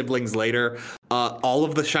of her siblings later, all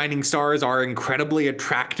of the shining stars are incredibly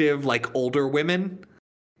attractive, like older women.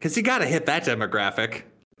 Because you gotta hit that demographic.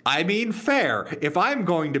 I mean, fair. If I'm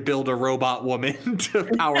going to build a robot woman to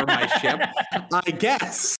power my ship, I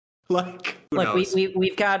guess. Like,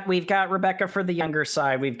 we've got Rebecca for the younger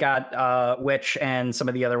side. We've got Witch and some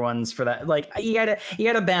of the other ones for that. Like, you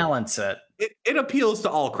gotta balance it. It appeals to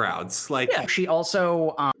all crowds. Like, yeah, she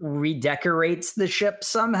also redecorates the ship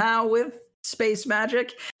somehow with space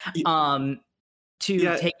magic,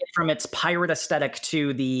 to take it from its pirate aesthetic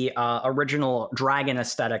to the original dragon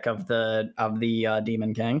aesthetic of the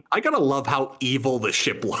Demon King. I gotta love how evil the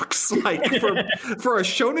ship looks. Like, for a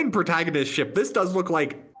shonen protagonist ship, this does look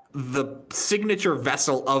like the signature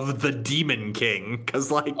vessel of the Demon King.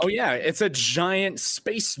 Because, like, oh yeah, it's a giant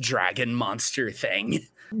space dragon monster thing.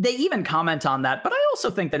 They even comment on that, but I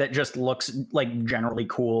also think that it just looks like generally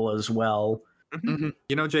cool as well. Mm-hmm.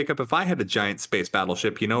 You know, Jacob, if I had a giant space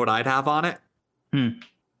battleship, you know what I'd have on it?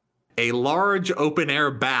 A large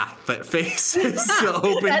open-air bath that faces the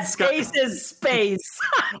open that sky. That faces space.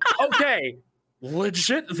 Okay,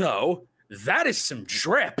 legit though, that is some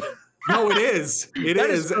drip. No, it is.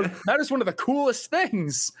 That is one of the coolest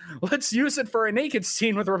things. Let's use it for a naked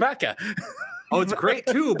scene with Rebecca. Oh, it's great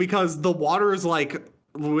too, because the water is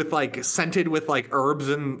scented with like herbs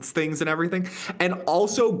and things and everything, and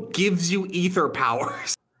also gives you ether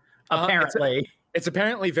powers. Apparently. It's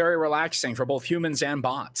apparently very relaxing for both humans and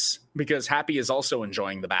bots, because Happy is also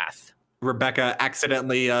enjoying the bath. Rebecca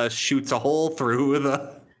accidentally shoots a hole through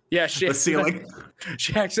the ceiling.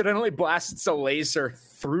 She accidentally blasts a laser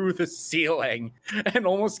through the ceiling and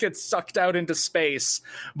almost gets sucked out into space.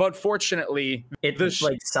 But fortunately, it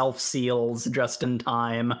self-seals just in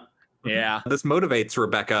time. Yeah. This motivates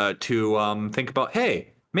Rebecca to think about, hey,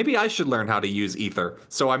 maybe I should learn how to use ether,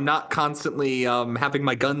 so I'm not constantly having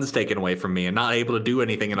my guns taken away from me and not able to do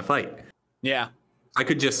anything in a fight. Yeah. I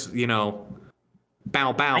could just,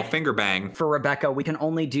 bow, finger bang. For Rebecca, we can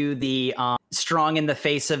only do the strong in the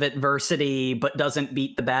face of adversity, but doesn't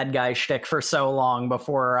beat the bad guy shtick for so long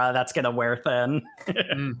before that's going to wear thin.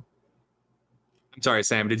 I'm sorry,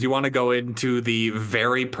 Sam, did you want to go into the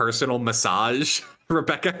very personal massage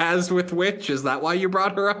Rebecca has with Witch? Is that why you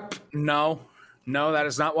brought her up? No, that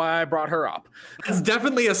is not why I brought her up. It's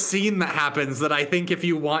definitely a scene that happens that I think if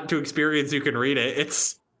you want to experience, you can read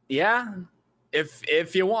it. Yeah,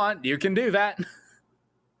 if you want, you can do that.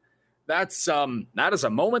 That is a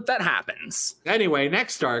moment that happens. Anyway,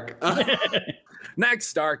 next arc.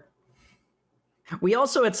 Next arc. We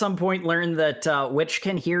also at some point learned that Witch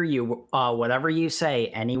can hear you, whatever you say,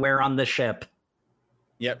 anywhere on the ship.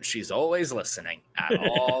 Yep, she's always listening at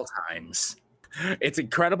all times. It's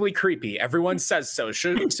incredibly creepy. Everyone says so.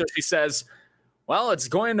 So she says, "Well, it's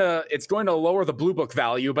going to lower the blue book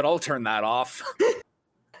value, but I'll turn that off."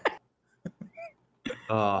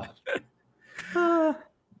 Uh, I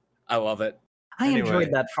love it. I Anyway.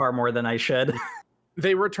 enjoyed that far more than I should.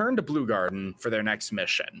 They return to Blue Garden for their next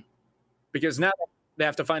mission because now they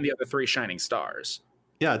have to find the other 3 shining stars.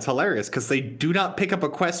 yeah, it's hilarious because they do not pick up a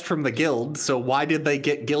quest from the guild. So why did they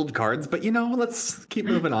get guild cards? But let's keep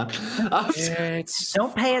moving on. It's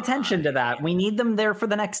Don't pay attention to that. We need them there for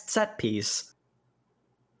the next set piece.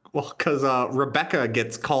 Well, because Rebecca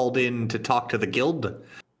gets called in to talk to the guild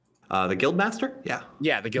master.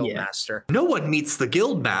 the guild Yeah. master. No one meets the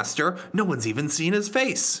guild master. No one's even seen his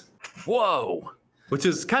face. Whoa. Which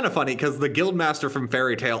is kind of funny because the guild master from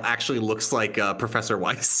Fairy Tail actually looks like Professor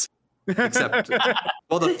Weiss. Except,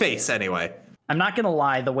 well, the face anyway. I'm not going to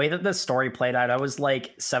lie. The way that this story played out, I was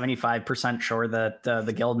like 75% sure that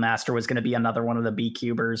the guild master was going to be another one of the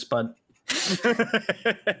B-cubers, but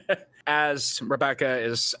As Rebecca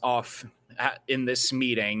is off in this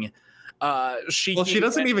meeting, she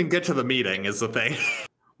doesn't even get to the meeting is the thing.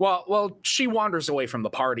 Well, she wanders away from the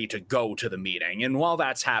party to go to the meeting, and while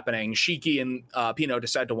that's happening, Shiki and Pino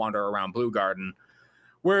decide to wander around Blue Garden,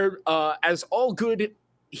 where, as all good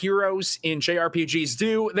heroes in JRPGs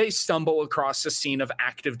do, they stumble across a scene of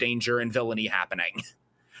active danger and villainy happening,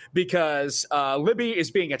 because Libby is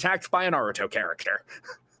being attacked by a Naruto character.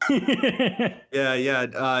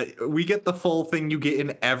 Yeah. We get the full thing you get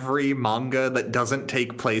in every manga that doesn't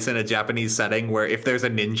take place in a Japanese setting, where if there's a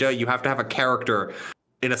ninja, you have to have a character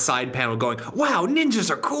in a side panel going, "Wow,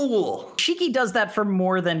 ninjas are cool." Shiki does that for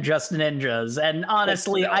more than just ninjas. And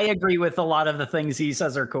honestly, I agree with a lot of the things he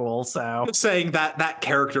says are cool. So I'm saying that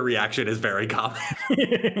character reaction is very common.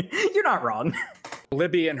 you're not wrong.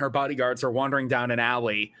 Libby and her bodyguards are wandering down an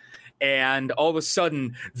alley, and all of a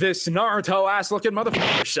sudden, this Naruto-ass looking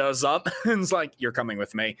motherfucker shows up and is like, "You're coming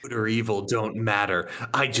with me." Good or evil don't matter.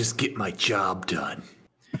 I just get my job done.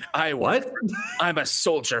 What? I'm a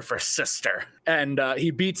soldier for sister. And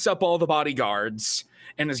he beats up all the bodyguards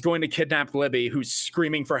and is going to kidnap Libby, who's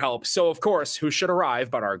screaming for help. So, of course, who should arrive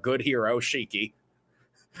but our good hero, Shiki.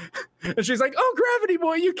 And she's like, "Oh, Gravity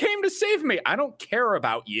Boy, you came to save me." "I don't care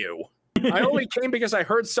about you. I only came because I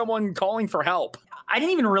heard someone calling for help." I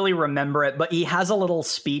didn't even really remember it, but he has a little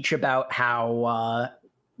speech about how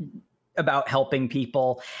about helping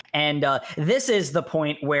people, and this is the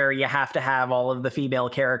point where you have to have all of the female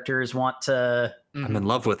characters want to. I'm in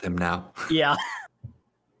love with him now. Yeah,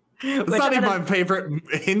 It's not even my favorite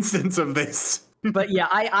instance of this. but yeah,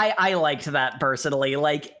 I liked that personally.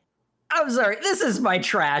 Like, I'm sorry, this is my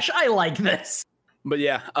trash. I like this. But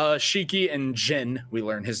yeah, Shiki and Jin, we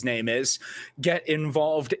learn his name is, get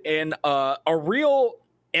involved in a real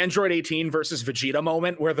Android 18 versus Vegeta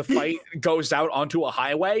moment where the fight goes out onto a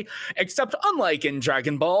highway, except unlike in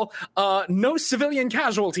Dragon Ball, no civilian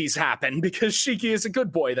casualties happen because Shiki is a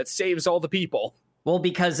good boy that saves all the people. Well,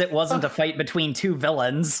 because it wasn't a fight between two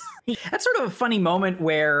villains. That's sort of a funny moment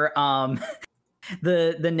where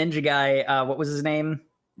the ninja guy, what was his name?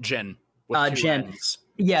 Jin. With two Jin. N's.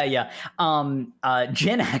 Yeah.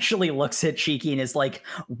 Jin actually looks at Shiki and is like,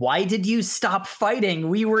 "Why did you stop fighting?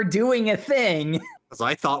 We were doing a thing." Because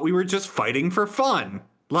I thought we were just fighting for fun.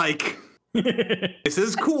 Like, this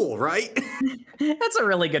is cool, right? That's a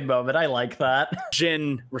really good moment. I like that.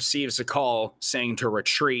 Jin receives a call saying to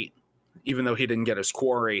retreat, even though he didn't get his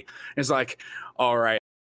quarry. He's like, "All right,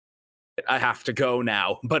 I have to go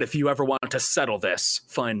now. But if you ever want to settle this,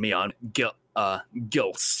 find me on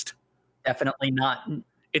Gilst." Definitely not.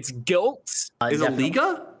 It's Gilst? Is definitely-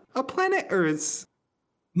 Aliga a planet, or is...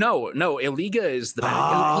 No, Iliga is the bad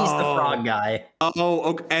guy. He's the frog guy. Oh,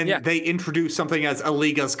 okay. And Yeah. they introduced something as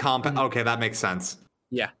Aliga's compound. Okay, that makes sense.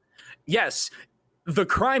 Yeah. Yes, the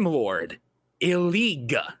crime lord,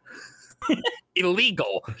 Iliga.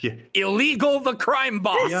 Illegal. Yeah. Illegal, the crime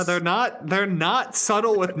boss. Yeah, they're not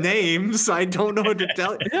subtle with names. I don't know what to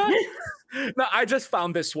tell you. No, I just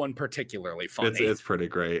found this one particularly funny. It's pretty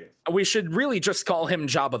great. We should really just call him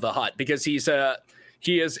Jabba the Hutt because he is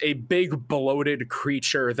a big bloated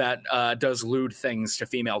creature that does lewd things to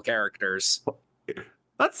female characters.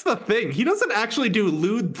 That's the thing. He doesn't actually do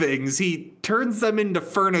lewd things. He turns them into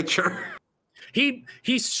furniture. He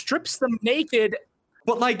strips them naked.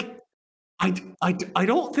 But like, I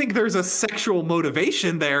don't think there's a sexual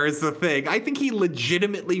motivation there is the thing. I think he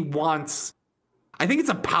legitimately wants... I think it's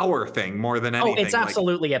a power thing more than anything. Oh, it's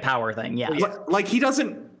absolutely a power thing. Yeah. Like he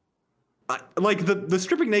doesn't... like the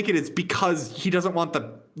stripping naked is because he doesn't want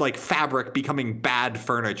the like fabric becoming bad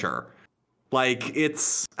furniture. Like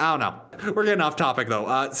it's, I don't know. We're getting off topic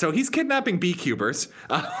though. So he's kidnapping beekeepers.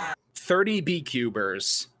 30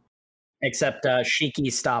 beekeepers. Except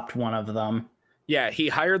Shiki stopped one of them. Yeah, he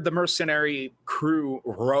hired the mercenary crew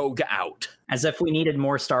Rogue out. As if we needed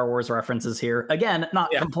more Star Wars references here. Again,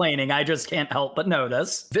 not complaining. I just can't help but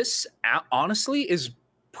notice. This honestly is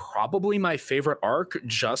probably my favorite arc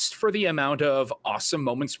just for the amount of awesome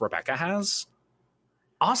moments Rebecca has.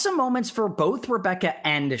 Awesome moments for both Rebecca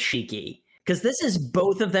and Shiki. Because this is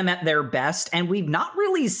both of them at their best, and we've not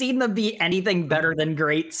really seen them be anything better than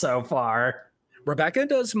great so far. Rebecca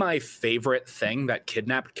does my favorite thing that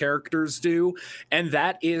kidnapped characters do, and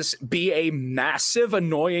that is be a massive,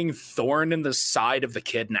 annoying thorn in the side of the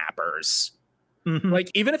kidnappers. Mm-hmm. Like,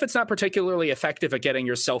 even if it's not particularly effective at getting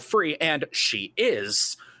yourself free, and she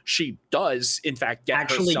does, in fact,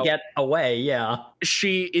 get away, yeah.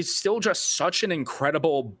 She is still just such an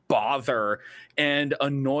incredible bother and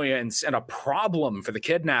annoyance and a problem for the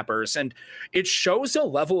kidnappers, and it shows a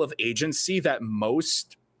level of agency that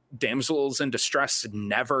most damsels in distress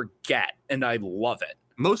never get, and I love it.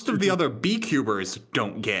 Most of the other beekeepers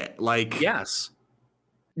don't get, like... Yes.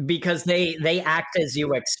 Because they act as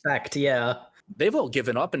you expect, yeah. They've all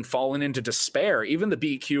given up and fallen into despair. Even the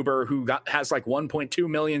beekeeper who has like 1.2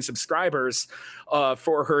 million subscribers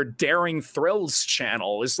for her Daring Thrills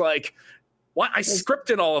channel is like, what? I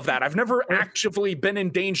scripted all of that. I've never actively been in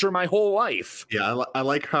danger my whole life. Yeah, I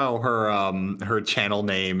like how her channel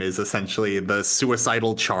name is essentially the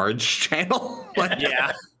Suicidal Charge channel.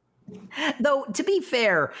 Yeah. Though, to be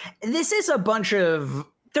fair, this is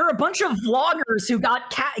there are a bunch of vloggers who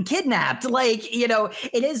got kidnapped. Like, you know,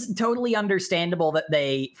 it is totally understandable that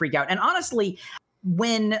they freak out. And honestly,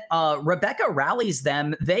 when Rebecca rallies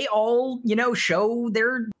them, they all, you know, show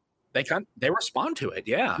their... They respond to it,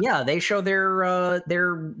 yeah. Yeah, they show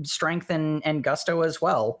their strength and gusto as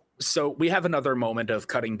well. So we have another moment of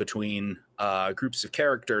cutting between groups of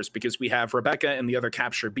characters because we have Rebecca and the other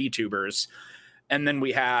captured B-tubers. And then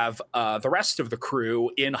we have the rest of the crew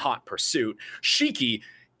in hot pursuit. Shiki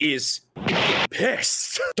is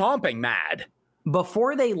pissed, stomping mad.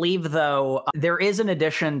 Before they leave, though, there is an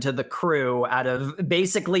addition to the crew out of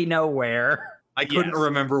basically nowhere. I couldn't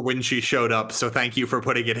remember when she showed up, so thank you for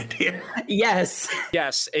putting it in here. Yes.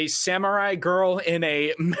 Yes, a samurai girl in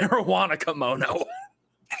a marijuana kimono.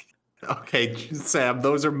 Okay, Sam,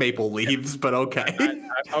 those are maple leaves, but okay.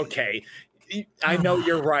 Okay, I know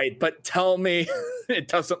you're right, but tell me it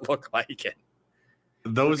doesn't look like it.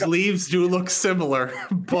 Those leaves do look similar,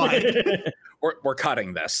 but... We're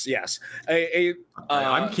cutting this, yes.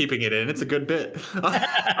 I'm keeping it in. It's a good bit.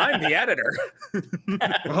 I'm the editor.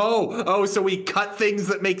 So we cut things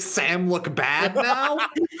that make Sam look bad now?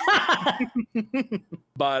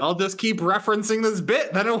 But I'll just keep referencing this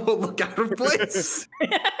bit, then it will look out of place.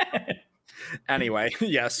 Anyway,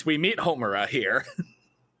 yes, we meet Homura here.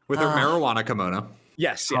 With her marijuana kimono.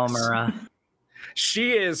 Yes. Homura.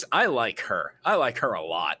 She is, I like her a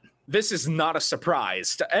lot. This is not a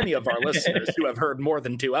surprise to any of our listeners who have heard more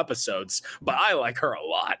than 2 episodes, but I like her a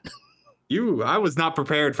lot. I was not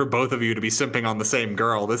prepared for both of you to be simping on the same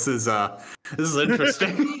girl. This is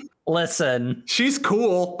interesting. Listen. She's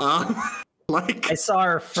cool. I saw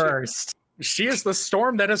her first. She is the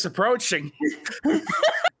storm that is approaching.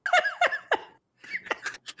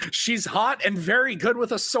 She's hot and very good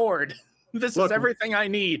with a sword. This is everything I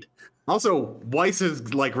need. Also, Weiss is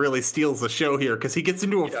really steals the show here because he gets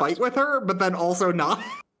into a fight with her, but then also not.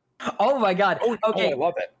 Oh my god. Okay. I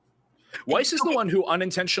love it. Weiss is the one who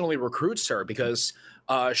unintentionally recruits her because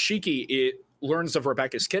Shiki learns of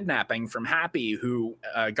Rebecca's kidnapping from Happy, who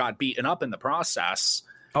got beaten up in the process.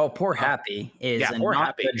 Oh, poor Happy is in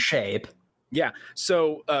not good shape. Yeah,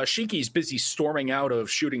 so Shiki's busy storming out of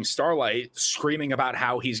Shooting Starlight, screaming about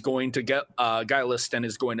how he's going to get Guilist and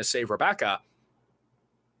is going to save Rebecca.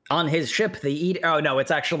 On his ship,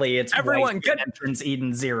 it's everyone get entrance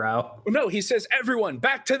Eden Zero. No, he says, everyone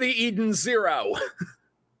back to the Eden Zero.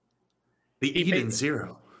 The Eden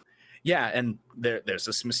Zero. Yeah, and there's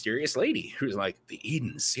this mysterious lady who's like, the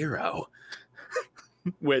Eden Zero.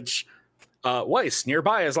 Which Weiss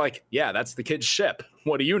nearby is like, yeah, that's the kid's ship.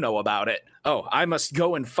 What do you know about it? Oh, I must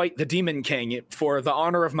go and fight the Demon King for the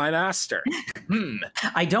honor of my master.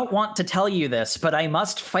 I don't want to tell you this, but I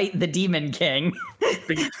must fight the Demon King.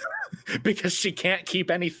 Because she can't keep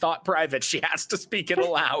any thought private. She has to speak it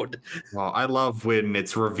aloud. Well, I love when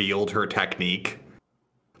it's revealed her technique.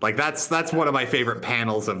 Like, that's one of my favorite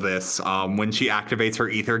panels of this, when she activates her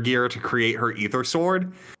ether gear to create her ether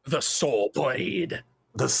sword. The Soul Blade.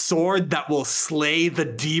 the sword that will slay the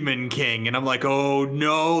Demon King. And I'm like, oh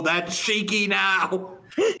no, that's shaky now.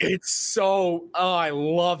 It's so, oh, I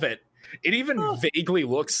love it. It even vaguely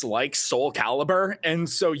looks like Soul Calibur, and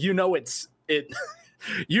so you know it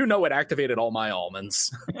activated all my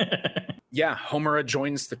almonds. Yeah, Homura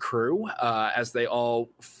joins the crew as they all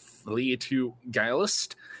flee to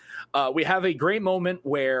Geilist. We have a great moment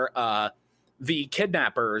where the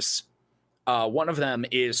kidnappers, one of them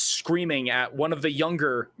is screaming at one of the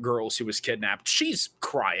younger girls who was kidnapped. She's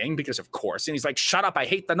crying because of course, and he's like, shut up, I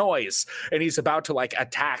hate the noise. And he's about to like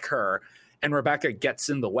attack her, and Rebecca gets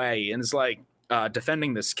in the way and is like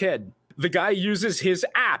defending this kid. The guy uses his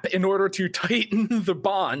app in order to tighten the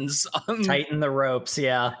bonds. Tighten the ropes,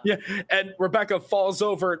 yeah. Yeah, and Rebecca falls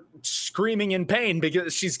over screaming in pain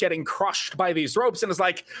because she's getting crushed by these ropes and is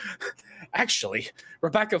like, actually,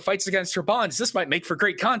 Rebecca fights against her bonds. This might make for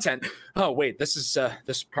great content. Oh, wait, this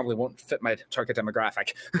probably won't fit my target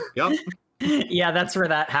demographic. Yep. Yeah, that's where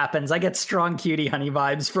that happens. I get strong Cutie Honey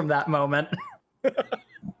vibes from that moment.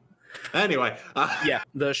 Anyway. Yeah,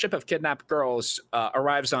 the ship of kidnapped girls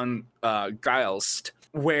arrives on Geilst,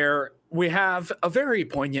 where we have a very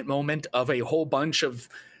poignant moment of a whole bunch of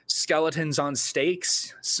skeletons on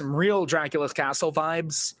stakes, some real Dracula's Castle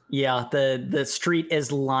vibes. Yeah, the street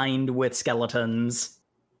is lined with skeletons.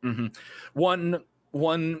 Mm-hmm.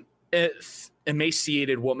 One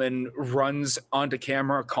emaciated woman runs onto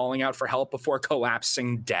camera calling out for help before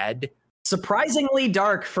collapsing dead. Surprisingly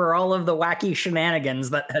dark for all of the wacky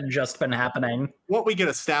shenanigans that had just been happening. What we get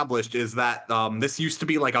established is that this used to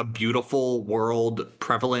be like a beautiful world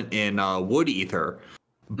prevalent in Wood Ether.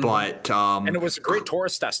 But and it was a great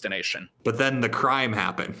tourist destination. But then the crime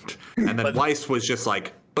happened. And then Weiss was just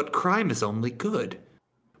like, but crime is only good.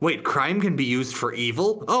 Wait, crime can be used for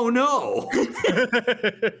evil? Oh no.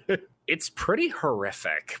 It's pretty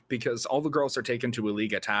horrific because all the girls are taken to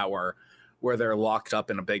Iliga Tower, where they're locked up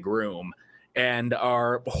in a big room, and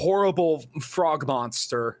our horrible frog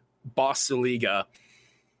monster, Boss Iliga,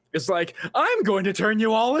 is like, I'm going to turn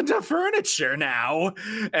you all into furniture now,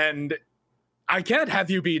 and I can't have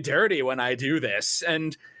you be dirty when I do this,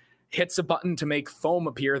 and hits a button to make foam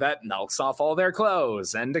appear that melts off all their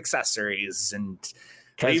clothes and accessories and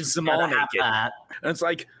leaves them all naked. And it's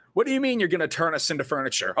like, what do you mean you're going to turn us into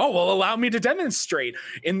furniture? Oh, well, allow me to demonstrate.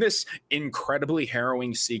 In this incredibly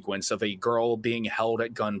harrowing sequence of a girl being held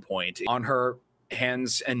at gunpoint on her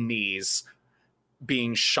hands and knees,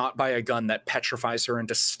 being shot by a gun that petrifies her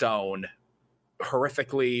into stone,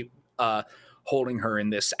 horrifically holding her in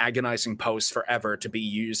this agonizing pose forever to be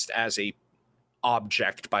used as a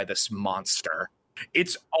object by this monster.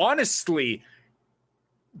 It's honestly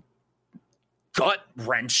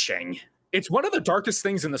gut-wrenching. It's one of the darkest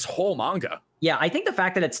things in this whole manga. Yeah, I think the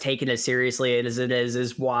fact that it's taken as seriously as it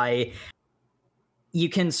is why you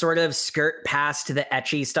can sort of skirt past the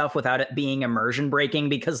ecchi stuff without it being immersion breaking,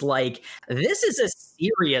 because like this is a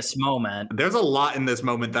serious moment. There's a lot in this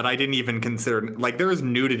moment that I didn't even consider. Like there is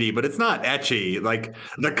nudity, but it's not ecchi. Like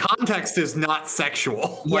the context is not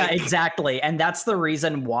sexual. Yeah, like, exactly. And that's the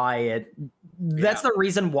reason why the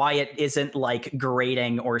reason why it isn't like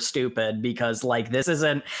grating or stupid, because like this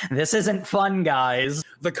isn't fun, guys.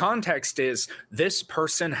 The context is this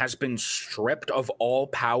person has been stripped of all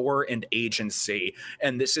power and agency,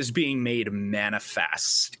 and this is being made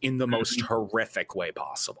manifest in the most horrific way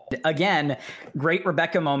possible. Again, great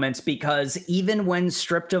Rebecca moments, because even when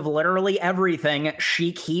stripped of literally everything,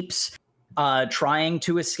 she keeps trying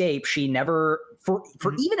to escape. She never, for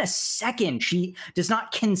even a second, she does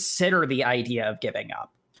not consider the idea of giving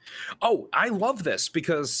up. Oh, I love this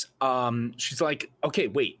because she's like, okay,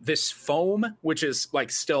 wait, this foam, which is like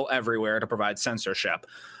still everywhere to provide censorship,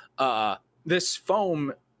 this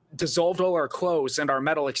foam dissolved all our clothes and our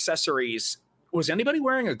metal accessories. Was anybody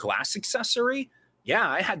wearing a glass accessory? Yeah,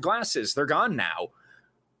 I had glasses. They're gone now.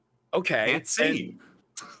 Okay. Can't see.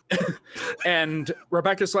 And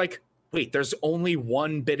Rebecca's like, wait, there's only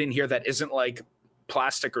one bit in here that isn't like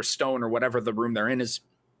plastic or stone or whatever the room they're in is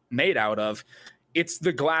made out of. It's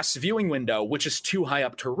the glass viewing window, which is too high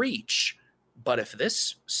up to reach. But if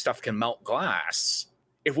this stuff can melt glass,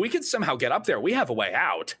 if we can somehow get up there, we have a way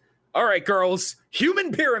out. All right, girls,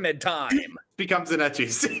 human pyramid time. Becomes an ecchi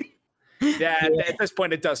scene. Yeah, at this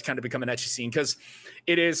point, it does kind of become an ecchi scene because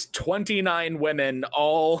it is 29 women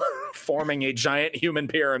all forming a giant human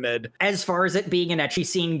pyramid. As far as it being an ecchi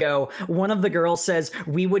scene go, one of the girls says,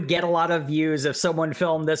 we would get a lot of views if someone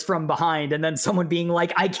filmed this from behind, and then someone being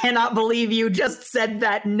like, I cannot believe you just said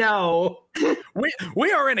that, no.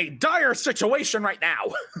 We are in a dire situation right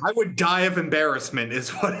now. I would die of embarrassment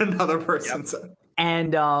is what another person said.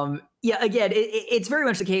 And yeah, again, it's very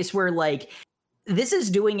much the case where like, this is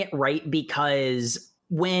doing it right because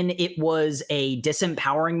when it was a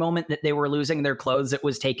disempowering moment that they were losing their clothes, it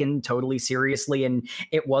was taken totally seriously and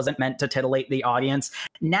it wasn't meant to titillate the audience.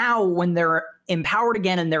 Now, when they're empowered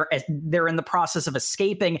again and they're in the process of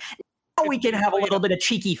escaping, now we can have a little bit of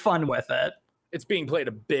cheeky fun with it. It's being played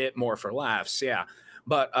a bit more for laughs, yeah.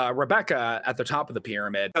 But Rebecca at the top of the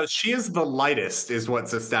pyramid. She is the lightest, is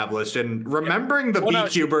what's established. And remembering the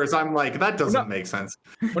B-Cubers, I'm like, that doesn't make sense.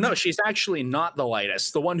 Well, no, she's actually not the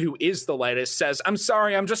lightest. The one who is the lightest says, I'm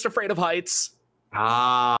sorry, I'm just afraid of heights.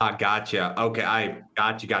 Ah, gotcha. Okay,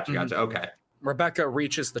 gotcha. Okay. Rebecca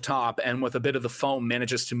reaches the top and with a bit of the foam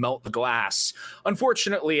manages to melt the glass.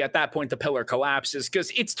 Unfortunately, at that point, the pillar collapses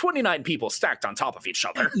because it's 29 people stacked on top of each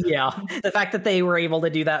other. Yeah, the fact that they were able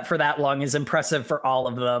to do that for that long is impressive for all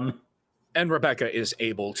of them. And Rebecca is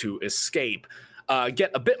able to escape,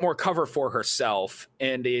 get a bit more cover for herself,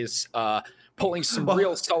 and is pulling some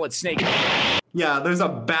real solid snake. Yeah, there's a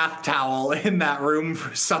bath towel in that room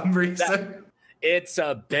for some reason. It's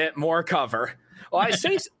a bit more cover. Well,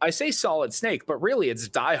 I say Solid Snake, but really it's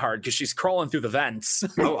Die Hard because she's crawling through the vents.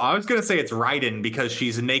 Oh, I was gonna say it's Raiden because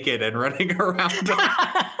she's naked and running around.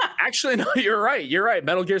 Actually, no, you're right. You're right.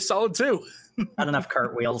 Metal Gear Solid 2. Not enough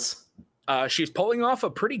cartwheels. She's pulling off a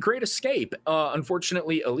pretty great escape.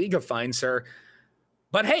 Unfortunately, Iliga finds her.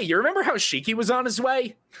 But hey, you remember how Shiki was on his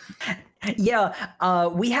way? Yeah,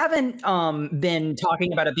 we haven't been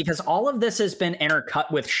talking about it because all of this has been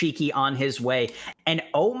intercut with Shiki on his way. And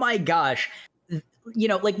oh my gosh, you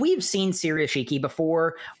know, like we've seen serious Shiki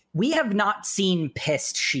before. We have not seen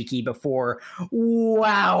pissed Shiki before.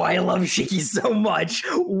 Wow, I love Shiki so much.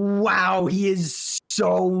 Wow, he is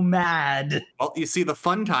so mad. Well, you see, the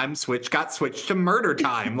fun time switch got switched to murder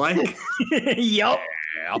time. Like, Yup.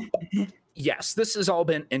 Yes, this has all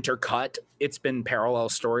been intercut. It's been parallel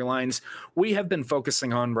storylines. We have been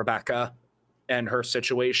focusing on Rebecca and her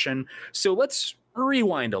situation. So let's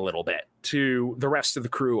rewind a little bit to the rest of the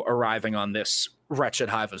crew arriving on this wretched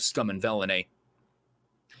hive of scum and villainy.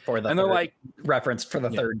 And they're like, referenced for the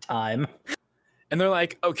third time. And they're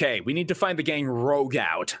like, okay, we need to find the gang Rogue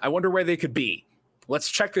Out. I wonder where they could be. Let's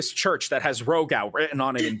check this church that has Rogue Out written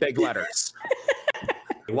on it in big letters.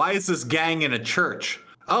 Why is this gang in a church?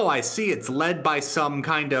 Oh, I see. It's led by some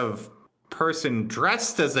kind of person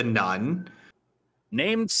dressed as a nun.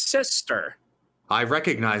 Named Sister. I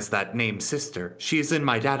recognize that name, Sister. She is in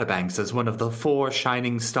my databanks as one of the 4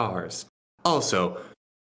 shining stars. Also,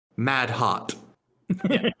 mad hot.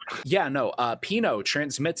 Pino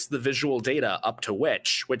transmits the visual data up to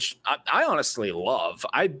Witch, which I honestly love.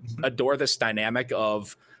 I adore this dynamic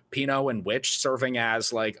of Pino and Witch serving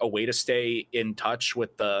as like a way to stay in touch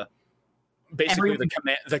with the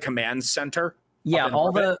command center. Yeah,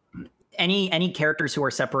 all the any characters who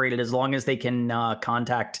are separated, as long as they can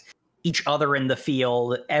contact each other in the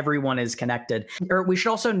field, everyone is connected. Or we should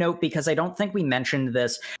also note, because I don't think we mentioned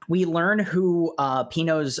this, we learn who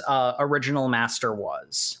Pino's original master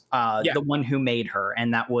was. The one who made her,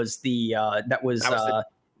 and that was the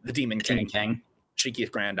Demon King. Shiki's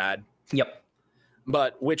granddad. Yep.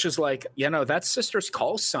 But Witch is like, that's Sister's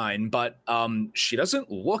call sign, but she doesn't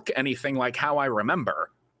look anything like how I remember.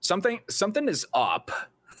 Something is up.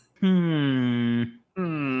 Big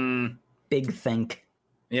think.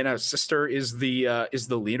 Sister is the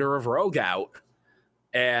leader of Rogue Out,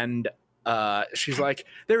 and she's like,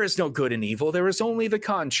 there is no good and evil. There is only the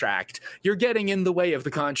contract. You're getting in the way of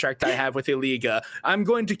the contract I have with Iliga. I'm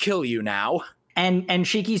going to kill you now. And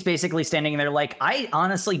Shiki's basically standing there like, I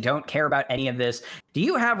honestly don't care about any of this. Do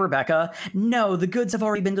you have Rebecca? No, the goods have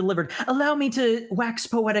already been delivered. Allow me to wax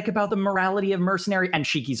poetic about the morality of mercenary. And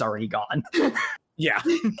Shiki's already gone. Yeah.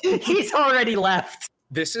 He's already left.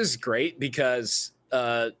 This is great because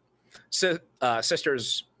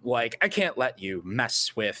Sister's like, I can't let you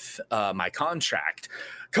mess with my contract.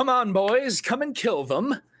 Come on, boys, come and kill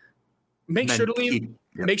them. Make sure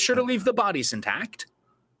to leave the bodies intact.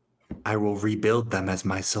 I will rebuild them as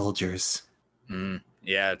my soldiers.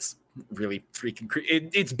 Yeah, it's really freaking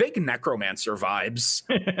it's big Necromancer vibes.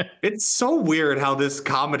 It's so weird how this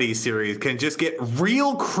comedy series can just get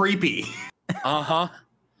real creepy. Uh-huh.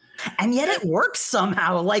 And yet it works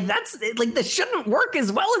somehow. Like, this shouldn't work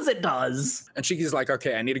as well as it does. And Shiki's like,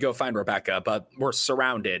 okay, I need to go find Rebecca, but we're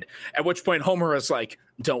surrounded. At which point Homer is like,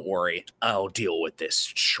 don't worry, I'll deal with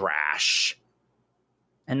this trash.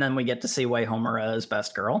 And then we get to see why Homura is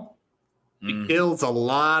best girl. He kills a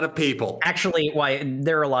lot of people. Actually,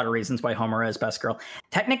 there are a lot of reasons why Homura is best girl.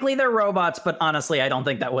 Technically, they're robots, but honestly, I don't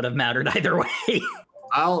think that would have mattered either way.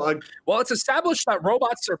 Well, it's established that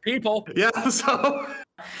robots are people. Yeah, so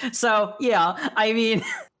yeah, I mean...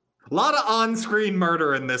 lot of on-screen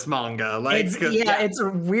murder in this manga. Like, it's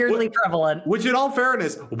weirdly prevalent. Which, in all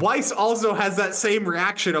fairness, Weiss also has that same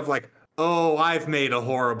reaction of like, oh, I've made a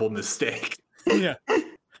horrible mistake. Yeah.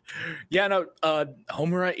 Yeah, no,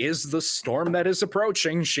 Homura is the storm that is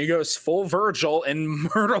approaching. She goes full Virgil and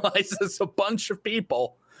murderizes a bunch of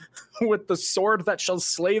people with the sword that shall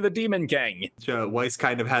slay the Demon King. Weiss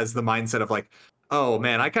kind of has the mindset of like, oh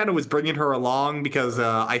man, I kind of was bringing her along because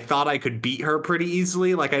I thought I could beat her pretty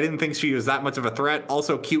easily. Like, I didn't think she was that much of a threat.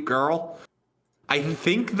 Also, cute girl. I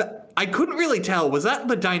think that I couldn't really tell. Was that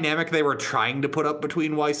the dynamic they were trying to put up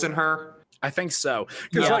between Weiss and her? I think so.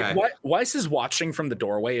 Because Weiss is watching from the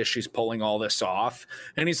doorway as she's pulling all this off,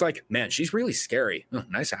 and he's like, man, she's really scary. Oh,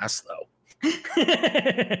 nice ass, though.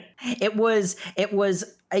 It was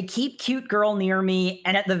I keep cute girl near me,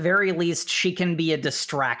 and at the very least, she can be a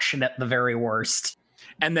distraction at the very worst.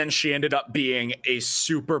 And then she ended up being a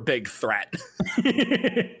super big threat.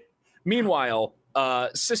 Meanwhile,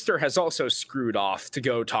 Sister has also screwed off to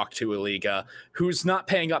go talk to Iliga, who's not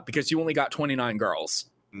paying up because you only got 29 girls.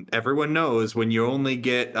 Everyone knows when you only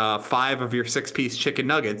get 5 of your 6-piece chicken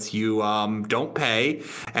nuggets, you don't pay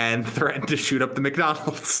and threaten to shoot up the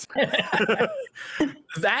McDonald's.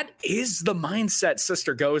 That is the mindset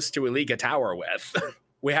Sister goes to Iliga Tower with.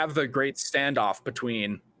 We have the great standoff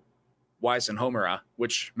between Weiss and Homura,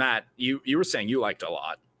 which, Matt, you were saying you liked a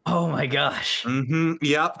lot. Oh my gosh. Mm-hmm.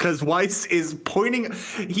 Yeah, because Weiss is pointing.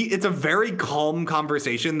 It's a very calm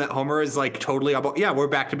conversation that Homura is like totally about. Yeah, we're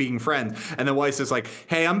back to being friends. And then Weiss is like,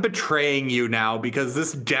 hey, I'm betraying you now because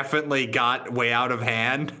this definitely got way out of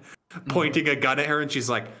hand. Pointing a gun at her. And she's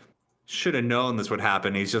like, should have known this would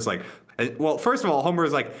happen. He's just like, well, first of all, Homura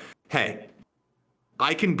is like, hey,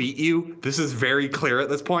 I can beat you. This is very clear at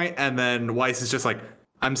this point. And then Weiss is just like,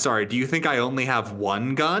 I'm sorry, do you think I only have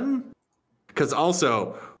one gun? Because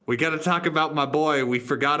also, we got to talk about my boy. We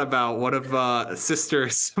forgot about one of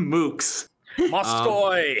Sister's mooks.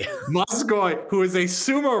 Moskoy! Moskoy, who is a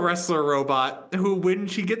sumo wrestler robot, who when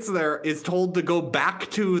she gets there is told to go back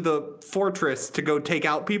to the fortress to go take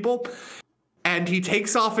out people. And he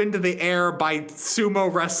takes off into the air by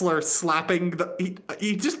sumo wrestler slapping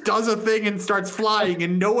he just does a thing and starts flying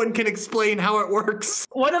and no one can explain how it works.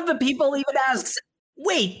 One of the people even asks,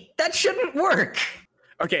 wait, that shouldn't work.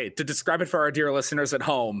 Okay, to describe it for our dear listeners at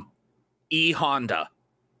home, E-Honda.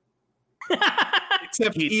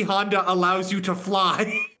 Except E-Honda allows you to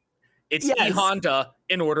fly. It's yes. E-Honda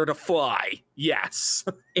in order to fly. Yes.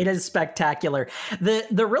 It is spectacular.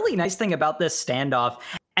 The really nice thing about this standoff,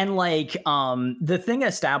 and like the thing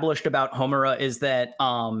established about Homura is that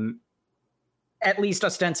at least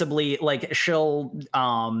ostensibly, like she'll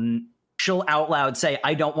out loud say,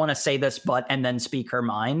 I don't want to say this, but, and then speak her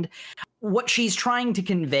mind. What she's trying to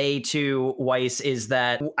convey to Weiss is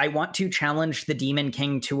that I want to challenge the Demon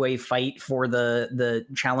King to a fight for the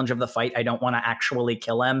challenge of the fight. I don't want to actually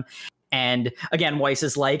kill him. And again, Weiss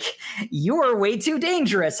is like, you're way too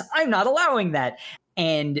dangerous. I'm not allowing that.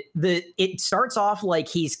 And it starts off like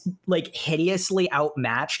he's like hideously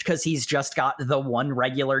outmatched because he's just got the one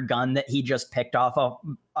regular gun that he just picked off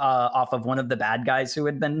of one of the bad guys who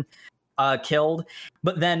had been killed.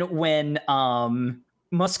 But then when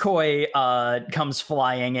Moskoy comes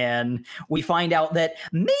flying in, we find out that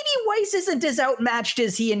maybe Weiss isn't as outmatched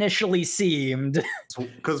as he initially seemed.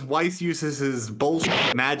 Because Weiss uses his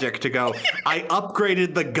bullshit magic to go, I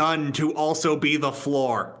upgraded the gun to also be the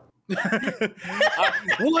floor.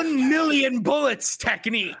 1 million bullets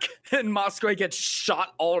technique, and Moskoy gets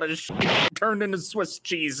shot all to turned into Swiss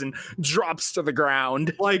cheese and drops to the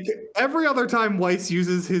ground. Like every other time Weiss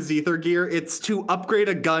uses his ether gear, it's to upgrade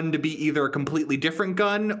a gun to be either a completely different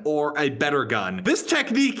gun or a better gun. This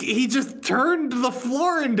technique, he just turned the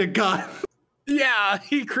floor into gun. Yeah,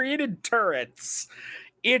 he created turrets.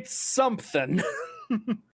 It's something.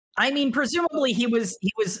 I mean, presumably he was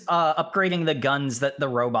upgrading the guns that the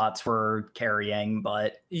robots were carrying,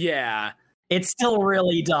 but yeah, it's still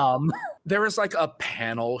really dumb. There was like a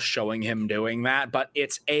panel showing him doing that, but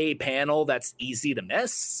it's a panel that's easy to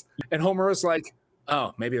miss. And Homer was like,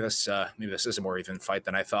 "Oh, maybe this is a more even fight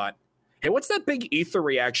than I thought." Hey, what's that big ether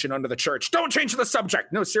reaction under the church? Don't change the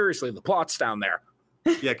subject. No, seriously, the plot's down there.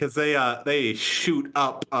 Yeah, because they shoot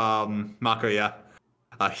up Makoya.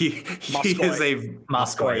 He is a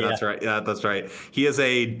Moskoy. That's right. Yeah, that's right. He is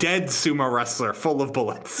a dead sumo wrestler full of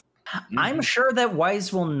bullets. I'm sure that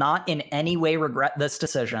Weiss will not in any way regret this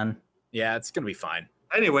decision. Yeah, it's gonna be fine.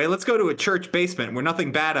 Anyway, let's go to a church basement where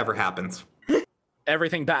nothing bad ever happens.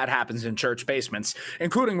 Everything bad happens in church basements,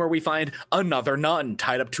 including where we find another nun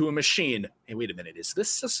tied up to a machine. Hey, wait a minute. Is this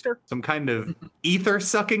sister? Some kind of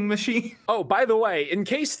ether-sucking machine? Oh, by the way, in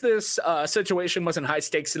case this situation wasn't high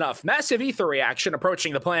stakes enough, massive ether reaction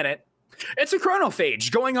approaching the planet. It's a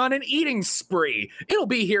chronophage going on an eating spree. It'll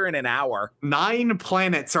be here in an hour. 9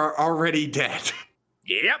 planets are already dead.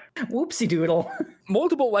 Yep. Whoopsie doodle.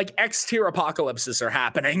 Multiple X-tier apocalypses are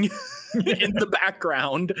happening in the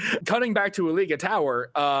background. Cutting back to Eliga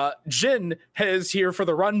Tower, Jin is here for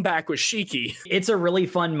the run back with Shiki. It's a really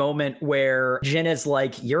fun moment where Jin is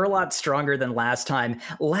like, you're a lot stronger than last time.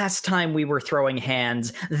 Last time we were throwing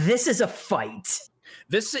hands. This is a fight.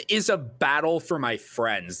 This is a battle for my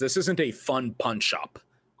friends. This isn't a fun punch-up.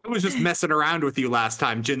 I was just messing around with you last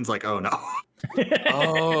time. Jin's like, oh no.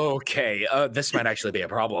 Okay, this might actually be a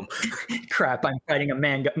problem. Crap, I'm fighting a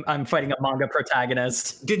manga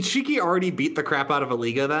protagonist. Did Shiki already beat the crap out of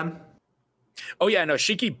Eliga then? Oh yeah, no,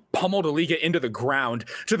 Shiki pummeled Eliga into the ground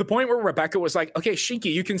to the point where Rebecca was like, okay,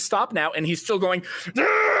 Shiki, you can stop now. And he's still going,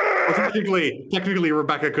 Well, technically,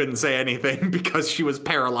 Rebecca couldn't say anything because she was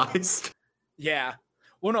paralyzed. yeah.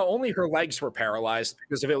 Well, no, only her legs were paralyzed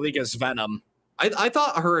because of Eliga's venom. I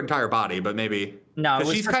thought her entire body, but maybe. No,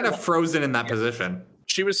 Because she's kind of frozen in that position.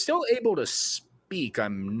 She was still able to speak,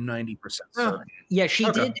 I'm 90% certain. Yeah, she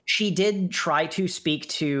Okay. did. She did try to speak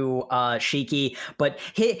to Shiki, but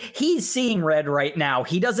he's seeing red right now.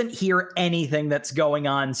 He doesn't hear anything that's going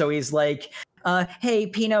on, so he's like, "Hey,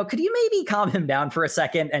 Pino, could you maybe calm him down for a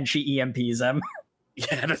second?" And she EMPs him.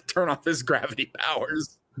 Yeah, to turn off his gravity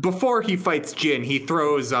powers. Before he fights Jin, he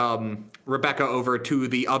throws Rebecca over to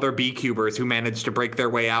the other B-Cubers who managed to break their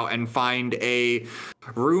way out and find a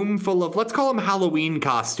room full of, let's call them Halloween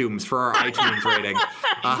costumes for our iTunes rating.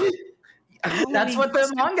 That's what the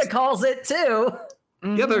manga calls it too.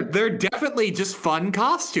 Yeah, they're definitely just fun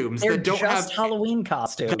costumes They're that don't just have Halloween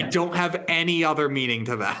costumes. that don't have any other meaning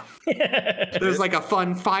to them. There's like a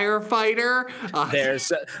fun firefighter.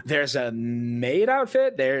 There's a maid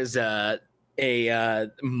outfit. There's a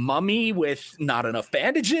mummy with not enough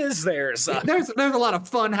bandages. There's a lot of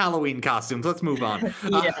fun Halloween costumes. Let's move on.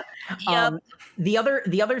 Yeah. The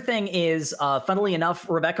other thing is, funnily enough,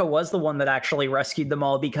 Rebecca was the one that actually rescued them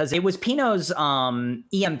all because it was Pino's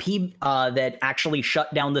EMP that actually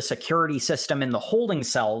shut down the security system in the holding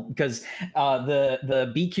cell because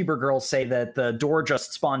the Beekeeper girls say that the door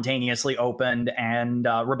just spontaneously opened and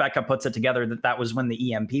Rebecca puts it together that was when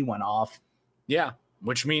the EMP went off. Yeah,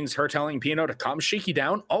 which means her telling Pino to calm Shiki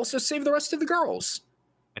down also saved the rest of the girls.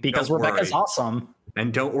 Because Rebecca's awesome.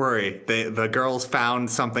 And don't worry, the girls found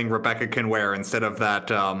something Rebecca can wear instead of that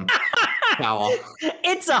towel.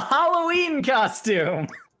 It's a Halloween costume.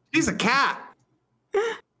 She's a cat.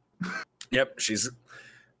 Yep, she's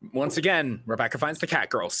once again Rebecca finds the cat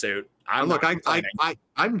girl suit. I'm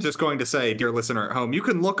just going to say, dear listener at home, you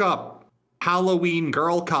can look up Halloween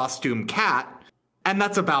girl costume cat, and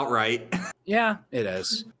that's about right. Yeah, it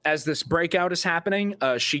is. As this breakout is happening,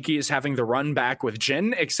 Shiki is having the run back with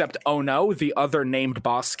Jin, except oh no, the other named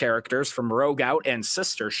boss characters from Rogue Out and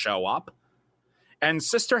Sister show up. And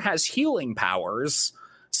Sister has healing powers,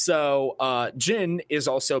 so Jin is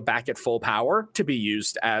also back at full power to be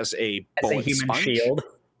used as a bullet human sponge. shield.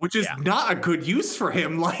 Which is not a good use for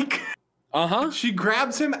him. She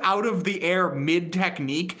grabs him out of the air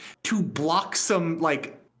mid-technique to block some,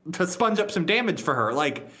 to sponge up some damage for her.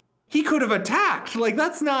 He could have attacked.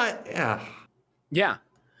 That's not... Yeah.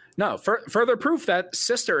 No, further proof that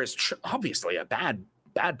Sister is obviously a bad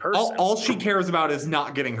person. All she cares about is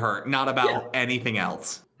not getting hurt, not about anything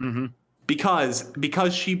else. Mm-hmm.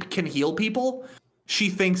 Because she can heal people, she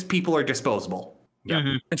thinks people are disposable. Yeah.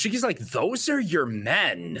 Mm-hmm. And Shiki's like, those are your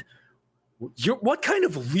men. What kind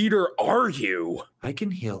of leader are you? I can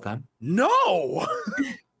heal them. No!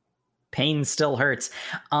 Pain still hurts.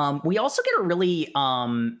 We also get a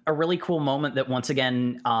really cool moment that once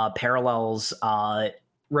again parallels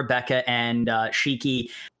Rebecca and Shiki,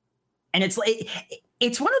 and it's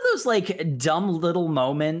one of those dumb little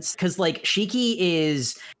moments because Shiki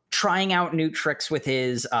is trying out new tricks with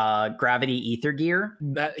his gravity ether gear.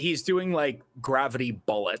 That he's doing gravity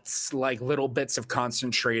bullets, little bits of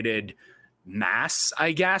concentrated mass,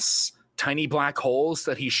 I guess, tiny black holes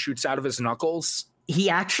that he shoots out of his knuckles. He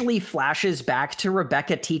actually flashes back to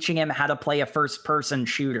Rebecca teaching him how to play a first-person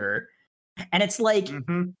shooter. And it's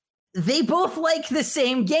they both like the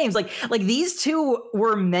same games. These two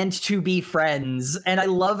were meant to be friends. And I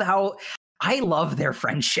love their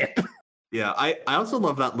friendship. Yeah, I also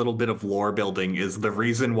love that little bit of lore building is the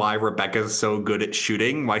reason why Rebecca's so good at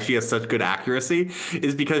shooting, why she has such good accuracy,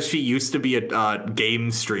 is because she used to be a game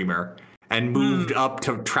streamer. and moved up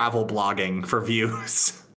to travel blogging for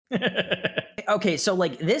views. Okay, so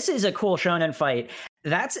like this is a cool shonen fight.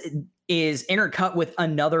 Is intercut with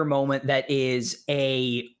another moment that is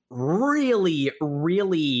a really,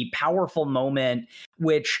 really powerful moment,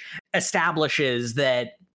 which establishes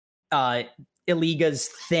that Iliga's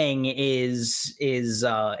thing is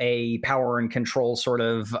a power and control sort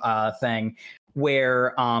of thing,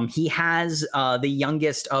 where he has the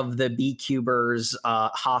youngest of the B-Cubers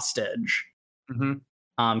hostage.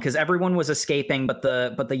 Mm-hmm. Because everyone was escaping, but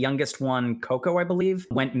the youngest one, Coco, I believe,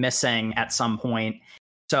 went missing at some point.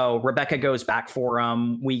 So Rebecca goes back for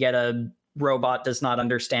him. We get a robot does not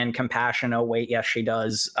understand compassion. Oh wait, yes she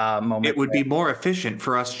does. Moment. It would be more efficient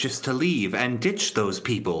for us just to leave and ditch those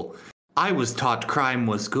people. I was taught crime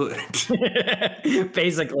was good.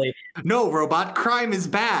 Basically. No, robot, crime is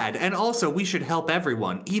bad. And also, we should help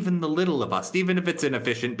everyone, even the little of us, even if it's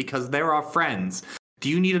inefficient, because they're our friends. Do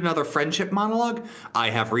you need another friendship monologue? I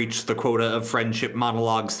have reached the quota of friendship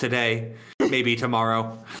monologues today. Maybe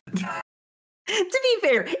tomorrow. To be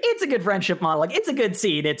fair, it's a good friendship monologue. It's a good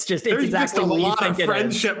scene. It's exactly just a what you lot think of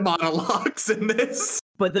friendship monologues in this.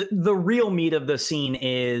 But the real meat of the scene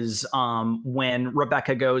is when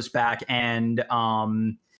Rebecca goes back and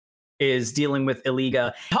is dealing with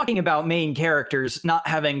Iliga, talking about main characters not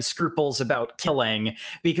having scruples about killing,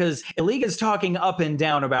 because Iliga's talking up and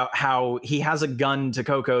down about how he has a gun to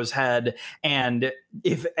Coco's head, and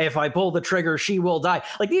if I pull the trigger, she will die.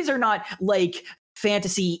 Like, these are not like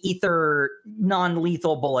fantasy ether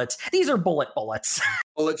non-lethal bullets. These are bullets.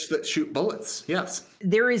 Bullets that shoot bullets, yes.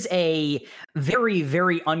 There is a very,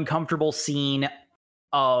 very uncomfortable scene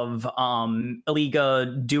of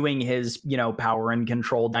Iliga doing his, power and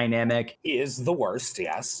control dynamic. He is the worst,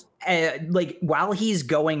 yes. Like, while he's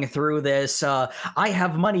going through this, I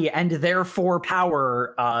have money and therefore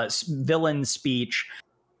power villain speech,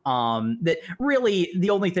 that really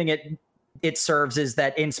the only thing it serves is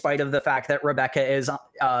that, in spite of the fact that Rebecca is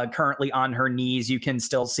currently on her knees, you can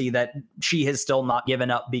still see that she has still not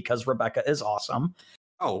given up because Rebecca is awesome.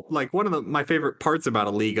 Oh, like one of my favorite parts about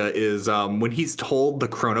Iliga is when he's told the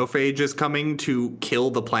chronophage is coming to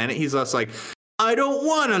kill the planet, he's just like, I don't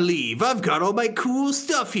want to leave. I've got all my cool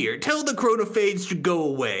stuff here. Tell the chronophage to go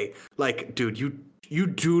away. Like, dude, you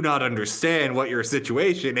do not understand what your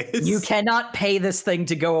situation is. You cannot pay this thing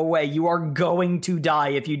to go away. You are going to die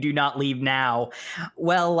if you do not leave now.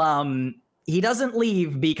 Well, he doesn't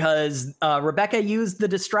leave because Rebecca used the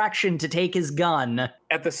distraction to take his gun.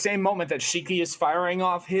 At the same moment that Shiki is firing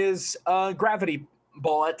off his gravity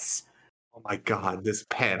bullets. Oh my god, this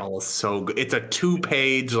panel is so good. It's a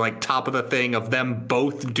 2-page, like, top of the thing of them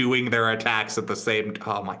both doing their attacks at the same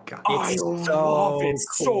time. Oh my god. I love it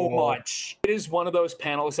so much. It is one of those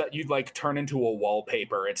panels that you'd, like, turn into a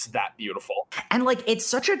wallpaper. It's that beautiful. And, like, it's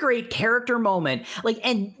such a great character moment. Like,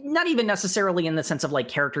 and not even necessarily in the sense of, like,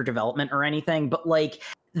 character development or anything, but, like,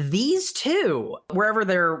 these two, wherever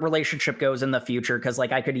their relationship goes in the future, because,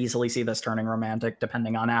 like, I could easily see this turning romantic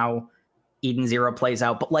depending on how Eden Zero plays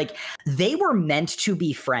out, but like, they were meant to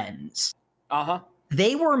be friends.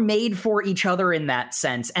 They were made for each other in that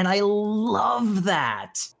sense, and I love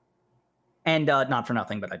that. And not for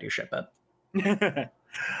nothing, but I do ship it.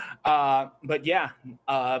 But yeah,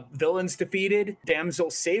 villains defeated, damsel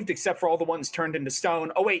saved, except for all the ones turned into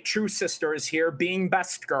stone. Oh wait, True Sister is here, being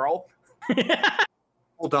best girl.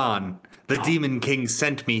 Hold on. The Demon King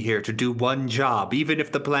sent me here to do one job. Even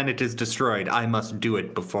if the planet is destroyed, I must do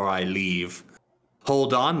it before I leave.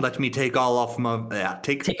 Hold on, let me take off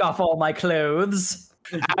all my clothes.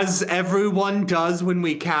 As everyone does when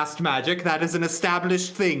we cast magic, that is an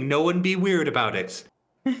established thing. No one be weird about it.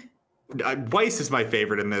 Weiss is my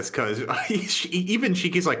favorite in this because even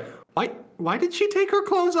Shiki's like, why did she take her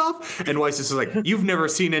clothes off? And Weiss is like, you've never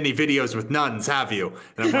seen any videos with nuns, have you?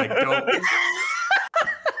 And I'm like, don't.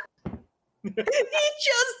 He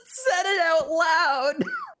just said it out loud.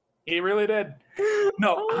 He really did.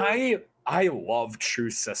 No, I love True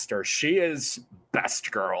Sister. She is best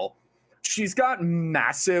girl. She's got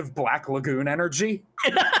massive Black Lagoon energy.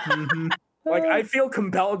 Like, I feel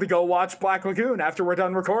compelled to go watch Black Lagoon after we're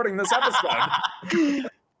done recording this episode.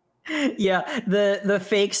 Yeah, the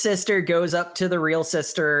fake sister goes up to the real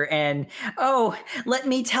sister and, oh, let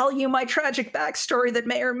me tell you my tragic backstory that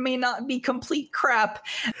may or may not be complete crap.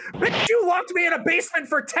 But you locked me in a basement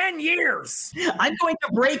for 10 years! I'm going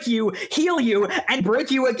to break you, heal you, and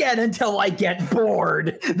break you again until I get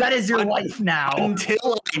bored. That is your life now.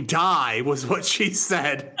 Until I die, was what she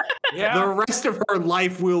said. Yeah. The rest of her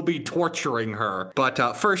life will be torturing her. But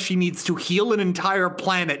first, she needs to heal an entire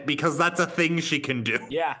planet because that's a thing she can do.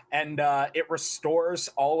 Yeah, and it restores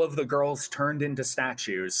all of the girls turned into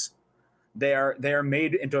statues. They are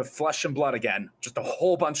made into flesh and blood again. Just a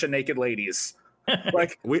whole bunch of naked ladies.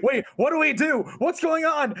 Like, wait, what do we do? What's going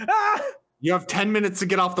on? Ah! You have 10 minutes to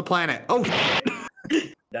get off the planet. Oh,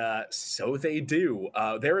 so they do.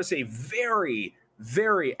 There is a very,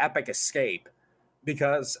 very epic escape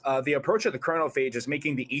because the approach of the chronophage is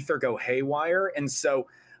making the ether go haywire. And so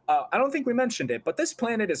I don't think we mentioned it, but this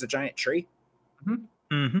planet is a giant tree.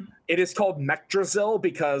 Mm-hmm. It is called Mectrazil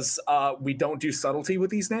because we don't do subtlety with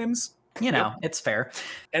these names. You know, it's fair.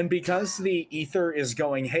 And because the ether is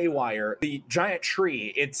going haywire, the giant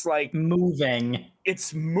tree, it's like moving.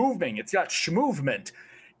 It's moving. It's got movement.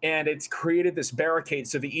 And it's created this barricade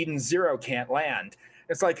so the Eden Zero can't land.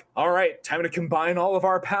 It's like, all right, time to combine all of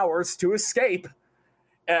our powers to escape.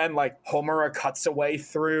 And like Homura cuts away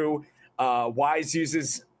through. Wise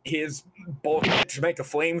uses his bolt to make a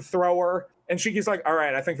flamethrower. And Shiki's like, all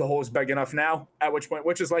right, I think the hole is big enough now. At which point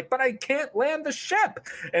Witch is like, but I can't land the ship.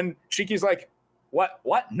 And Shiki's like, what?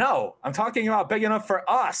 No, I'm talking about big enough for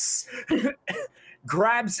us.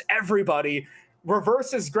 Grabs everybody,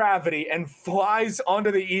 reverses gravity, and flies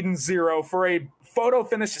onto the Eden Zero for a photo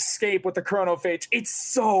finish escape with the chronophage.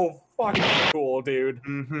 It's so fucking cool, dude.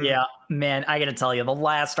 Mm-hmm. Yeah, man, I gotta tell you, the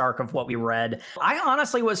last arc of what we read, I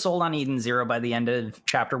honestly was sold on Eden Zero by the end of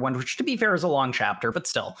chapter 1, which to be fair is a long chapter, but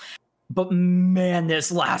still. But man,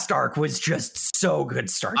 this last arc was just so good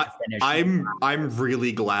start to finish. I'm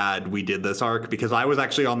really glad we did this arc because I was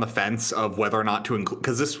actually on the fence of whether or not to include,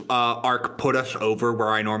 because this arc put us over where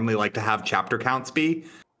I normally like to have chapter counts be.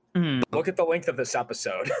 Look at the length of this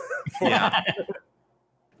episode. Yeah.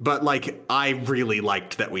 But like, I really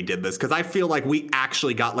liked that we did this because I feel like we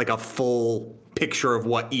actually got like a full picture of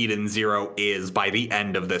what Eden Zero is by the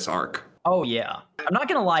end of this arc. Oh, yeah. I'm not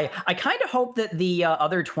going to lie. I kind of hope that the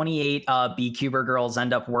other 28 Beecuber girls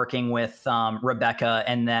end up working with Rebecca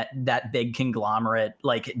and that big conglomerate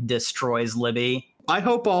like destroys Libby. I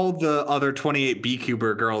hope all the other 28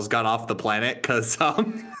 Beecuber girls got off the planet because they're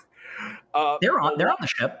on the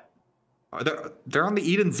ship. They're on the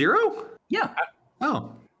Eden Zero? Yeah.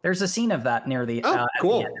 Oh. There's a scene of that near the cool. at the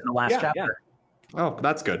end in the last chapter. Yeah. Oh,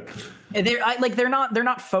 that's good. They're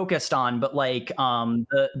not focused on, but like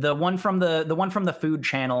the one from the food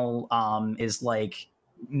channel is like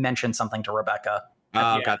mentioned something to Rebecca.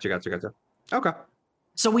 Gotcha. Okay.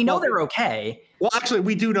 So we know they're okay. Well, actually,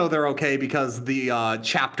 we do know they're okay because the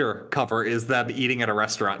chapter cover is them eating at a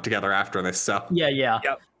restaurant together after this. So yeah.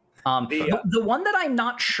 Yep. The one that I'm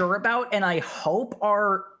not sure about, and I hope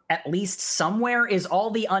are at least somewhere, is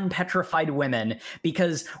all the unpetrified women,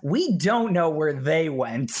 because we don't know where they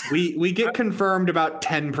went. We get confirmed about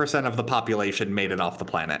 10% of the population made it off the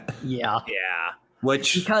planet. Yeah.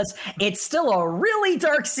 Because it's still a really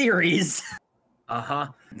dark series. The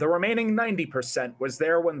remaining 90% was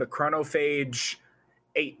there when the chronophage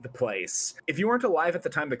ate the place. If you weren't alive at the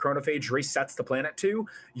time the chronophage resets the planet to,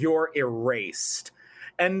 you're erased.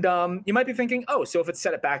 And you might be thinking, oh, so if it's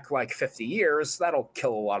set it back like 50 years, that'll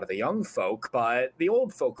kill a lot of the young folk, but the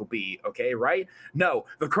old folk will be okay, right? No,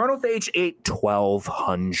 the chronophage ate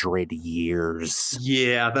 1,200 years.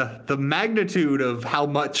 Yeah, the magnitude of how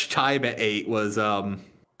much time it ate was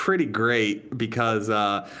pretty great because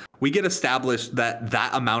we get established that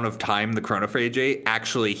amount of time the chronophage ate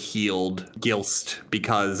actually healed Gilst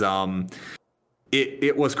because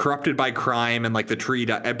it was corrupted by crime and like the tree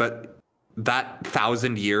died, but that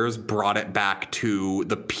 1,000 years brought it back to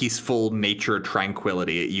the peaceful nature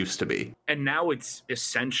tranquility it used to be. And now it's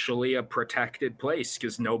essentially a protected place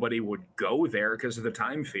because nobody would go there because of the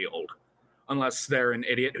time field. Unless they're an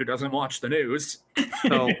idiot who doesn't watch the news.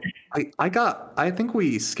 So I think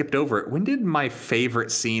we skipped over it. When did my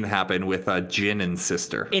favorite scene happen with Jin and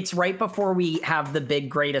Sister? It's right before we have the big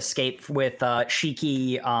great escape with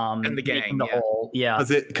Shiki and the gang.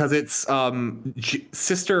 Because it's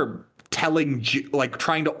Sister telling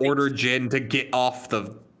trying to order Jin to get off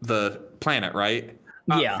the planet, right?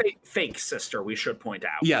 Fake sister, we should point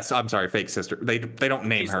out. Yes, I'm sorry, fake sister. They don't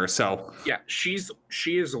name her, so yeah, she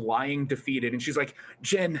is lying defeated, and she's like,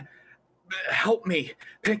 Jin, help me,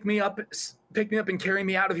 pick me up and carry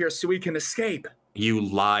me out of here so we can escape. You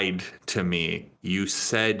lied to me. You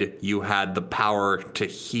said you had the power to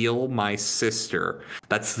heal my sister.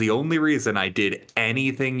 That's the only reason I did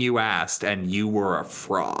anything you asked, and you were a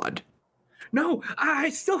fraud. No, I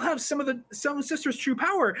still have some of sister's true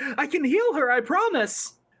power. I can heal her, I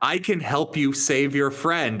promise. I can help you save your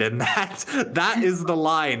friend. And that is the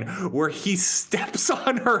line where he steps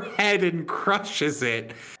on her head and crushes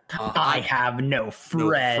it. I have no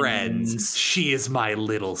friends. She is my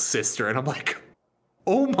little sister. And I'm like,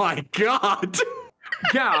 oh my God.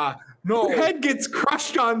 Yeah, no. Her head gets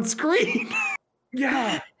crushed on screen.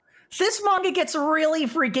 Yeah. This manga gets really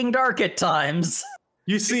freaking dark at times.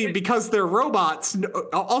 You see, because they're robots.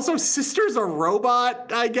 Also, Sister's a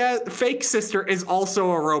robot, I guess. Fake Sister is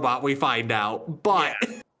also a robot, we find out. But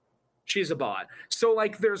she's a bot. So,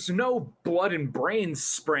 like, there's no blood and brains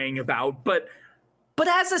spraying about, but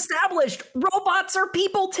as established, robots are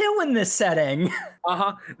people too in this setting.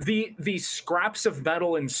 The scraps of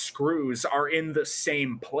metal and screws are in the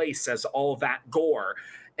same place as all that gore,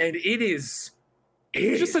 and it's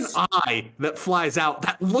just an eye that flies out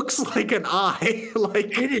that looks like an eye.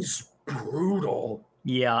 Like, it is brutal.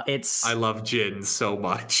 Yeah, I love Jin so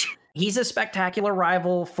much. He's a spectacular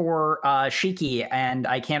rival for Shiki, and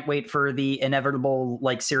I can't wait for the inevitable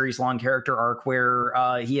like series-long character arc where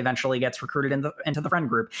he eventually gets recruited into the friend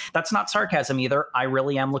group. That's not sarcasm either. I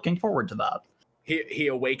really am looking forward to that. He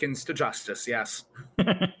awakens to justice, yes.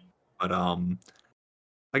 But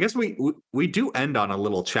I guess we do end on a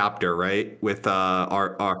little chapter, right? With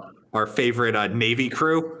our favorite Navy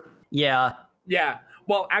crew. Yeah. Yeah.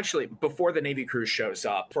 Well, actually, before the Navy crew shows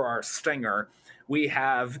up for our stinger, we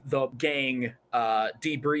have the gang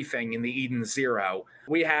debriefing in the Eden Zero.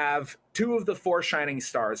 We have 2 of the 4 shining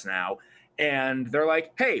stars now, and they're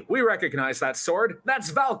like, hey, we recognize that sword.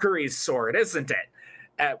 That's Valkyrie's sword, isn't it?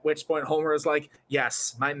 At which point Homer is like,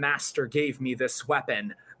 yes, my master gave me this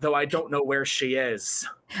weapon, though I don't know where she is.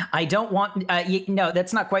 I don't want... no,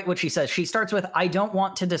 that's not quite what she says. She starts with, I don't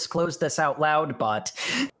want to disclose this out loud, but...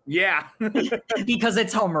 Yeah. Because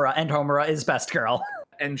it's Homura, and Homura is best girl.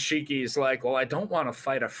 And Shiki's like, well, I don't want to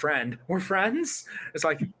fight a friend. We're friends? It's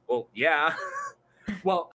like, well, yeah.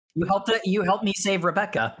 Well... You helped me save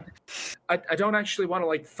Rebecca. I don't actually want to,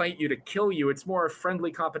 like, fight you to kill you. It's more a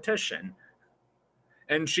friendly competition.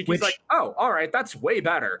 And Shiki's like, oh, all right, that's way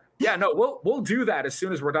better. Yeah, no, we'll do that as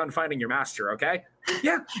soon as we're done finding your master, okay?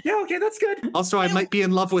 Yeah, okay, that's good. Also, I might be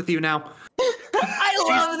in love with you now. I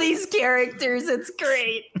love these characters. It's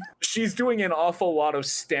great. She's doing an awful lot of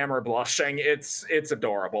stammer blushing. It's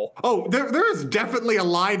adorable. Oh, there is definitely a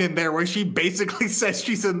line in there where she basically says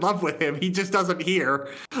she's in love with him. He just doesn't hear.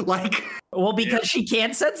 Like, well, because she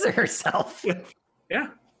can't censor herself. Yeah.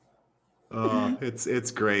 It's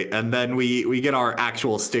great. And then we get our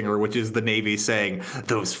actual stinger, which is the Navy saying,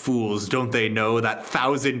 those fools, don't they know that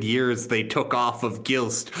 1,000 years they took off of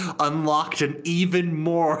Gilst unlocked an even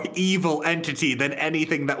more evil entity than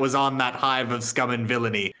anything that was on that hive of scum and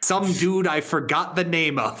villainy. Some dude I forgot the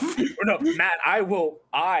name of. No, Matt,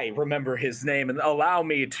 I remember his name, and allow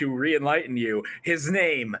me to re-enlighten you. His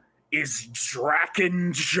name is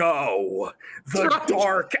Draken Joe, the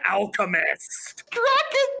Dark Alchemist.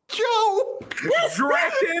 Draken Joe!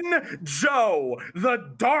 Draken Joe,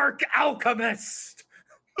 the Dark Alchemist.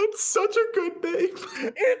 That's such a good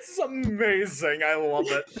name. It's amazing. I love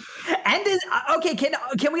it. And okay,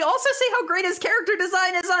 can we also say how great his character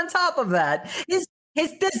design is on top of that? His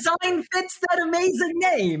design fits that amazing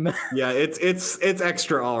name. Yeah, it's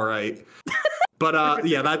extra all right. But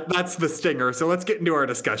yeah, that's the stinger. So let's get into our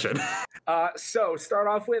discussion. So start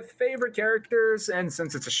off with favorite characters, and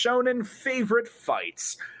since it's a shonen, favorite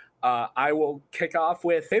fights. I will kick off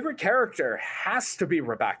with favorite character has to be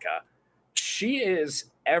Rebecca. She is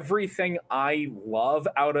everything I love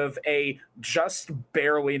out of a just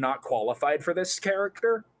barely not qualified for this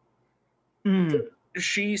character.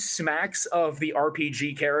 She smacks of the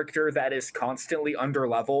RPG character that is constantly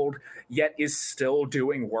underleveled, yet is still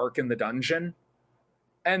doing work in the dungeon.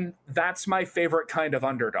 And that's my favorite kind of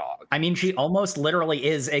underdog. I mean, she almost literally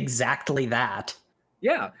is exactly that.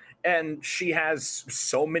 Yeah, and she has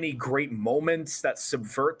so many great moments that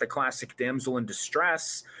subvert the classic damsel in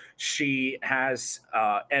distress. She has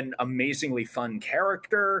an amazingly fun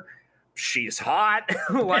character. She's hot.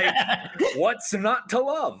 Like, what's not to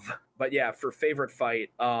love? But yeah, for favorite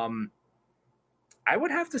fight, I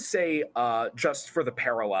would have to say just for the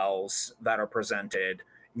parallels that are presented.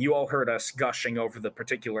 You all heard us gushing over the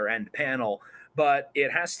particular end panel, but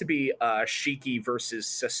it has to be Shiki versus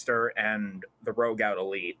Sister and the Rogue Out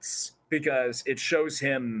Elites, because it shows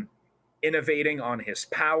him innovating on his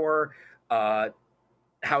power, how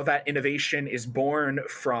that innovation is born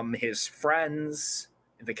from his friends,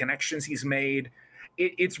 the connections he's made.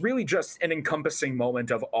 It's really just an encompassing moment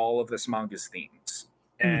of all of this manga's themes,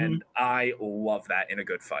 and I love that in a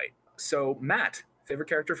good fight. So, Matt, favorite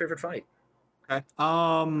character, favorite fight? Okay.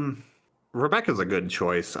 Rebecca's a good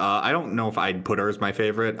choice. I don't know if I'd put her as my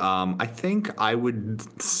favorite. I think I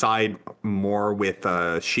would side more with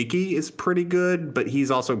Shiki is pretty good, but he's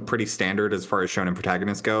also pretty standard as far as shonen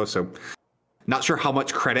protagonists go. So Not sure how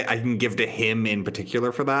much credit I can give to him in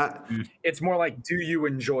particular for that. It's more like, do you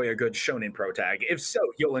enjoy a good shonen protag? If so,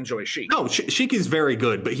 you'll enjoy Shiki. No, Shiki is very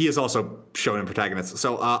good, but he is also shonen protagonist.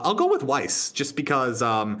 So I'll go with Weiss, just because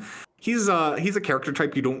he's a character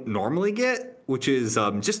type you don't normally get, which is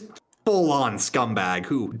just full-on scumbag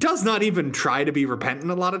who does not even try to be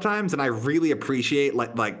repentant a lot of times, and I really appreciate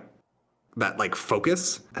that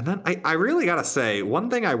focus. And then I really gotta say, one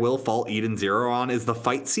thing I will fault Eden Zero on is the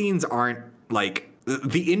fight scenes aren't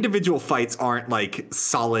the individual fights aren't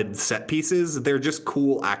solid set pieces. They're just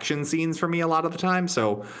cool action scenes for me a lot of the time.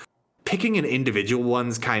 So picking an individual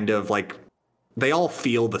one's kind of they all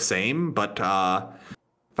feel the same, but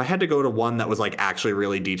if I had to go to one that was actually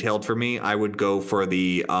really detailed for me, I would go for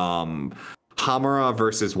the Hamura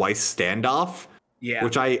versus Weiss standoff. Yeah.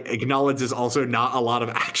 Which I acknowledge is also not a lot of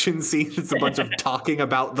action scenes. It's a bunch of talking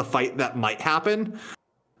about the fight that might happen,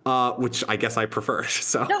 which I guess I prefer.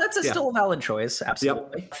 So no, that's still a valid choice.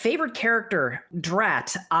 Absolutely. Yep. Favorite character,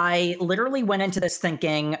 Drat. I literally went into this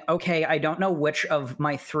thinking, okay, I don't know which of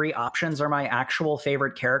my 3 options are my actual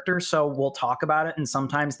favorite characters, so we'll talk about it. And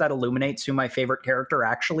sometimes that illuminates who my favorite character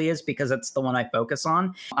actually is because it's the one I focus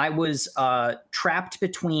on. I was trapped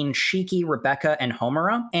between Shiki, Rebecca, and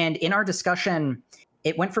Homura. And in our discussion,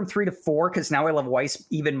 it went from 3 to 4 because now I love Weiss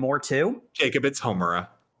even more too. Jacob, it's Homura.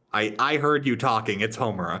 I heard you talking. It's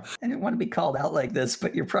Homura. I didn't want to be called out like this,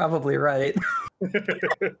 but you're probably right.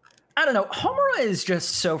 I don't know. Homura is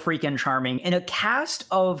just so freaking charming. In a cast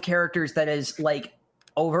of characters that is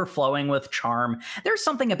overflowing with charm, there's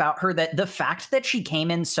something about her that the fact that she came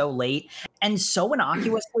in so late and so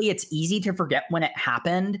innocuously, it's easy to forget when it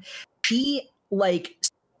happened. She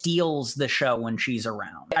steals the show when she's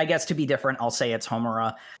around. I guess to be different, I'll say it's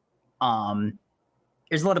Homura.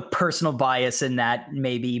 There's a lot of personal bias in that,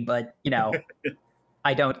 maybe, but,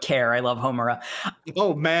 I don't care. I love Homura.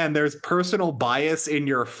 Oh, man, there's personal bias in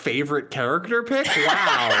your favorite character pick?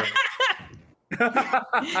 Wow.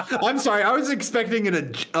 I'm sorry. I was expecting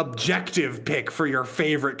an objective pick for your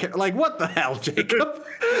favorite. What the hell, Jacob?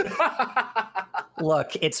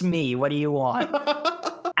 Look, it's me. What do you want?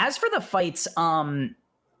 As for the fights,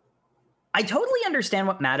 I totally understand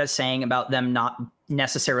what Matt is saying about them not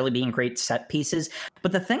necessarily being great set pieces,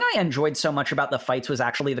 but the thing I enjoyed so much about the fights was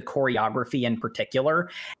actually the choreography in particular,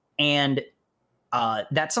 and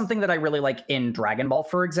that's something that I really like in Dragon Ball,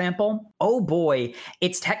 for example. Oh boy,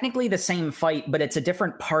 it's technically the same fight, but it's a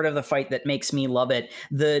different part of the fight that makes me love it.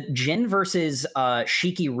 The Jin versus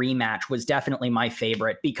Shiki rematch was definitely my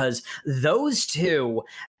favorite because those two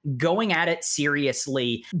going at it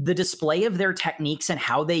seriously, the display of their techniques and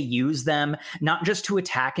how they use them, not just to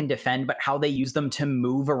attack and defend, but how they use them to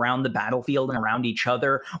move around the battlefield and around each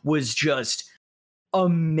other was just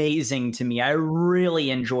amazing to me. I really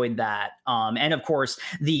enjoyed that. And of course,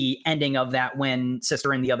 the ending of that when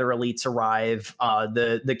Sister and the other elites arrive,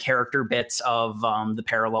 the character bits of the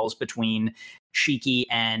parallels between Shiki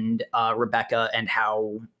and Rebecca and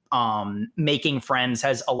how making friends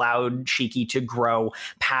has allowed Shiki to grow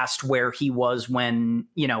past where he was when,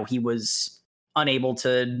 he was unable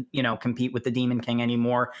to, compete with the Demon King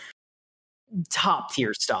anymore. Top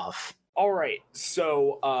tier stuff. All right.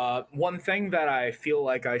 So one thing that I feel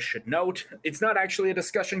like I should note, it's not actually a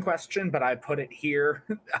discussion question, but I put it here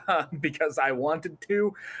because I wanted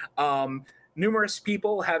to. Numerous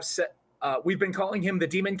people have said, we've been calling him the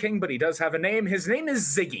Demon King, but he does have a name. His name is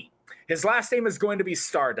Ziggy. His last name is going to be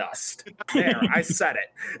Stardust. There, I said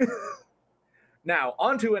it. Now,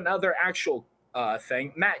 on to another actual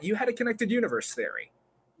thing. Matt, you had a connected universe theory.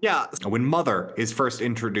 Yeah. When Mother is first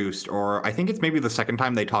introduced, or I think it's maybe the second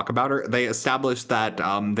time they talk about her, they establish that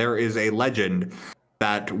there is a legend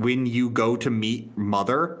that when you go to meet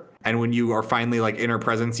Mother and when you are finally in her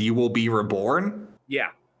presence, you will be reborn. Yeah.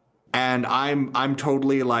 And I'm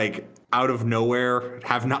totally out of nowhere,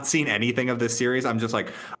 have not seen anything of this series. I'm just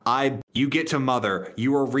you get to Mother,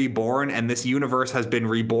 you are reborn, and this universe has been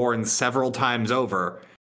reborn several times over.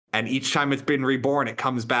 And each time it's been reborn, it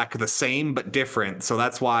comes back the same but different. So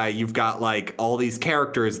that's why you've got all these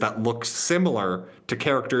characters that look similar to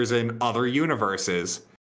characters in other universes.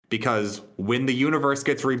 Because when the universe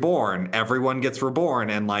gets reborn, everyone gets reborn,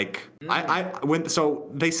 and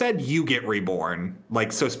so they said you get reborn,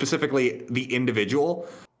 so specifically the individual.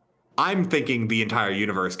 I'm thinking the entire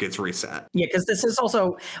universe gets reset. Yeah, because this is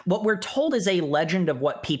also what we're told is a legend of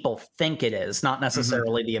what people think it is, not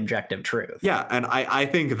necessarily the objective truth. Yeah, and I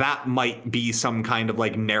think that might be some kind of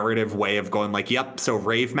like narrative way of going like, yep, so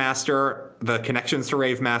Rave Master, the connections to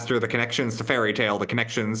Rave Master, the connections to Fairy Tail, the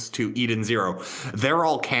connections to Eden Zero, they're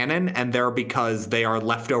all canon, and they're because they are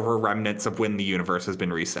leftover remnants of when the universe has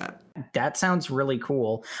been reset. That sounds really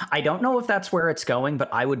cool. I don't know if that's where it's going,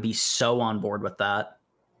 but I would be so on board with that.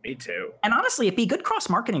 Me too. And honestly, it'd be good cross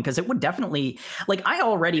marketing because it would definitely, like, I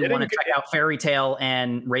already want to check out Fairy Tail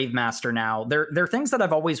and Rave Master now. They're things that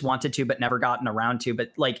I've always wanted to, but never gotten around to. But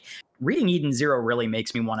like reading Eden Zero really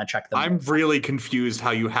makes me want to check them out. I'm really confused how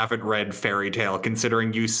you haven't read Fairy Tail,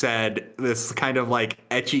 considering you said this kind of like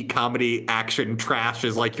ecchi comedy action trash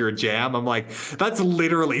is like your jam. I'm like, that's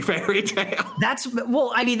literally Fairy Tail. That's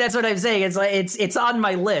what I'm saying. It's like it's on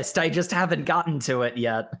my list. I just haven't gotten to it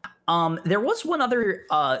yet. There was one other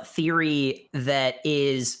theory that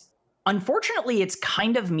is, unfortunately, it's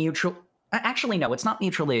kind of mutual. Actually, no, it's not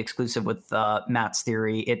mutually exclusive with Matt's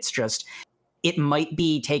theory. It's just, it might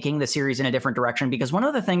be taking the series in a different direction, because one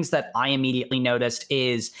of the things that I immediately noticed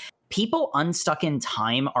is people unstuck in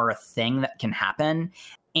time are a thing that can happen.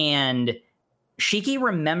 And Shiki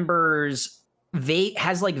remembers,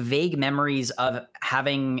 has like vague memories of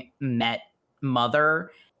having met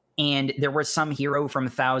Mother. And there was some hero from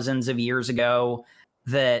thousands of years ago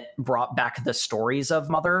that brought back the stories of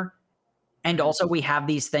Mother. And also we have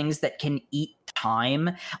these things that can eat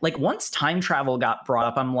time. Like once time travel got brought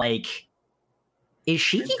up, I'm like, is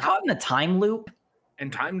Shiki caught in a time loop?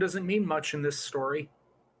 And time doesn't mean much in this story.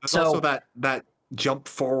 There's also that jump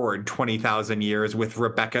forward 20,000 years with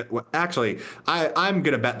Rebecca. Actually, I'm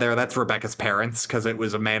going to bet that's Rebecca's parents, because it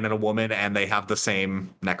was a man and a woman and they have the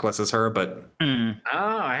same necklace as her, but...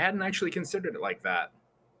 I hadn't actually considered it like that.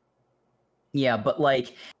 Yeah, but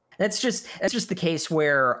like, that's just the case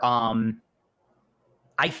where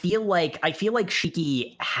I feel like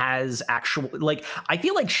Shiki has actual, like, I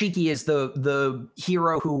feel like Shiki is the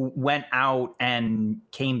hero who went out and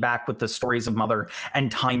came back with the stories of Mother,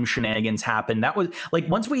 and time shenanigans happened. That was like,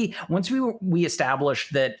 once we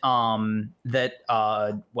established that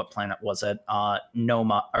what planet was it?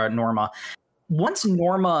 Norma. Once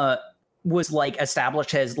Norma was like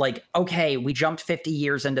established as like, okay, we jumped 50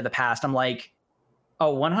 years into the past, I'm like,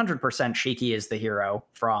 oh, 100% Shiki is the hero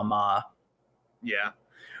from Yeah.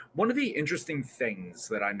 One of the interesting things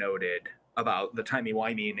that I noted about the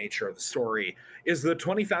timey-wimey nature of the story is the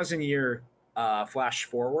 20,000 year flash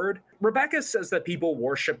forward. Rebecca says that people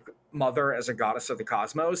worship Mother as a goddess of the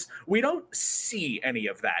cosmos. We don't see any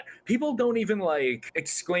of that. People don't even like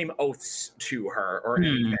exclaim oaths to her or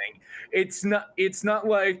anything. It's not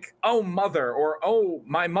like, oh, Mother, or oh,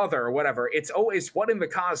 my mother, or whatever. It's always what in the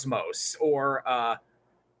cosmos, or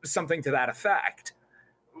something to that effect.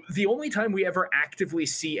 The only time we ever actively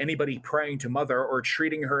see anybody praying to Mother or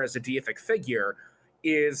treating her as a deific figure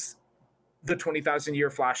is the 20,000 year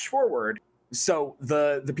flash forward. So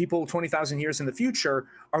the people 20,000 years in the future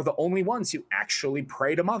are the only ones who actually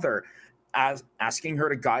pray to Mother, as asking her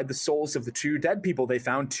to guide the souls of the two dead people they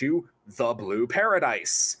found to the Blue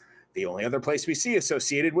Paradise. The only other place we see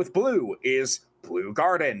associated with blue is Blue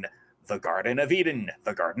Garden, the Garden of Eden,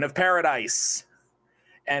 the Garden of Paradise.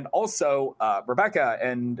 And also, Rebecca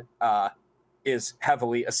is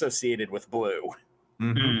heavily associated with blue.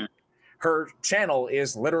 Mm-hmm. Her channel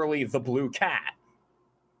is literally the Blue Cat.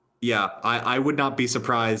 Yeah, I would not be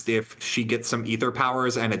surprised if she gets some ether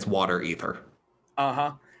powers and it's water ether.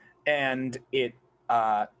 And it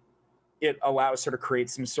allows her to create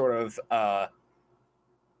some sort of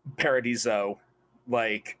paradiso,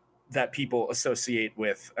 like that people associate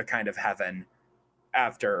with a kind of heaven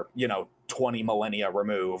after 20 millennia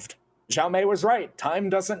removed. Zhao Mei was right. Time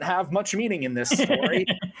doesn't have much meaning in this story.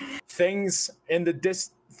 Things in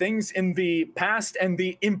the past and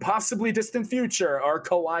the impossibly distant future are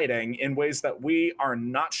colliding in ways that we are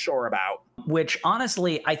not sure about. Which,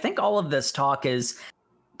 honestly, I think all of this talk is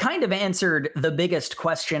kind of answered the biggest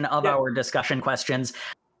question of our discussion questions.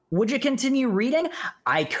 Would you continue reading?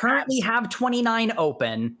 I currently have 29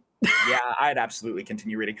 open. Yeah, I'd absolutely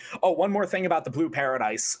continue reading. Oh, one more thing about the Blue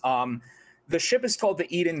Paradise. The ship is called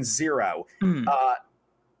the Eden Zero.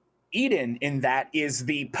 Eden, in that, is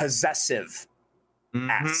the possessive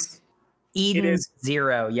S. Eden is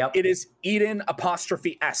Zero, yep. It is Eden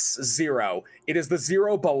 'S, zero. It is the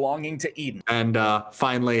zero belonging to Eden. And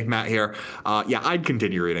finally, Matt here. I'd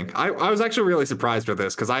continue reading. I was actually really surprised with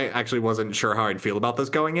this, because I actually wasn't sure how I'd feel about this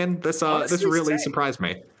going in. This really surprised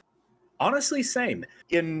me. Honestly, same.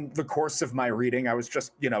 In the course of my reading, I was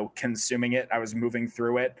just, consuming it. I was moving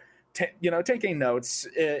through it. taking notes,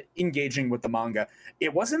 engaging with the manga.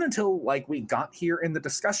 It wasn't until like we got here in the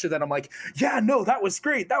discussion that I'm like, yeah, no, that was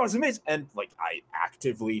great, that was amazing, and like I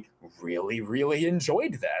actively really, really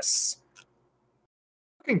enjoyed this.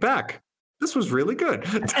 Looking back, this was really good.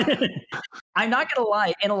 I'm not gonna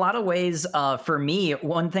lie, in a lot of ways, for me,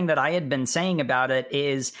 one thing that I had been saying about it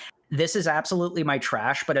is this is absolutely my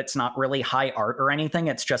trash, but it's not really high art or anything.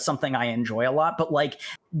 It's just something I enjoy a lot. But like,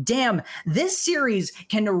 damn, this series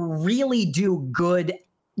can really do good,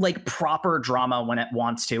 like proper drama when it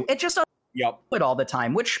wants to. It just doesn't do it all the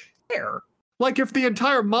time, which fair. Like if the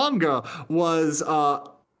entire manga was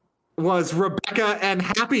Rebecca and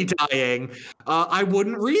Happy dying, I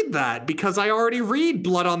wouldn't read that because I already read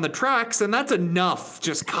Blood on the Tracks, and that's enough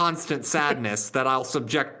just constant sadness that I'll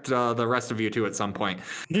subject the rest of you to at some point.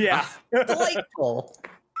 Yeah. Delightful.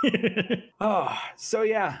 So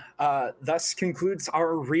yeah, thus concludes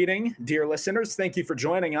our reading. Dear listeners, thank you for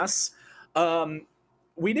joining us.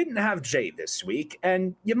 We didn't have Jay this week,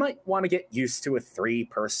 and you might want to get used to a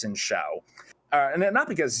 3-person show. And not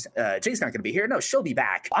because Jay's not going to be here. No, she'll be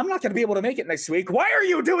back. I'm not going to be able to make it next week. Why are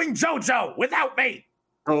you doing JoJo without me?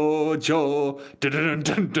 JoJo. Dun,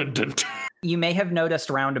 dun, dun, dun. You may have noticed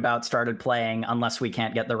Roundabout started playing unless we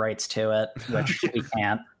can't get the rights to it, which we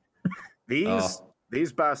can't.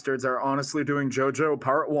 These bastards are honestly doing JoJo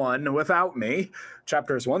Part 1 without me.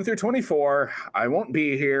 Chapters 1 through 24. I won't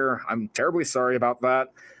be here. I'm terribly sorry about that.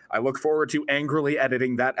 I look forward to angrily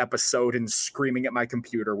editing that episode and screaming at my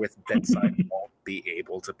computer with bits I won't be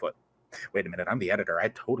able to put. Wait a minute, I'm the editor. I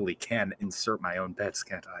totally can insert my own bits,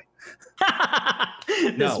 can't I?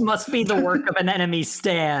 This must be the work of an enemy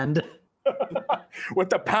stand. With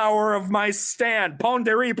the power of my stand, Pon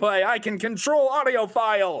de Replay, I can control audio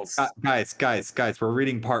files. Guys, we're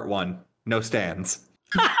reading Part 1. No stands.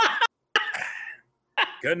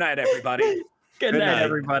 Good night, everybody. Good night,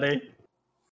 everybody.